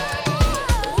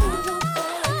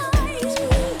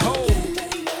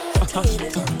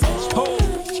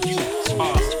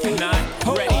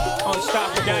 Not ready,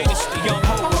 unstoppable dynasty, young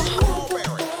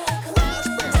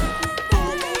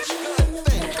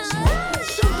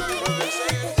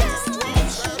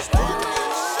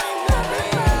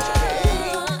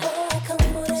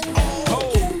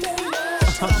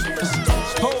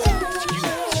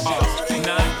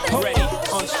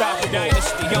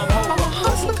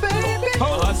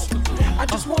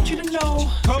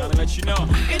what you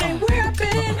know. It ain't where I've been,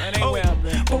 It ain't where I've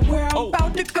been. but where I'm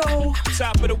about to go.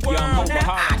 Top of the world.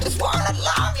 Now I just wanna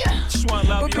love you. Just wanna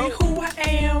love but you. be who I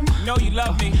am. Know you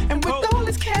love me. And with all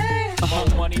this cash, more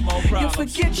money, more problems. you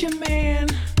forget your man.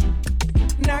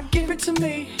 Now give it to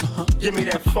me. Give me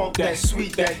that funk, that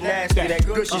sweet, that nasty, that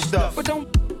gushy stuff. But don't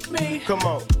me. Come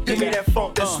on, give me that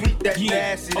funk, that sweet, that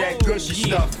nasty, that gushy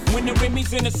stuff. When the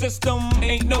Remy's in the system,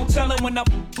 ain't no telling when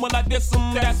I diss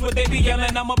them. That's what they be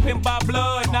yelling. I'm a pimp by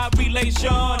blood, not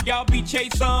relation. Y'all be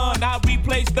chasing, I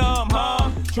replace them, huh?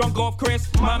 Drunk off Chris,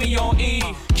 mommy on E.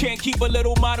 Can't keep a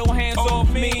little model hands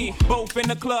off me. Both in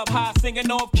the club, high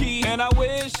singing off key. And I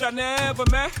wish I never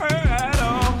met her at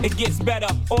all. It gets better,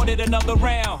 ordered another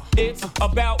round. It's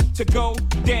about to go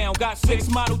down. Got 6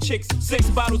 model chicks, 6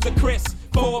 bottles of Chris.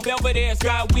 4 Belvedere's,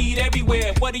 got weed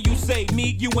everywhere. What do you say?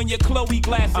 Me, you, and your Chloe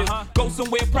glasses. Go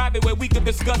somewhere private where we could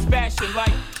discuss fashion,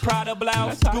 like Prada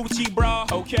blouse, Gucci bra,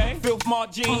 okay, Filth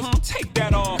Mart jeans. Take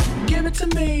that off. Give it to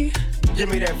me. Give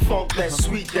me that funk, that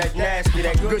sweet, that nasty,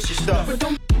 that gushy stuff. But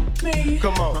don't me.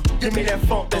 Come on, give me that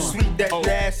funk, that sweet, that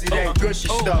nasty, that gushy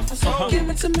stuff. Give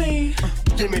it to me.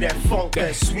 Give me that funk,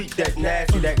 that sweet, that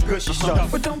nasty, that gushy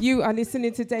stuff. You are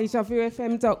listening to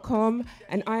DejaVuFM.com,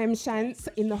 and I am Shants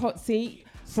in the hot seat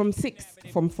from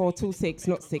 4 till 6,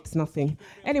 not 6, nothing.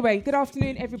 Anyway, good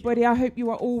afternoon, everybody. I hope you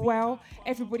are all well.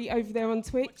 Everybody over there on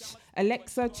Twitch,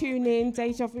 Alexa, tune in,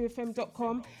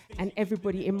 DejaVuFM.com, and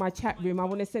everybody in my chat room. I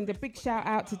want to send a big shout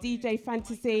out to DJ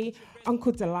Fantasy,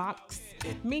 Uncle Deluxe,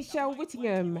 Michelle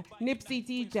Whittingham, Nibsy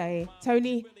DJ,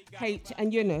 Tony H,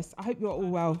 and Eunice. I hope you're all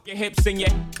well. Your hips and your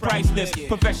priceless.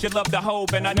 Professional love the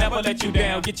hope, and I never let you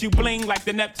down. Get you bling like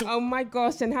the Neptune. Oh my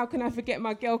gosh, and how can I forget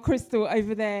my girl Crystal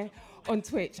over there on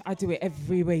Twitch? I do it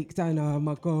every week, don't I? Oh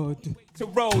my God. To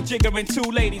roll, jiggering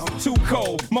 2 ladies, too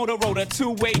cold. Motorola,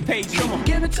 2-way page. Come on.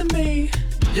 Give it to me.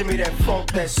 Give me that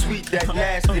funk, that sweet, that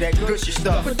nasty, that gushy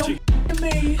stuff. But don't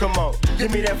me. Come on,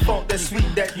 give me that funk, that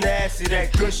sweet, that nasty,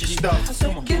 that gushy stuff. I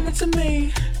said, give it to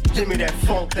me. Give me that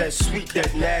funk, that sweet,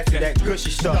 that nasty, that gushy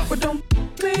stuff. But don't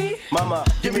me. Mama,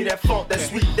 give me that funk, that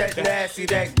sweet, that nasty,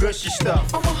 that gushy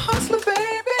stuff. I'm a hustler,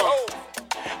 baby.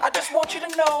 I just want you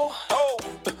to know.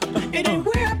 It ain't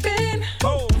where I've been,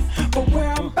 but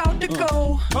where I'm about to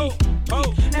go.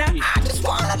 Now I just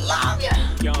wanna love you,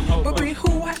 but be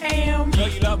who I am. Know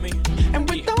you love me. And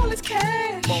with all this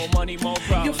cash, more money, more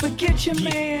problems. you forget your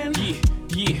man.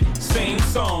 Yeah, same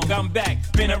song, I'm back,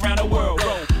 been around the world.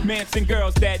 Romance and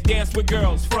girls that dance with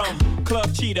girls. From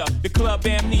Club Cheetah, the Club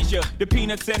Amnesia, the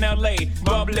Peanuts in LA,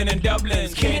 bubbling in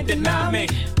Dublin, can't deny me.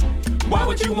 Why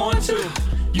would you want to?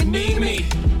 You need me.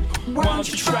 Why don't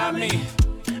you try me?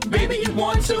 Baby, you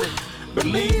want to.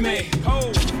 Believe me.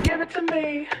 Give it to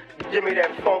me. Give me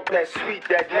that funk, that sweet,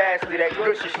 that nasty, that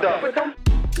gushy stuff. But don't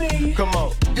me. Come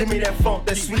on, give me that funk,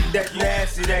 that sweet, that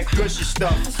nasty, that gushy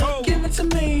stuff. Give it to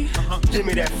me. Give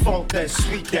me that funk, that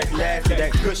sweet, that nasty,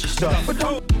 that gushy stuff. But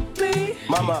don't me.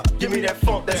 Mama, give me that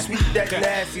funk, that sweet, that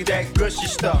nasty, that gushy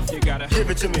stuff. You gotta give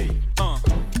it to me.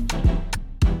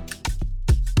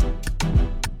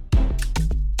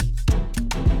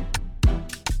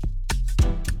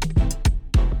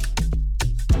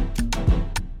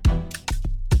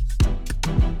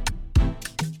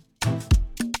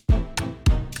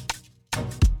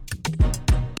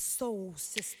 Soul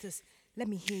sisters, let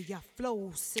me hear your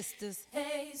flow, sisters.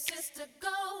 Hey, sister, go,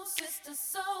 sister,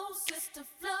 soul, sister,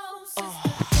 flow, sister.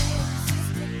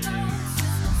 Sister,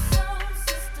 go,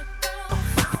 sister, go.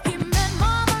 He met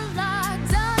Mama like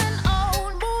down in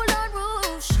old Moulin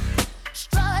Rouge,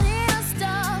 strutting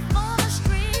stuff on the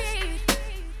street.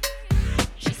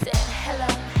 She said, hello,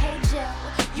 hey, Jill,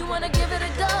 you wanna give it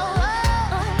a go?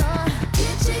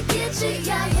 Get you,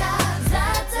 yeah, yeah,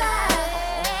 za-za.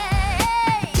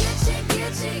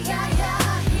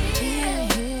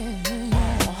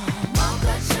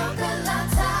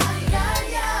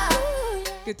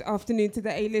 Good afternoon to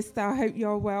the A-lister. I hope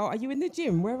you're well. Are you in the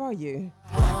gym? Where are you?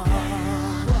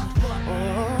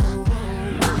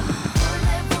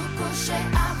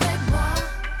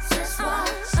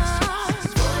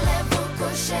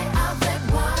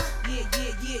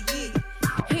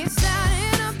 He sat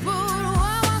in a pool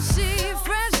while she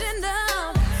freshened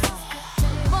up.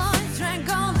 Boys drank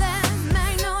all that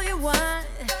magnolia wine.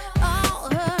 All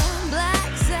her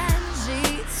blacks and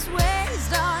sheets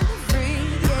swayed on the free,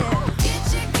 yeah. Get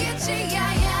you,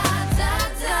 yeah, yeah, da,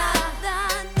 da, da,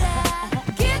 da.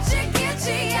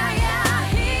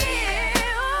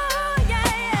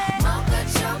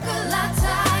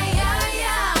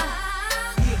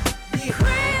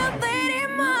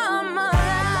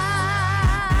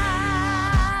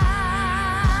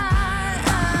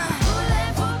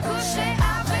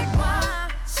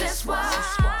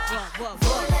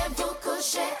 Voulez-vous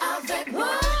coucher avec moi?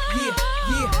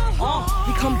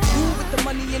 We come through with the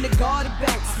money in the garden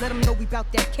belts. Let them know we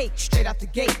bout that cake straight out the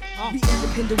gate. We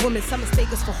independent women, some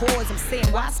mistake us for whores. I'm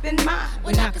saying, why spend mine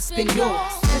when I can spend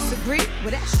yours? Disagree?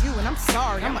 Well, that's you, and I'm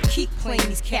sorry. I'ma keep playing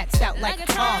these cats out like a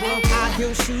car. High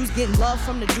heel shoes, getting love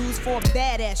from the Jews, 4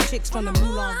 badass chicks from the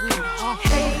Moulin Rouge.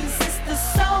 Hey, sisters,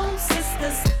 soul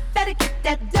sisters, better get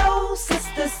that dough,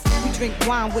 sisters. We drink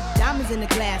wine with diamonds in the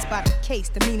glass by the case,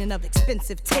 the meaning of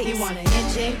expensive taste. You want an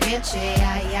inche,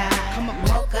 ay, ay. Come on,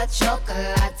 mocha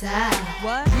chocolate.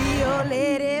 What? Rio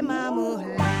Lady Mama.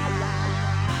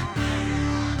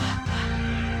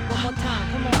 One more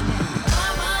time, come on now.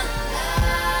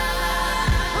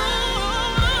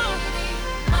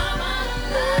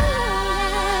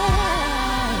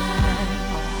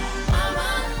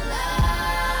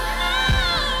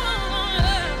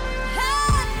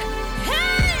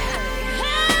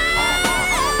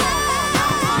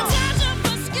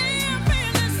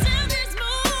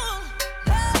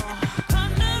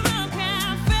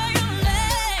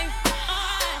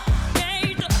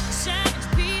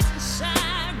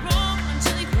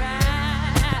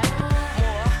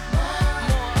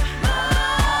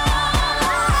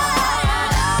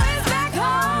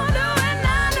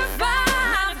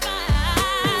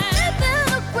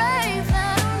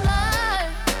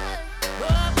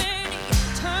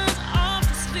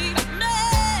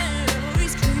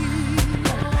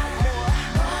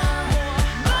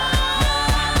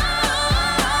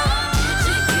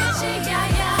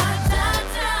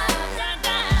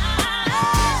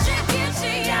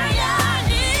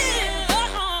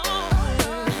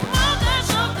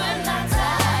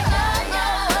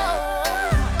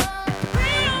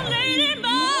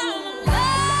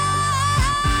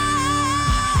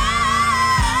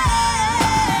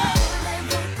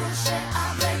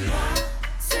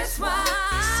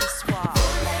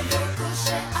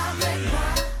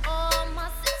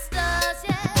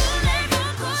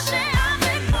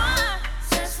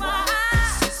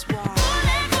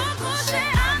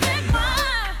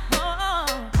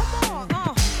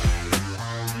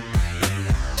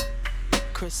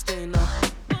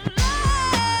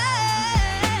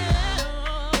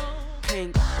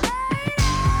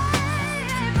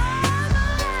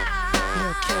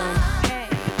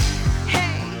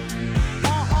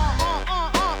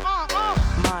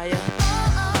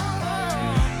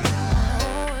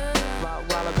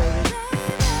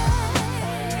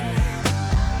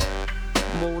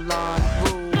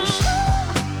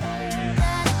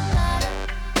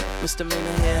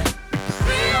 Misdemeanor here.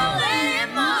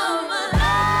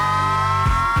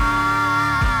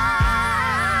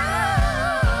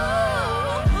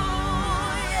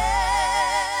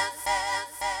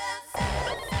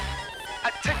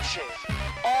 Attention,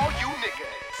 all you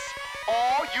niggas,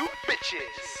 all you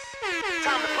bitches.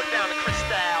 Time to put down the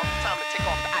crystal, time to take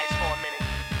off the ice for a minute.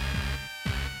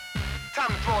 Time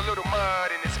to throw a little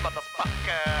mud in this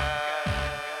motherfucker.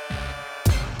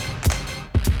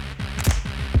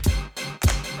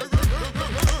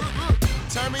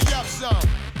 Turn me up some.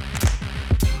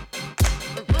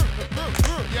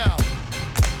 Yo.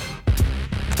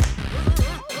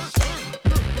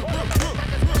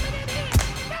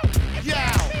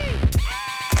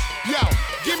 Yo,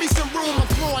 give me some room, I'm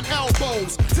throwing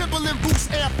elbows. Timberland boots,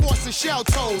 Air Force, and shell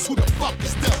toes. Who the fuck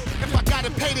is them? If I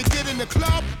gotta pay to get in the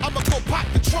club, I'ma go pop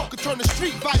the trunk and turn the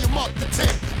street volume up to 10.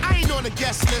 I ain't on the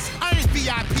guest list, I ain't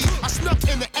VIP. I snuck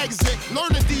in the exit,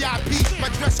 learning DIP. My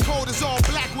dress code is all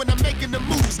black when I'm making the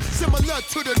moves. Similar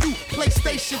to the new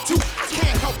PlayStation 2. I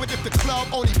can't help it if the club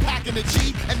only packing a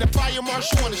G. And the fire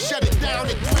marshal wanna shut it down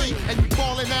at 3. And you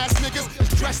ballin' ass niggas is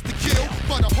dressed to kill.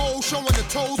 For the whole showing the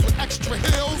toes with extra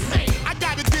heels. I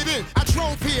gotta get in, I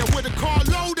drove here with a car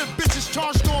load of bitches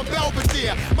charged on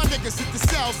Belvedere. My niggas hit the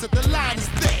cells that the line is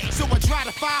thick. So I drive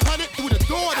the 500 through the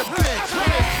door to bitch.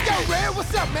 Yo, Red,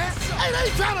 what's up, man? Hey, they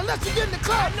ain't trying to let you get in the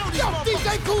club. Yo,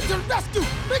 DJ Cool to the rescue.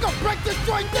 We gon' break this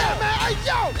joint down, man. Hey,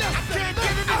 yo. I can't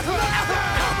get in the club.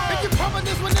 And you pumping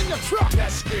this one in your truck.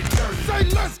 Let's get dirty. Say,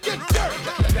 let's get dirty.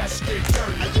 Let's get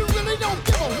dirty. And you really don't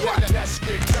give a what. Let's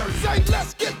get dirty. Say,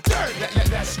 let's get dirty.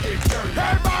 Let's get dirty.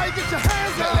 Everybody get your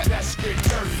hands up. Let's get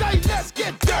dirty. Say, let's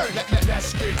get dirty.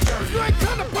 Let's get dirty. You ain't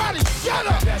come to party, shut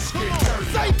up. Let's get dirty.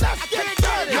 Say, let's get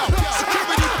dirty. Yo,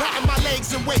 security patting my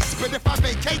legs and waist, but if I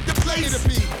vacate the place, it'll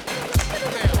be.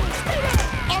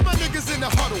 All my niggas in the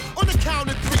huddle, on the count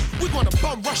of 3, we gonna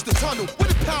bum rush the tunnel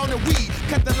with a pound of weed.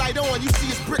 Cut the light on, you see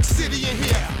it's Brick City in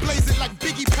here. Blaze it like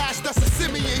Biggie passed us a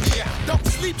Simeon here. Don't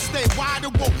sleep, stay wide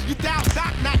awoke. You dial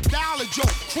dot, not dial a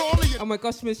joke. Crawling. Oh my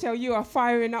gosh, Michelle, you are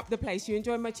firing up the place. You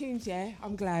enjoy my tunes, yeah?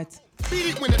 I'm glad. Beat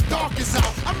it when the dark is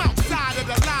out. I'm outside of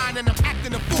the line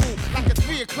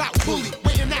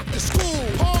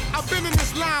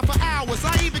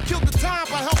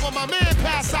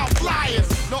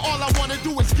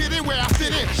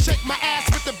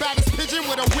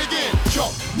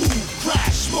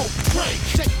smoke, drink,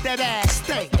 shake that ass,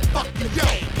 stay. Fuck you, yo.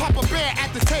 Papa Bear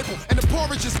at the table, and the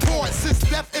porridge is poured. Since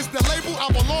death is the label,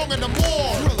 I belong in the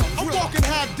morgue. I'm walking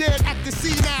half dead at the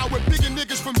sea now, with bigger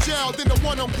niggas from jail than the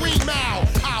one on Green Mile.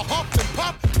 I'll huff and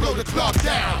puff, blow the club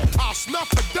down. I'll snuff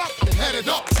the duck and head it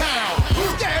uptown.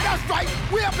 Yeah, that's right.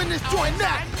 We up in this joint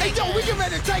now. Hey, yo, we get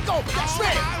ready to take over.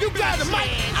 Shred, you grab the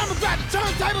mic, I'ma grab the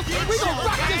turntables. We gon'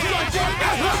 rock this joint, Jay.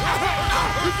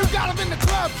 If you got them in the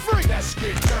club free, let's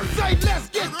get dirty. Say, let's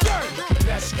get dirty.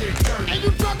 Let's get dirty. And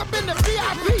you drunk up in the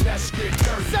VIP, let's get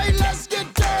dirty. Say, let's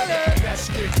get dirty. Let's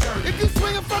get dirty. If you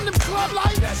swinging from them club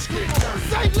lights, let's get dirty.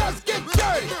 Say, let's get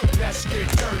dirty. Let's get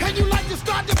dirty. And you like to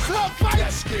start them club fights,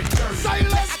 let's get dirty. Say,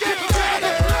 let's get dirty.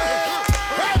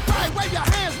 Everybody wave your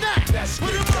hands now. Let's get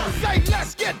dirty. Say,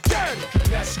 let's get dirty.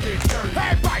 Let's get dirty.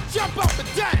 Everybody jump up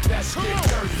and down. Let's get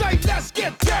dirty. Say, let's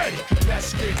get dirty.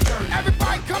 Let's get dirty.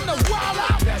 Everybody come to wild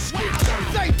out. Let's get dirty.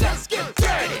 Say, let's get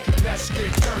dirty. Let's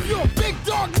get dirty. You a big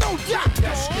dog, no doubt.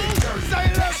 Let's get dirty. Say,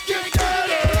 let's get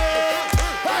dirty.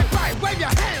 Everybody wave your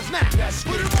hands now. Let's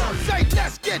get dirty. Say,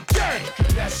 let's get dirty.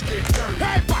 Let's get dirty.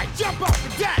 Everybody jump up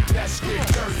and down. Let's get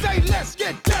dirty. Say, let's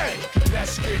get dirty.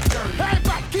 Let's get dirty.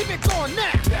 Everybody keep it going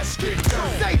now. Let's get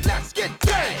dirty. Say, let's get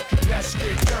dirty. Let's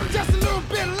get dirty. Just a little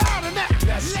bit louder now.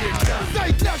 Let's get dirty.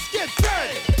 Say, let's get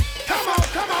dirty. Come on,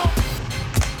 come on.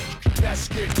 Let's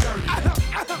get dirty.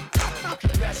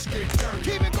 Let's get dirty.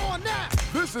 Keep it going now.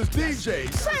 This is DJ.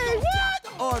 Say what?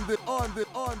 On the.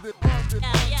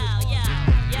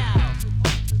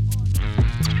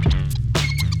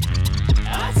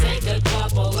 I take a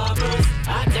couple uppers,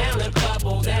 I down a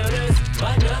couple downers,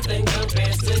 but nothing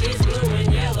compares to these blue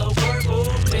and yellow purple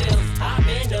pills. I've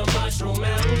been to Mushroom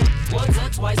Mountain once or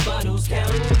twice, but who's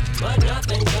counting? But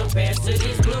nothing compares to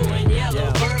these blue and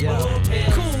yellow purple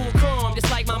pills. Cool, calm,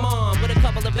 just like my mom, with a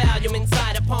couple of Valium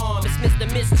inside a palm. It's Mr.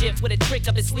 Mischief with a trick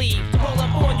up his sleeve to roll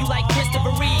up on you like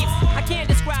Christopher Reeves. I can't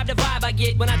describe the vibe I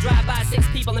get when I drive by 6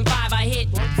 people and 5 I hit.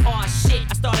 Aw shit,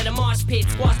 I started a mosh pit,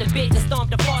 squashed a bitch and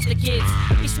stomped the foster kids.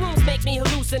 These shrooms make me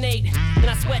hallucinate, then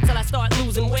I sweat till I start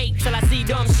losing weight, till I see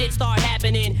dumb shit start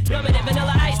happening. Dumber than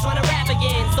Vanilla Ice trying to rap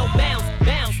again. So bounce,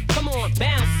 bounce, come on,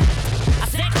 bounce. I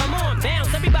said come on,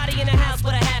 bounce. Everybody in the house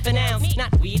with a half an ounce.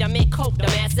 Not weed, I make coke,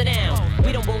 dumbass, sit down.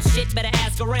 We don't want shit, better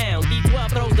ask around. D12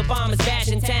 throws the bomb, is bash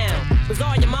in town.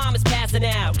 Bizarre, your mom is passing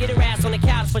out. Get her ass on the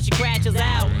couch before she crashes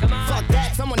out. Come on. Fuck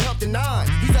that, someone help the nine.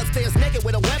 He's upstairs naked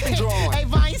with a weapon drawn. Hey,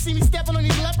 Vine, you see me stepping on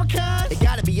these leprechauns? It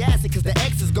gotta be acid, cause the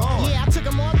X is gone. Yeah, I took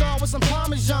them all dog with some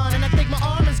Parmesan, and I think my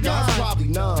arm is gone. Y'all's probably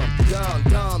numb,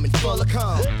 dumb, and full of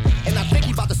cum. And I think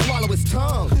he about to swallow his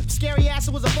tongue. Scary ass,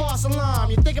 it was a false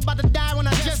alarm. You think about to die when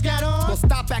I just got on? Well,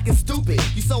 stop acting stupid.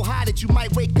 You so high that you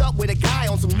might wake up with a guy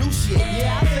on some new shit.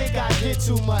 Yeah, I think I did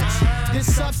too much.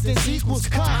 This substance equals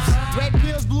cups. Red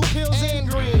pills, blue pills, and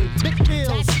green. Big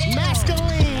pills,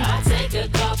 masculine. I take a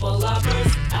couple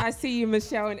uppers. I see you,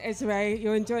 Michelle and Ezra.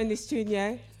 You're enjoying this tune,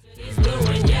 yeah? These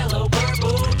blue and yellow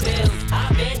purple pills.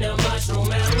 I've been to Mushroom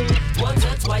Mountain once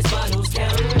or twice, but who's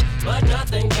counting? But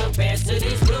nothing compares to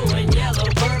these blue and yellow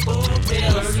purple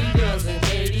pills. 30 dozen,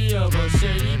 80 of us,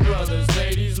 shady brothers,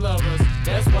 ladies love us.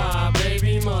 That's why our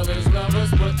baby mothers love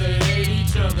us, but they hate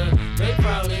each other. They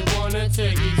probably wanna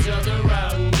take each other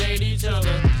out and date each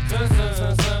other.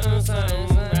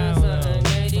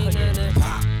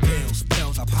 Pop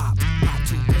pills, I pop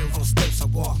 2 pills on stilts, I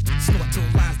walk. Snort 2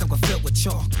 lines that were filled with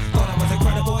chalk. Thought I was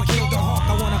incredible, I killed the hawk.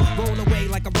 I wanna roll away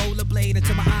like a rollerblade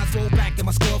until my eyes roll back and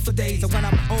my skull for days. And when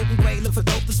I'm old and gray, look for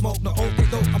dope to smoke. No okay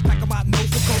dope, I'm packing my nose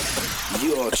for coke.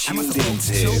 You're tuned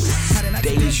into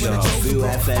DejaVuFM.com.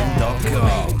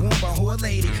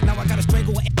 Now I gotta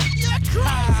strangle it.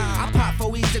 I pop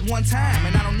 4 weeds at one time,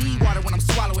 and I don't need water when I'm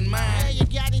swallowing mine.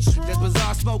 There's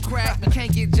bizarre smoke crack. We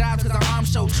can't get jobs cause our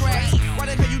arms show trash. Why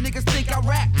the hell you niggas think I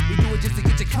rap? We do it just to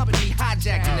get your company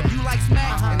hijacked. And if you like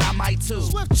smack, then I might too.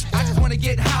 I just wanna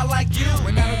get high like you,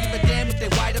 and I don't give a damn if they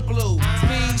white or blue.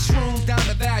 Speed shrooms down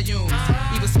to volumes.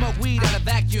 Even smoke weed out of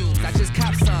vacuums. I just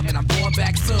cop some and I'm going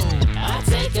back soon. I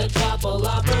take a couple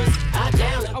uppers, I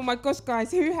down. Oh my gosh,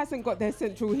 guys, who hasn't got their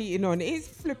central heating on? It is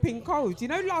flipping cold. You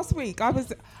know, last week I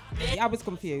was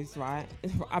confused, right?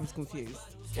 I was confused.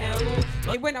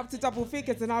 It went up to double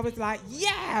figures and I was like,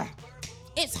 yeah,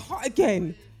 it's hot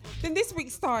again. Then this week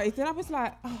started and I was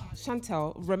like, oh,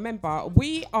 Chantel, remember,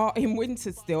 we are in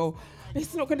winter still.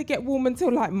 It's not going to get warm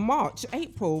until like March,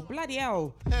 April. Bloody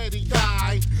hell. Eddie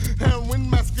guy, heroin,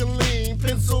 mescaline,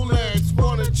 pencil legs,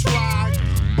 wanna try.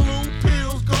 Blue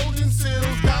pills, golden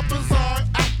seals, got bizarre,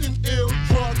 acting ill,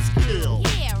 drugs kill.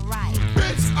 Yeah, right.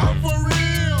 Bitch, I'm for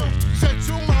real. Shut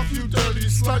your mouth, you dirty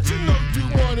slut. You know you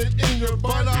want it in your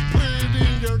butt, I put it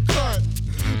in your cut.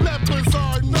 Let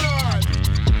bizarre nut.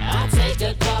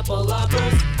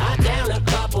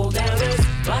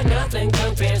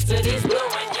 to these blue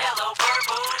and yellow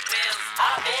purple pills.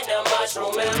 I've been to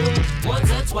Mushroom Mountain,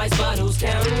 once or twice, but who's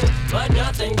counting? But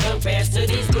nothing compares to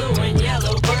these blue and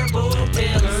yellow purple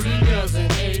pills. 30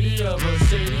 dozen, 80 of us,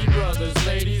 shady brothers,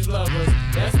 ladies lovers.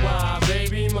 That's why our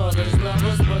baby mothers love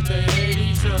us, but they hate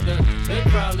each other. They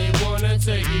probably wanna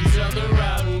take each other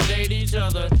out and date each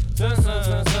other.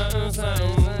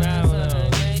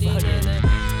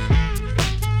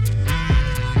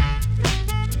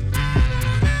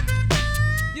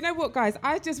 You know what, guys?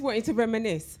 I just wanted to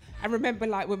reminisce and remember,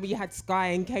 like, when we had Sky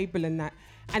and cable and that,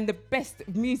 and the best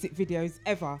music videos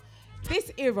ever.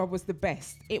 This era was the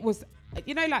best. It was,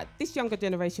 you know, like, this younger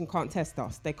generation can't test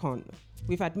us. They can't.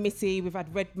 We've had Missy, we've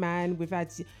had Redman, we've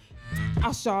had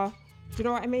Usher. Do you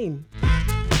know what I mean?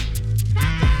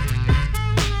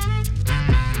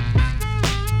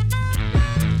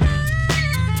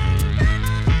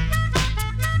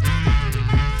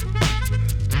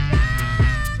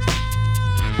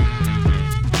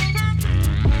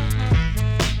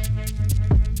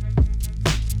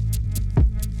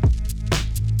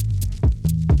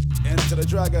 Enter the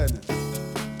Dragon.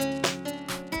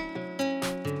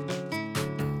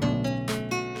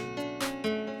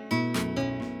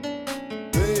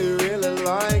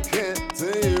 Like it? Do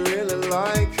you really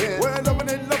like it? We're loving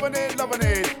it, loving it, loving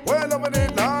it. We're loving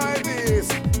it like this.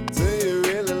 Do you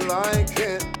really like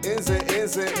it? Is it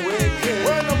wicked?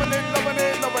 We're loving it, loving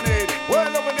it, loving it. We're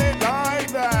loving it like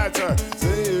that. Do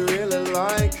you really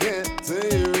like it? Do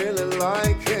you really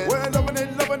like it? We're loving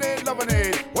it, loving it, loving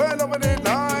it. We're loving it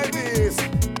like this.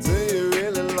 Do you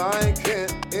really like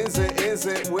it? Is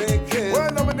it wicked?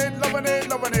 We're loving it, loving it,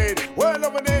 loving it. We're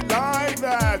loving it like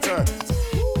that.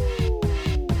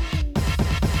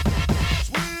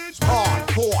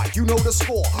 Hardcore, you know the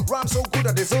score. Rhyme so good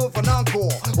I deserve an encore.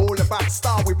 All about the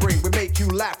style we bring. We make you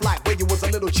laugh like when you was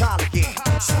a little child again.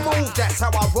 Smooth, that's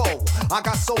how I roll. I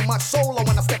got so much soul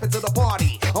when I step into the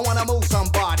party. I wanna move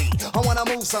somebody. I wanna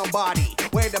move somebody.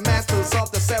 We're the masters of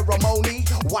the ceremony.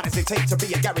 What does it take to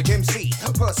be a garage MC?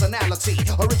 Personality,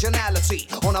 originality.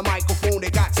 On a microphone,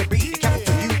 it got to be the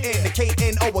capital U-N, the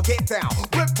K-N-O, or get down.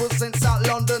 Represent South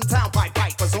London town. Pipe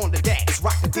Vipers on the decks.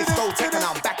 Rock the discotheque and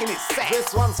I'm back in its set.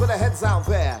 This one's for the heads out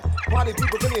there. Party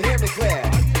people, can you hear me clear?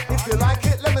 If you like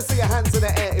it, let me see your hands in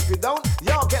the air. If you don't,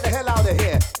 y'all get the hell out of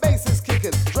here. Bass is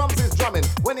kicking, drums is drumming.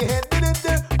 When you hear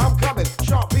did, I'm coming.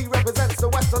 Sharp P represents the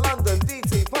west of London.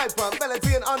 DT, Piper,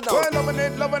 Melody and Unknown. We're loving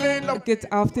it, loving it, loving it. Good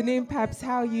afternoon, Pabs.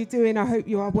 How are you doing? I hope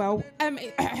you are well.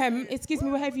 Excuse me,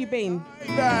 where have you been?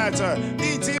 That,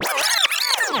 DT.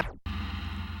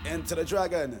 Enter the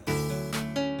Dragon.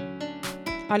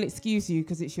 I'll excuse you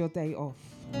because it's your day off.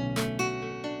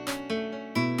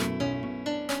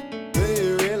 Do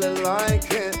you really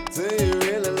like it? Do you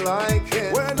really like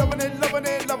it? We're loving it, loving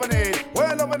it, loving it.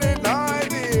 We're loving it like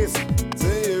this. Do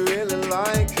you really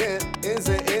like it? Is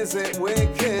it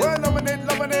wicked? We're loving it,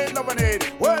 loving it, loving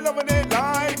it. We're loving it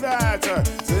like that.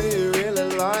 Do you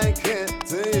really like it?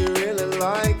 Do you really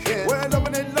like it? We're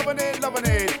loving it, loving it, loving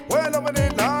it. We're loving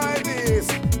it like this.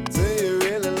 Do you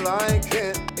really like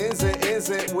it? Is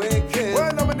it wicked?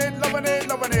 We're loving it, loving it,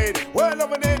 loving it. We're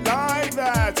loving it like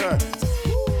that.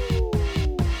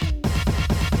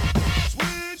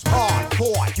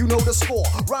 Hardcore, you know the score.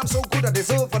 Rhyme so good I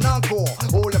deserve an encore.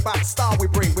 All about the style we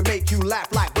bring. We make you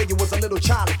laugh like when you was a little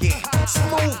child again.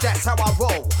 Smooth, that's how I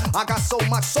roll. I got so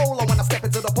much soul when I step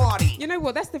into the party. You know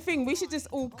what? That's the thing. We should just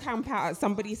all camp out at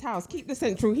somebody's house. Keep the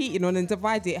central heating on and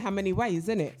divide it how many ways,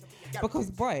 innit?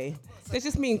 Because, boy, there's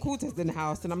just me and Quarters in the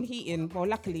house and I'm heating. Well,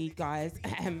 luckily, guys,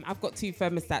 I've got 2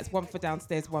 thermostats, one for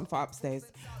downstairs, one for upstairs.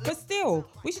 But still,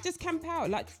 we should just camp out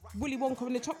like Willy Wonka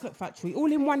in the Chocolate Factory. All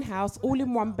in one house, all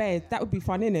in one bed. That would be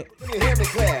fun, innit? Can you hear me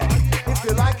clear? If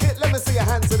you like it, let me see your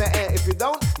hands in the air. If you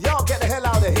don't, y'all get the hell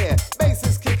out of here. Bass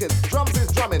is kicking, drums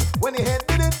is drumming. When you hear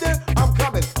did, I'm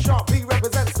coming. Sharp P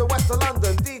represents the west of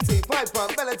London. DT, Piper,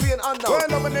 Melody and Unknown. We're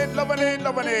loving it, loving it,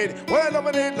 loving it. We're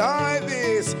loving it like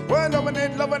this. We're loving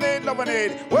it, loving it, loving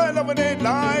it. We're loving it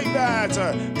like that.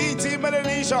 DT,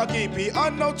 Melody, Sharky P,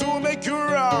 Unknown to make you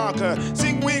rock.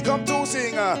 Sing, we come to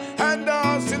sing. Hand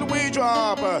down till we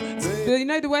drop. You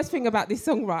know the worst thing about this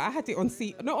song, right? I had it on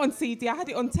not on CD, I had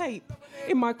it on tape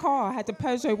in my car. I had a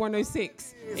Peugeot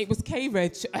 106. It was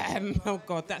K-Reg. Oh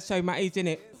God, that showed my age,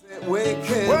 innit?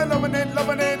 Wicked. We're loving it,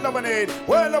 loving it, loving it.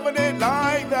 We're loving it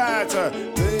like that.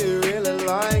 Do you really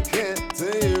like it? Do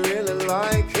you really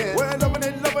like it? We're loving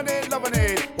it, loving it, loving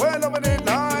it. We're loving it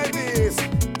like this.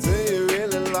 Do you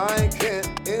really like it?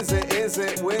 Is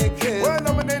it wicked? We're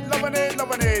loving it, loving it,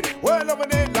 loving it. We're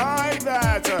loving it like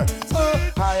that.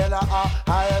 Higher la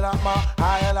ma,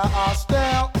 higher la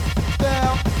down,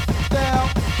 down, down.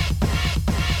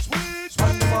 Switch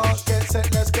on the mark.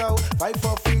 set, let's go. Fight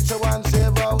for future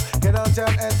 1-0. Get on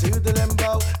down and do the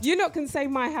limbo. You lot can say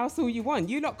my house all you want.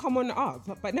 You lot come on up,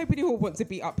 but nobody will want to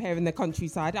be up here in the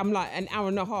countryside. I'm like an hour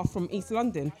and a half from East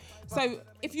London. So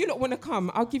if you lot want to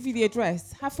come, I'll give you the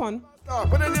address. Have fun.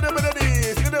 Put a little bit of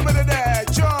this, a little bit of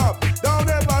that, jump. Don't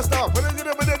ever stop. Put a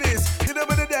little bit of this, a little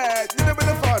bit of that, a little bit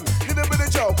of fun, a little bit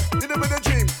of joke, a little bit of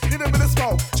dream, a little bit of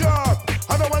smoke, jump.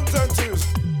 I don't want turn twos.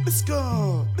 Let's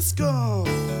go, let's go.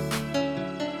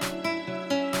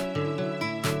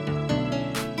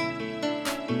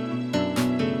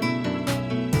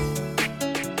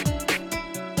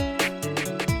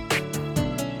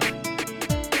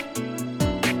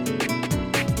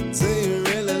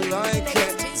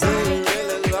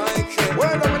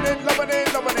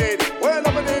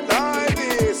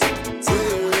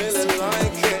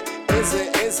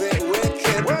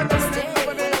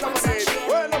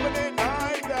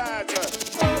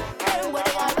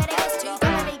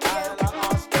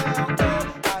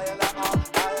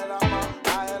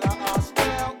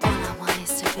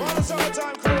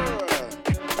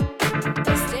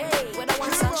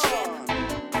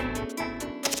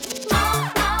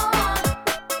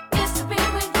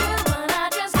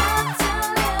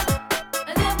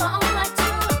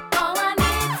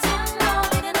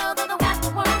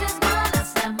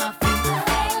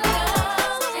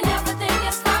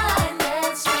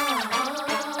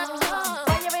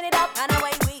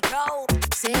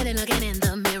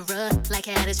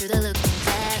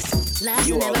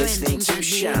 You are listening to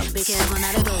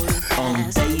Shants on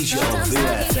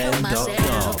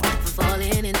DejaVuFM.com.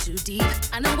 Falling in too deep.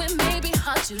 I know it may be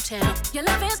hard to tell. Your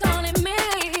love is calling me.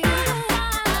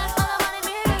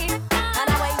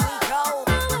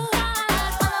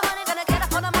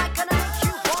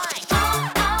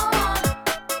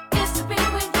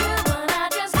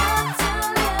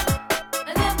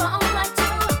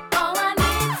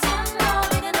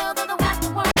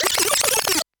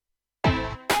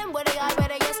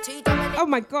 Oh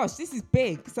my gosh, this is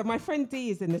big. So my friend D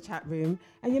is in the chat room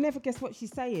and you never guess what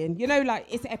she's saying. You know, like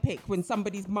it's epic when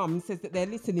somebody's mum says that they're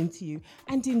listening to you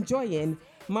and enjoying.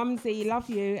 Mumsy, love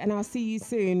you and I'll see you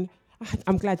soon.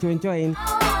 I'm glad you're enjoying.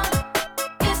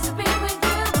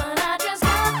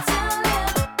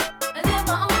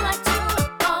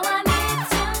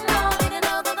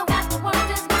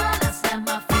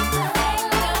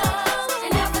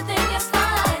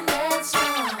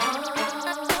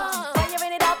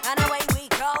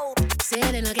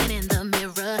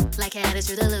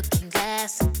 Through the looking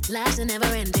glass, life's a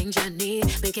never-ending journey.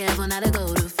 Be careful not to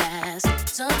go too fast.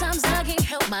 Sometimes I can't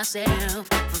help myself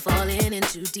from falling in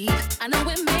too deep. I know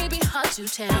it may be hard to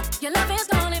tell. Your love is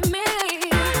calling me.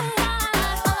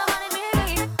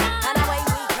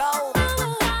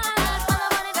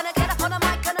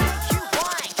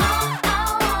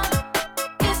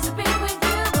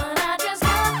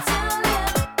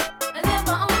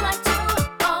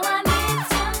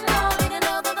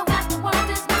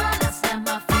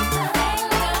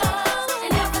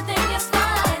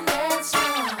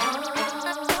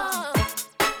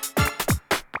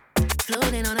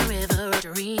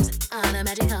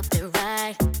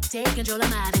 Control of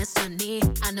my destiny.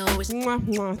 I know it's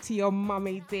mwah to your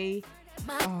mummy D.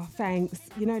 Oh, thanks.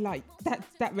 You know, like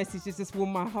that message has just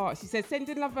warmed my heart. She said,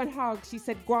 sending love and hugs. She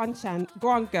said, go on,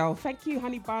 girl. Thank you,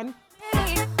 honey bun.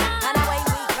 and away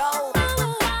we go.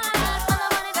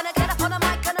 Gonna get up on the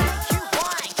mic, gonna make you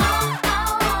whine.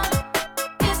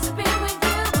 Used to be with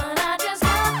you, but I just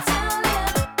have to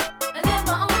live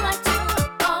my own life too.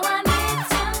 All I need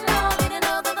to know, didn't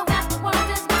know that the world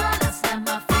is mine. I snap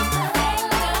my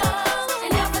fingers,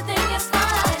 and everything is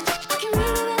fine. I can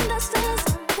read it in the stars.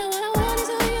 Know what I want is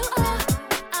who you are.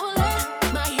 I will lay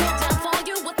my head down for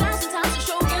you 1,000 times to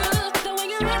show you the way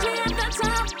you reach me at the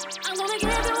top. I'm gonna give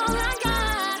you all I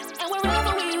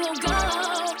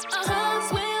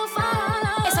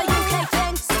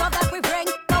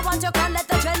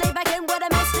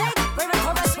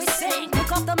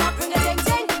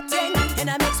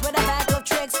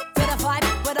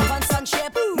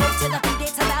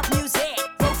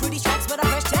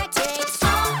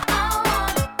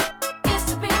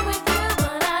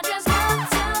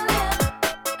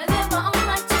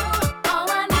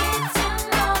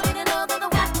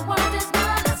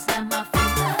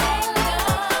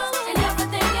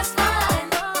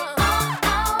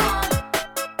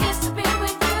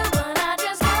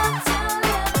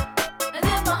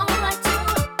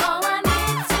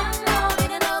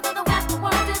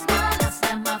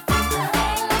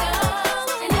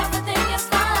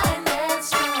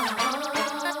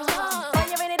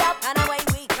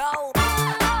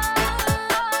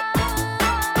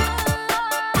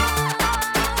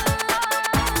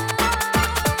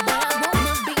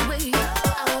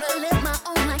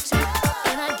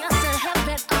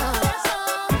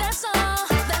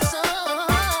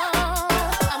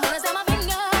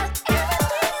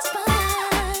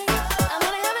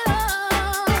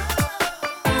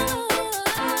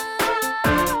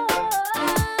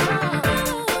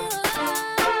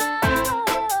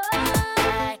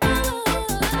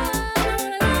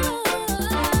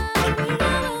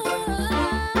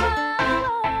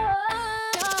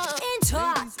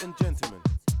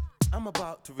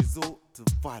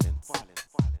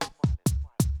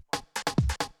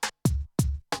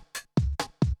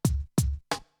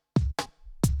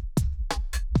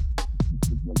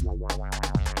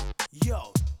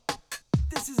Yo,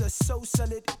 this is a so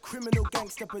solid criminal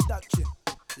gangster production.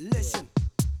 Listen,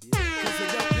 cause they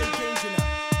don't play games enough.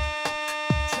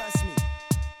 Trust me.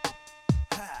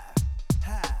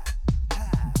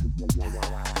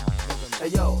 Hey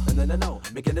yo, no,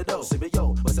 making the dough, see me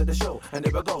yo, what's at the show, and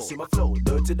there I go, see my flow,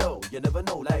 dirty dough, you never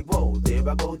know, like whoa, there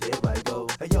I go,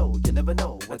 hey yo, you never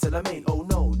know, until I mean, oh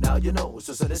no, now you know,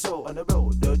 so the show on the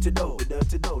road, dirty dough,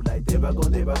 like there I go,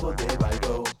 there I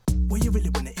go. Why you really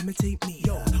wanna imitate me?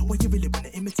 Yo, why you really wanna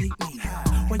imitate me?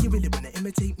 Why you really wanna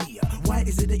imitate me? Why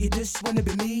is it that you just wanna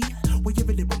be me? Why you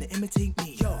really wanna imitate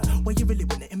me? Yo, why you really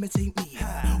wanna imitate me?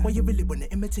 Why you really wanna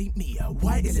imitate me?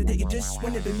 Why is it that you just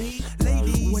wanna be me?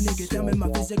 Ladies, wanna get down with my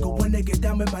physical, wanna get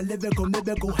down with my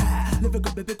lyrical high,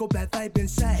 lyrical bad vibe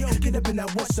inside. Yo, get up and I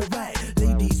what's alright.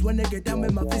 Ladies, wanna get down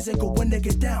with my physical, wanna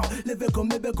get down,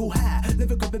 lyrical high,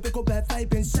 lyrical bad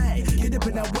vibe inside. Get up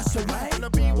and I what's alright. Wanna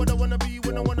be what I wanna be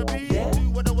when I wanna be. Yeah. Do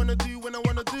what I wanna do when I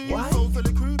wanna do. Why? Soul for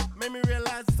the crew, made me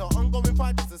realize it's an ongoing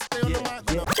fight just to stay on the mic.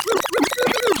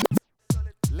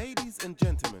 Ladies and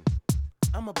gentlemen,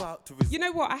 I'm about to You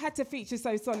know what? I had to feature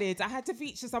So Solid. I had to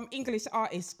feature some English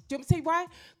artists. Do you want me to say why?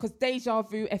 Because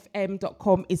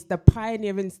DejaVuFM.com is the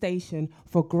pioneering station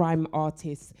for grime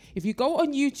artists. If you go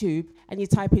on YouTube and you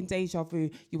type in Deja Vu,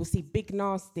 you will see Big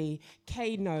Nasty,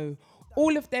 Kano,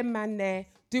 all of them man there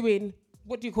doing,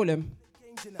 what do you call them?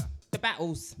 The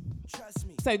battles.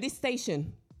 So this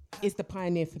station is the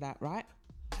pioneer for that, right?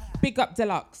 Big up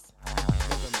Deluxe.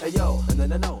 Hey yo,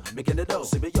 no, making the dough,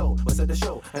 see me yo, what's at the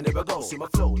show, and there I go, see my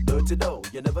flow, dirty dough,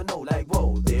 you never know, like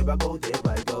whoa, there I go,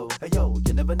 hey yo,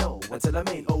 you never know, until I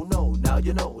mean, oh no, now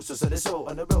you know, so the show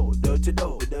on the road, dirty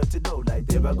dough, like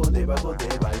there I go.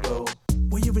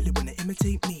 Why you really wanna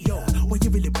imitate me? Yo, why you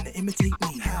really wanna imitate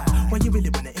me? Why you really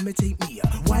wanna imitate me?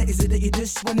 Why is it that you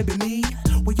just wanna be me?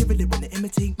 Why you really wanna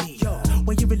imitate me? Yo,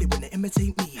 why you really wanna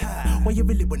imitate me? Why you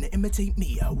really wanna imitate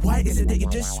me? Why is it that you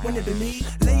just wanna be me?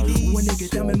 Ladies, wanna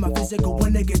get down with my physical,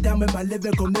 wanna get down with my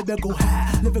lyrical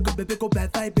high, lyrical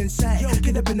bad vibe inside. Yo,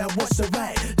 get up and I what's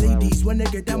alright. Ladies, wanna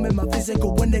get down with my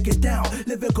physical, wanna get down,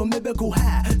 lyrical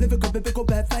high, lyrical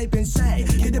bad vibe inside.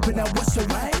 Get up and I what's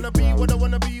alright. Wanna be what I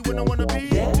wanna be when I wanna be.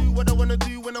 Yeah. Do what I wanna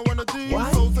do when I wanna do.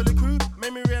 Why? Soul for the crew,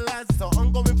 made me realize it's an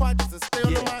ongoing fight just to stay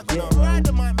on the mic. Gonna ride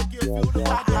the mic, make you feel the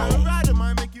vibe. Gonna ride the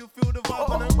mic, make you feel the vibe.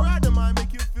 Gonna ride the mic,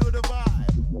 make you feel the vibe.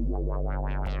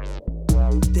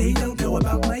 They don't know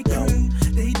about my crew.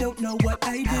 They don't know what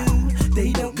I do.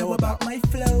 They don't know about my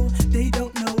flow. They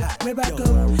don't know where I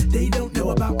go. They don't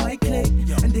know about my clique.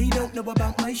 And they don't know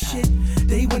about my shit.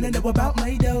 They wanna know about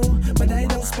my dough, but I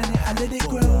don't spend it, I let it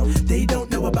grow. They don't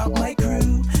know about my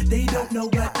crew. They don't know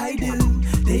what I do.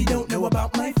 They don't know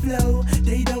about my flow.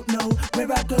 They don't know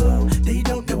where I go. They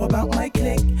don't know about my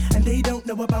clique. And they don't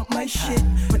know about my shit.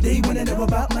 But they wanna know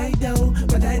about my dough,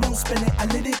 but I don't spend it, I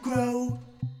let it grow.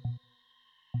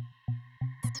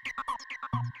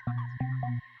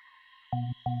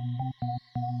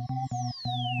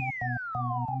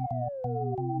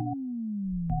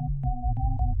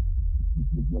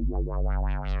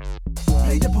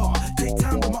 Play the part, take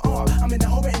time with my art. I'm in a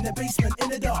horror in the basement, in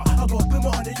the dark. I got a boomer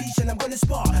on the leash and I'm gonna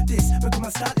spark this. Because my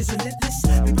style is relentless.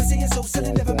 People saying so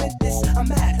silly, never meant this. I'm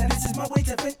mad, and this is my way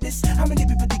to vent this. How many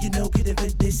people do you know could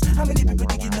invent this? How many people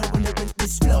do you know when they rent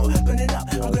this flow? Burning up,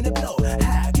 I'm gonna blow.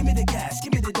 Ha, give me the gas,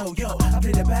 give me the dough, yo. I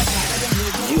play the back.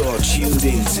 You're tuned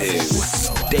into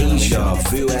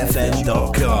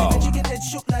DejaVuFM.com. You get that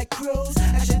shook like crows.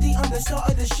 Actually, on the start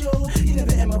of the show, you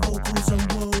never had my vocals on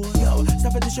roll. Yo,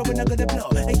 stop at the show and I'm gonna blow.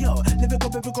 Hey yo,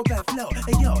 lyrical bad flow.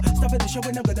 Hey yo, stop at the show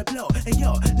and I'm gonna blow. Hey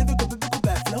yo, lyrical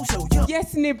bad flow. So yo.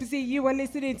 Yes, Nibsy, you are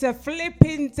listening to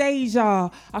Flipping Deja.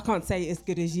 I can't say it as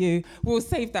good as you. We'll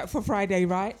save that for Friday,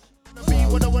 right? Be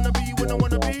what I wanna be when I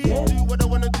wanna be. Do what I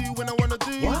wanna do when I wanna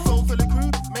do. Soul for the crew,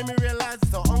 made me realize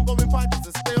it's an ongoing fight just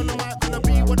to stay on the mic. Gonna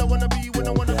be what I wanna be when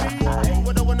I wanna be. Do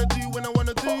what I wanna do when I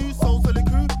wanna do. Soul for the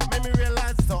crew, made me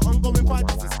realize it's an ongoing fight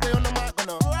just to stay on the mic.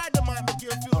 Gonna ride the mic, make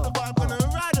you feel the vibe. Gonna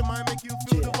ride the mic, make you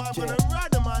feel the vibe. Gonna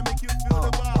ride the mic, make you feel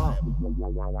the vibe.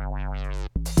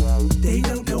 They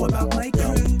don't know about my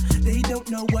crew. They don't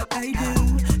know what I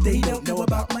do. They don't know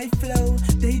about my flow.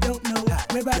 They don't know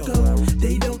where I go.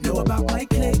 They don't know about my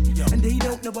clique. And they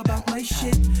don't know about my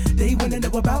shit. They wanna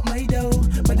know about my dough,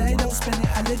 but I don't spend it,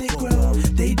 I let it grow.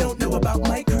 They don't know about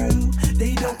my crew.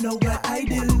 They don't know what I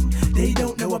do. They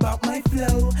don't know about my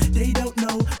flow. They don't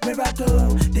know where I go.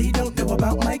 They don't know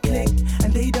about my clique.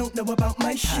 And they don't know about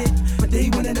my shit. But they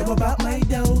wanna know about my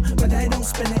dough, but I don't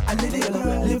spend it, I let it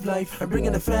grow. Live life and bring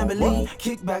in the family.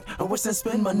 Kick back and watch them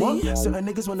spend money. Certain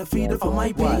niggas wanna feed off on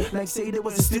my beat. Like say there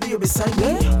was a studio beside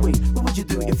me. Wait, what would you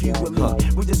do if you were me?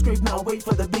 Would you scrape now, wait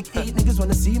for the big E? Niggas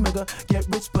wanna see mega, get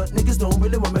rich, but niggas don't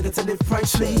really want mega to live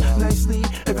pricely. Nicely,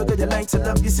 every girl you like to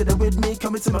love, you sit there with me,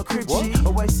 coming to my crib, G.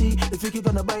 Oh, I see, if you're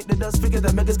gonna bite the dust, figure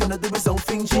that mega's gonna do his own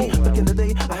thing, G. Back in the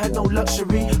day, I had no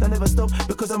luxury, I never stopped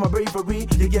because of my bravery.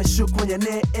 You get shook when you're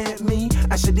near me,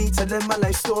 I should need to learn my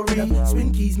life story.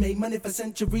 Spin keys, made money for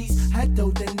centuries. Had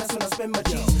dough, then that's when I spend my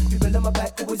cheese. People on my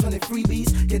back, always wanting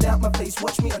freebies. Get out my face,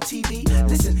 watch me on TV.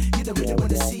 Listen, you don't really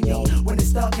wanna see me. When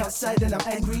it's dark outside and I'm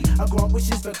angry, I grant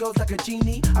wishes for girls like a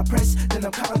genie. I press, then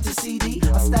I'm cut onto CD.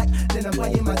 I stack, then I'm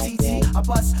buying my TT. I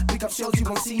bust, pick up shows you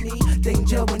won't see me.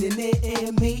 Danger when you're near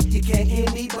me. You can't hear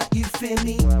me, but you feel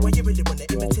me. Why you really wanna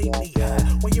imitate me?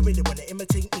 Why you really wanna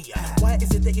imitate me? Why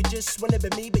is it that you just wanna be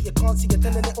me, but you can't see? You're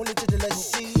telling it only to the let's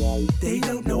see. They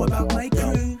don't know about my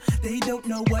crew. They don't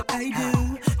know what I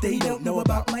do. They don't know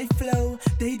about my flow.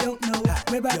 They don't know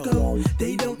where I go.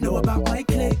 They don't know about my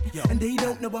clique. And they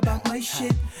don't know about my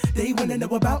shit. They wanna know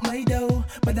about my dough,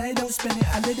 but I don't spend it,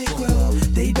 I let it grow.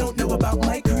 They don't know about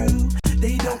my crew.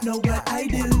 They don't know what I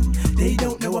do. They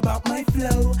don't know about my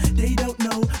flow. They don't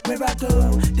know where I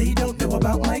go. They don't know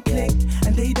about my clique.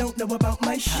 And they don't know about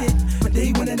my shit. But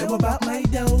they wanna know about my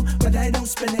dough, but I don't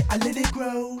spend it, I let it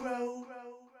grow.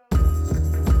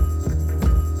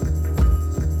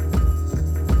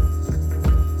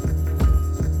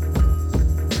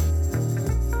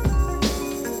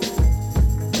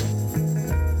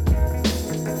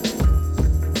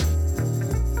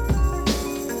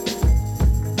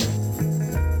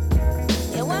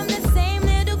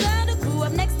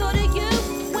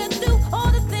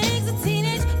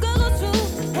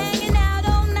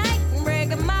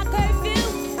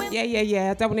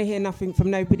 Yeah, I don't want to hear nothing from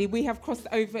nobody. We have crossed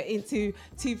over into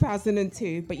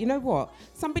 2002, but you know what?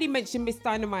 Somebody mentioned Miss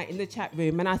Dynamite in the chat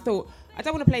room, and I thought, I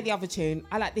don't want to play the other tune.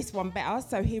 I like this one better,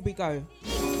 so here we go.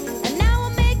 And now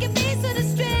I'm making beats to the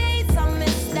streets. I'm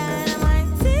Miss Dynamite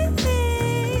TV.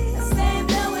 I stay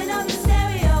blowing up the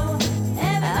stereo.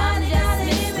 Everybody gotta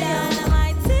hear me.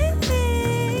 Dynamite TV.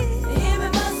 Hear me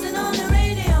busting on the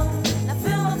radio. Now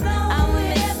feel my flow. I'm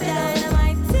Miss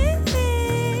Dynamite TV.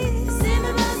 See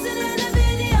me busting in the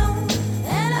video.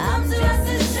 And I'm to rest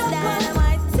the show.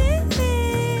 Dynamite TV.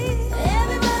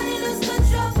 Everybody lose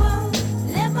control.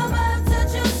 Let my vibe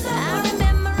touch your soul. I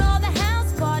remember all the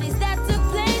house parties that took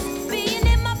place. Being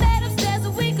in my bed upstairs, so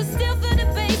we could still feel the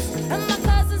bass. And my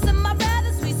cousins and my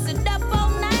brothers, we sit up all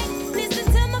night. Listen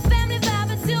to my family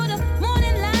vibe until the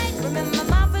morning light. Remember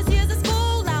my first years of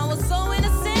school, I was so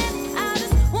innocent. I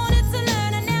just wanted to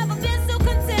learn, I never been so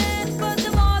content. But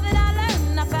the more that I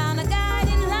learned, I found a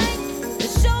guiding light that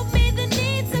showed me the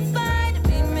need to fight to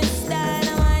be Miss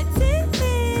Dynamite TV.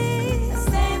 I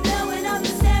stay blowing up the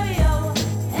stereo.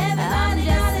 Everybody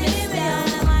gotta hear me.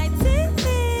 Dynamite TV.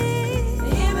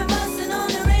 Hear me busting on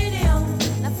the radio.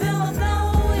 Now feel my flow.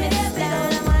 Miss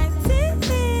Dynamite TV.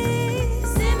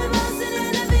 See me busting in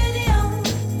the video.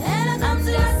 And I come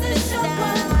to rest the show.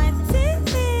 Dynamite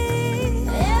TV.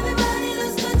 Everybody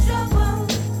lose control.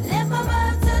 Let my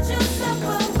vibe touch your soul.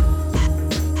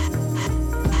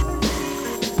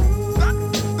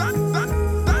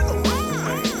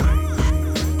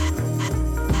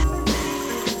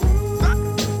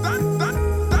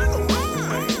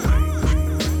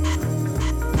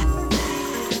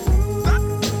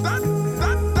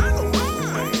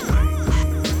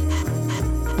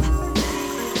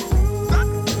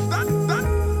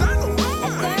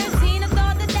 At 13, I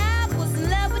thought that I was in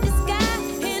love with this guy.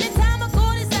 Anytime I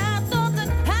caught his eye, I thought that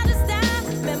how to style.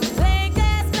 Remember playing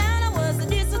class clown, I was a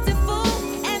disruptive fool.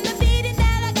 And the beating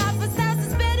that I got for style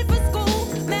suspended for school.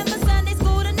 Remember Sunday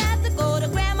school to not to go to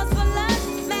grandma's for lunch.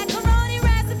 Macaroni,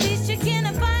 rice, and peas, chicken,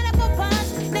 and pineapple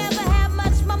punch. Never had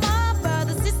much, my mom,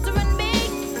 brother, sister, and me.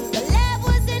 But love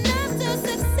was enough to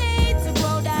succeed. To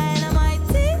grow Dynamite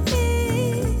TV.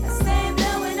 I stay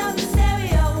blowing up the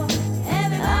stereo.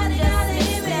 Everybody gotta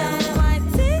hear me. Dynamite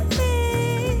TV.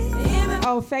 Hear me.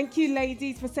 Oh, thank you,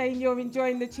 ladies, for saying you're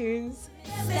enjoying the tunes.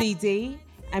 DD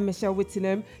and Michelle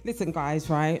Whittingham. Listen, guys,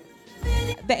 right?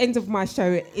 The end of my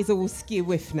show is all skew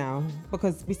whiff now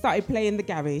because we started playing the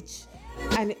garage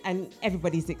and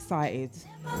everybody's excited.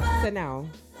 So now,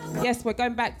 yes, we're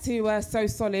going back to So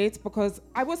Solid because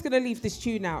I was going to leave this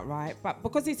tune out, right? But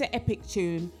because it's an epic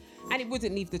tune and it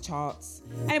wouldn't leave the charts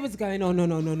and it was going on.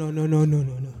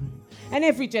 And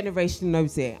every generation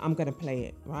knows it. I'm going to play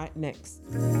it, right? Next.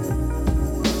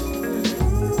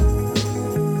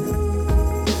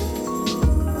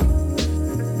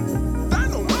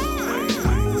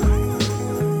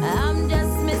 I'm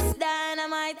just Miss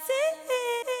Dynamite TV.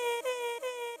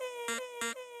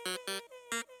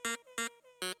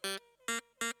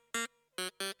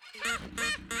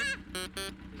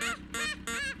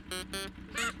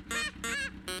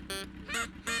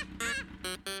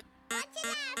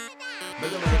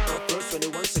 Mega man up first,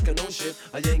 21 second on shit.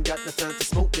 I ain't got no time to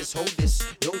smoke this, hold this.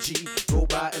 Yo G, go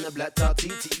by in a black top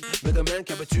TT. Mega man,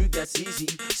 Kappa 2, that's easy.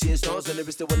 Seeing stars on the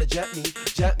wrist, they wanna jap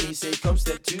me, say come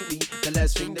step to me. The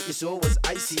last thing that you saw was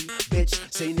icy. Bitch,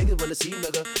 say niggas wanna see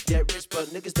Mega get rich, but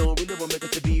niggas don't really want Mega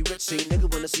to be rich. Say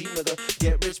niggas wanna see Mega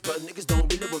get rich, but niggas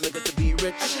don't really want Mega to be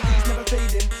rich. These never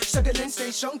fading, struggling,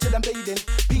 stay strong till I'm bathing.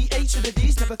 PH to the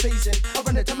D's never phasing. I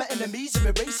run it to my enemies and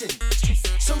erasing.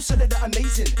 So solid that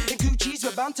amazing. In Gucci's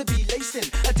we're bound to be lacing.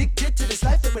 Addicted to this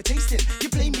life that we're tasting. You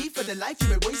blame me for the life you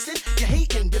were wasting. You're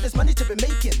hating, but there's money to be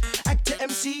making. Actor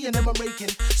MC and then I'm raking.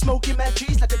 Smoking mad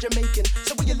trees like a Jamaican.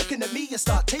 So when you're looking at me, you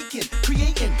start taking,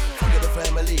 creating. Fuck the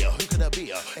family, who could I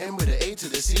be? M with the A to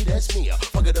the C, that's me.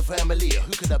 Fuck the family,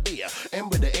 who could I be? M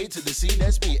with the A to the C,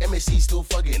 that's me. MSC still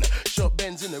fucking. Short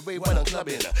Benz in the way when I'm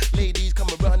clubbing. Ladies come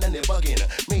around and they're bugging.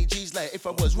 Make G's like if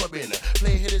I was rubbing.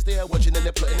 Play hitters they are watching and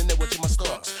they're plotting and they're watching my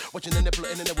stocks. Watching and they're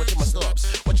plotting and they're watching my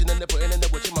stops. Watching and they're plotting and they're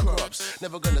watching my crops.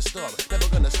 Never gonna stop, never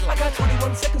gonna stop. I got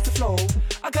 21 seconds to flow.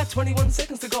 I got 21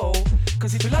 seconds to go.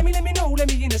 Cause if you like me, let me know. Let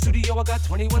me in the studio. I got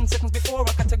 21 seconds before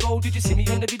I got to go. Did you see me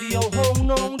on the video? Oh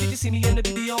no. Did you see me on the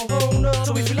video? Oh no.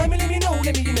 So if you like me, let me know.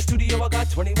 Let me in the studio. I got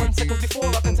 21 seconds before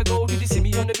I got to go. Did you see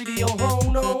me on the video? Oh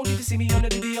no. Did you see me on the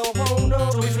video? Oh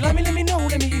no. So if you like me, let me know.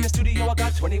 Let me in the studio. I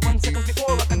got 21 seconds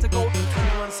before I got to go.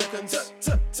 21 seconds.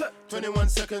 21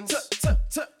 seconds.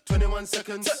 21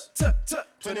 seconds.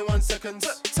 21 seconds.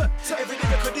 Every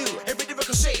lyric I do, every lyric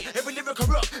I say, every lyric I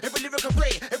rock, every lyric I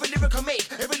play, every lyric I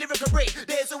make, every lyric I break.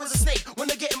 There's always a snake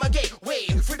when I get in my gateway.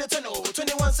 Through the tunnel,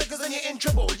 21 seconds and you're in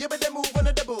trouble. You better move on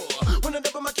a double. When I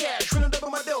double my cash, when I double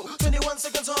my dough. 21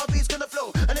 seconds, heartbeat's gonna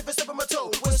flow. And if I step on my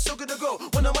toe, we're still gonna grow.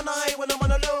 When I'm on a high, when I'm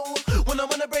on a low, when I'm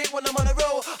on a break, when I'm on a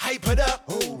roll, hype it up.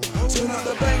 Turn out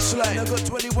the baseline. I got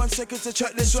 21 seconds to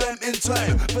check this rhyme in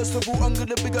time. First of all, I'm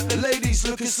gonna big up the ladies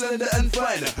looking slender and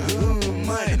fine.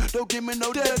 Mine, don't give me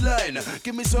no deadline.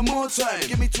 Give me some more time.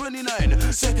 Give me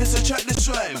 29 seconds to check this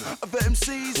rhyme. Other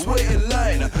MCs wait in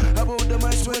line. How about the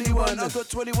man's 21? I got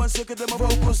 21 seconds and my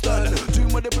vocals done. 2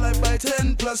 multiplied by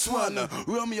 10 plus 1.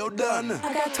 Romeo done.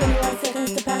 I got 21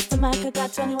 seconds to pass the mic. I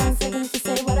got 21 seconds to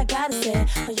say what I gotta say.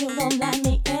 But you won't like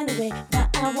me anyway. Now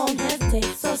I won't hesitate.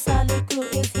 So solid crew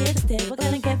is here to stay. We're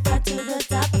gonna get back to the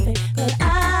top of it. Cause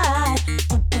I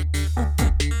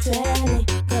 20.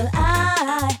 Cause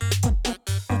I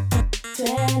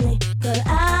 20. Cause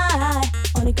I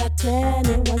only got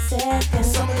 21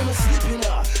 seconds. Some of them are slipping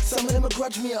some of them are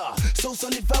grudge me so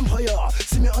solid vampire.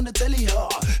 See me on the telly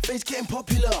face getting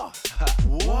popular.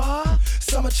 What?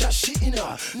 Some are chat shitting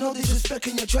no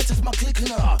disrespecting your try to my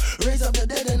clicking raise up the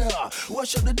dead and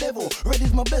wash up the devil. Red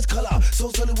is my best color. So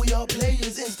solid we are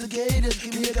players, instigators.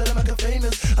 Give me a girl to make her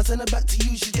famous. I send her back to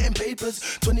you, she's getting papers.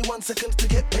 21 seconds to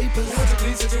get papers. I want to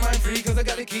please set your mind free, cause I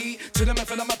got the key to the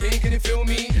method of my pain, can you feel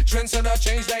me? Trends are not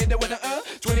changed like the weather,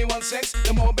 21 sex,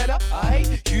 the more better.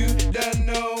 You don't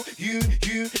know, you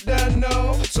don't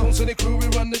know. Songs of the crew, we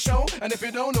run the show. And if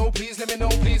you don't know, please let me know,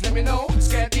 please let me know.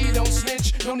 Scatty, don't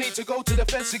snitch, no need to go to the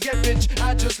fence to get rich.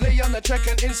 I just lay on the track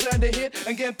and insert the hit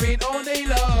and get paid all day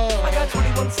long. I got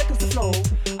 21 seconds to flow.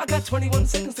 I got 21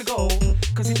 seconds to go.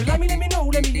 Cause if you like me, let me know.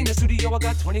 Let me in the studio. I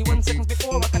got 21 seconds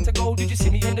before I got to go. Did you see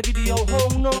me on the video?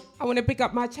 Oh no. I want to pick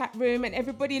up my chat room and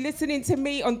everybody listening to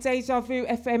me on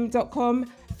DejaVuFM.com.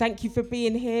 Thank you for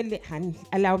being here and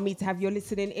allow me to have your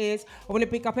listening ears. I want to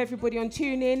pick up everybody on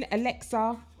TuneIn,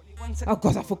 Alexa. Oh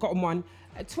God, I've forgotten one.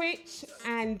 Twitch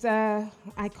and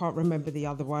I can't remember the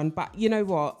other one. But you know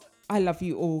what? I love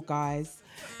you all, guys.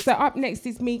 So up next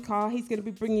is Mika. He's going to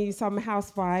be bringing you some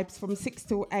house vibes from 6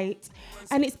 till 8.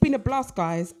 And it's been a blast,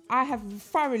 guys. I have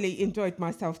thoroughly enjoyed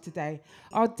myself today.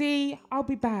 RD, I'll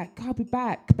be back. I'll be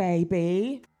back,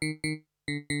 baby.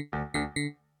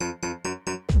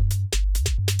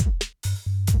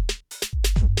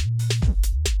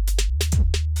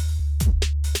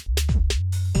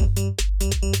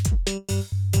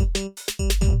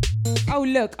 Oh,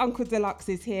 look, Uncle Deluxe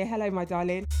is here. Hello, my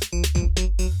darling.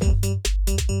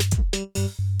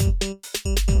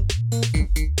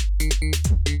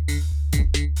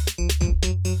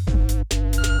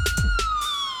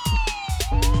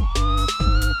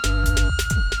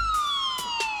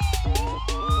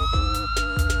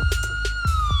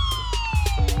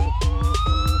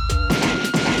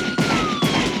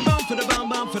 Bum for the bum,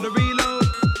 bum for the reload.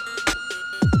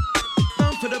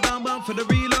 Bum for the bum, bum for the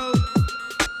reload.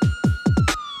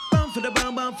 Bum for the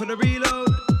bum, bum for the reload.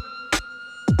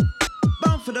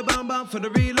 Bum for the bum, bum for the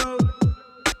reload.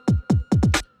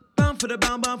 Bum for the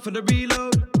bum, bum for the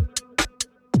reload.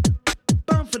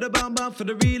 Bum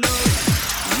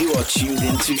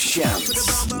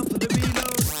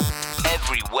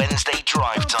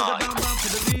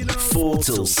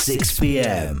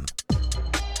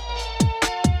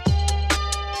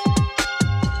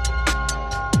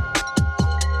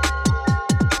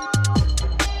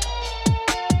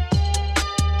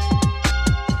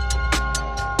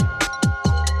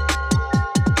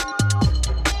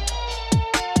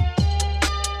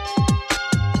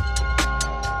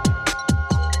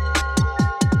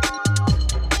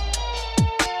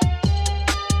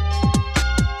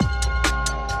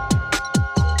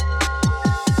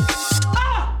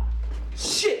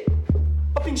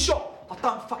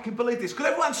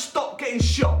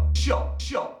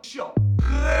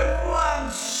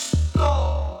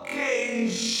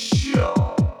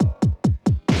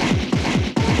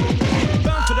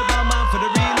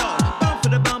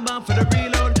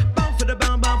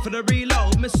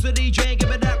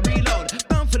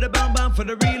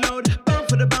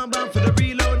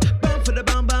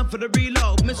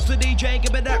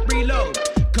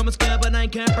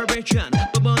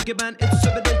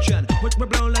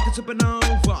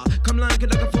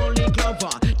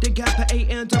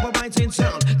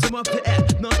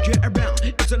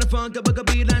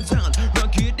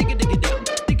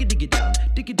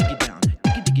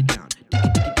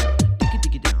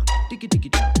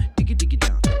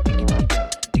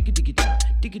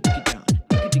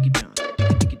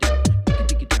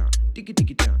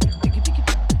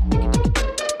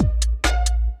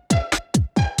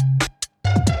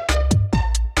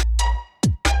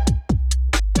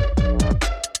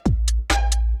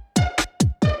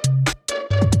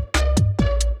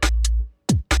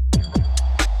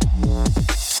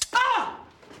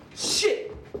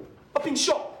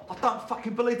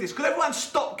Believe this. Could everyone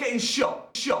stop getting shot?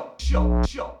 Shot.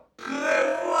 Could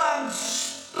everyone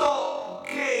stop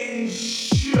getting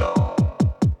shot?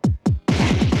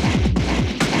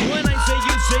 When I say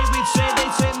you say, we say, they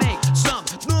say make some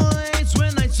noise.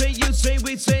 When I say you say,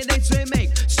 we say, they say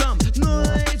make some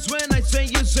noise. When I say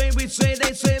you say, we say,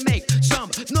 they say make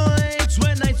some noise.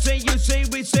 When I say you say,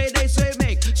 we say, they say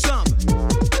make some.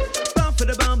 Bound for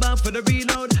the bound for the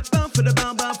reload. Bound for the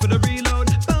bound for the reload.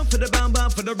 Bound for the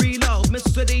bound for the reload.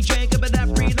 Mr. DJ, give it that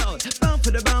reload. Bound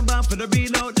for the bound for the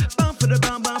reload. Bound for the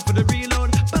bound for the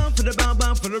reload. Bound for the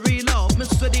bound for the reload.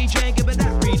 Mr. DJ, give it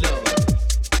that reload.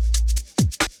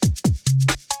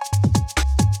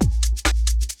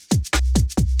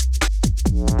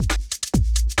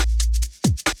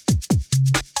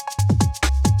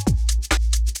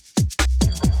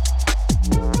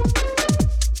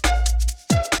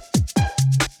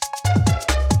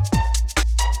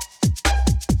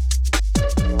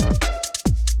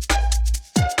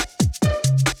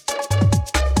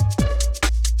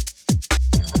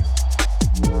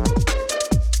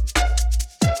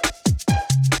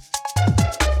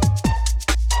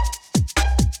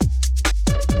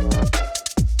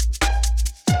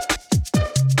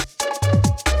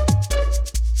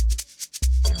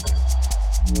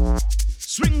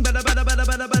 Swing, bada bada bada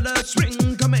bada bada,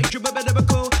 swing, come make you bada bada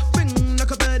go. Ring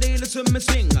like a birdie, listen me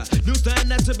sing. New style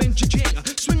that's a been cha-ching.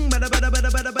 Swing, bada bada bada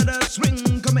bada bada,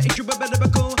 swing, come make you bada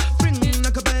bada go. Ring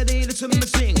like a birdie, listen me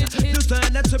sing. New style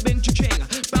that's a been cha-ching.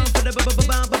 Bound for the bound for the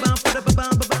bound for the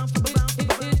bound for the bound.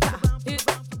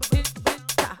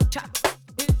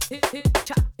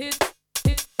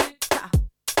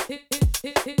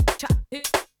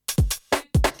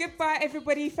 Goodbye,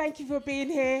 everybody. Thank you for being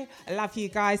here. I love you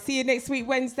guys. See you next week,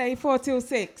 Wednesday, 4 till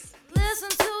 6. Listen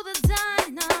to the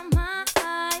dynamite.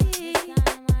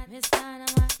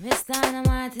 Miss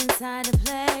Dynamite inside the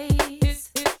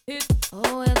place.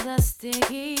 Oh, with the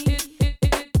sticky.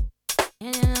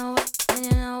 And you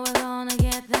know we're gonna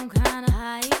get them kinda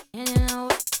high. And you know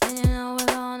we're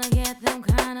gonna get them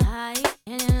kinda high.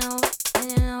 And you know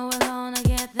we're gonna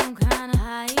get them kinda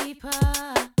hyper.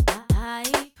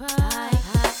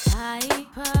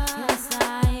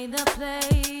 Inside the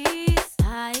place.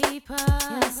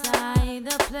 Inside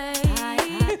the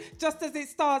place. Just as it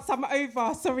starts, I'm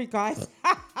over. Sorry, guys.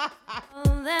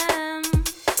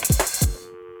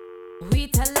 We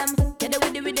tell them, get it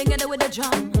with the rhythm, get it with the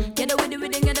drum. Get it with the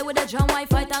rhythm, get it with the drum.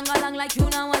 Wi-Fi tang along like you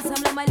now want some of my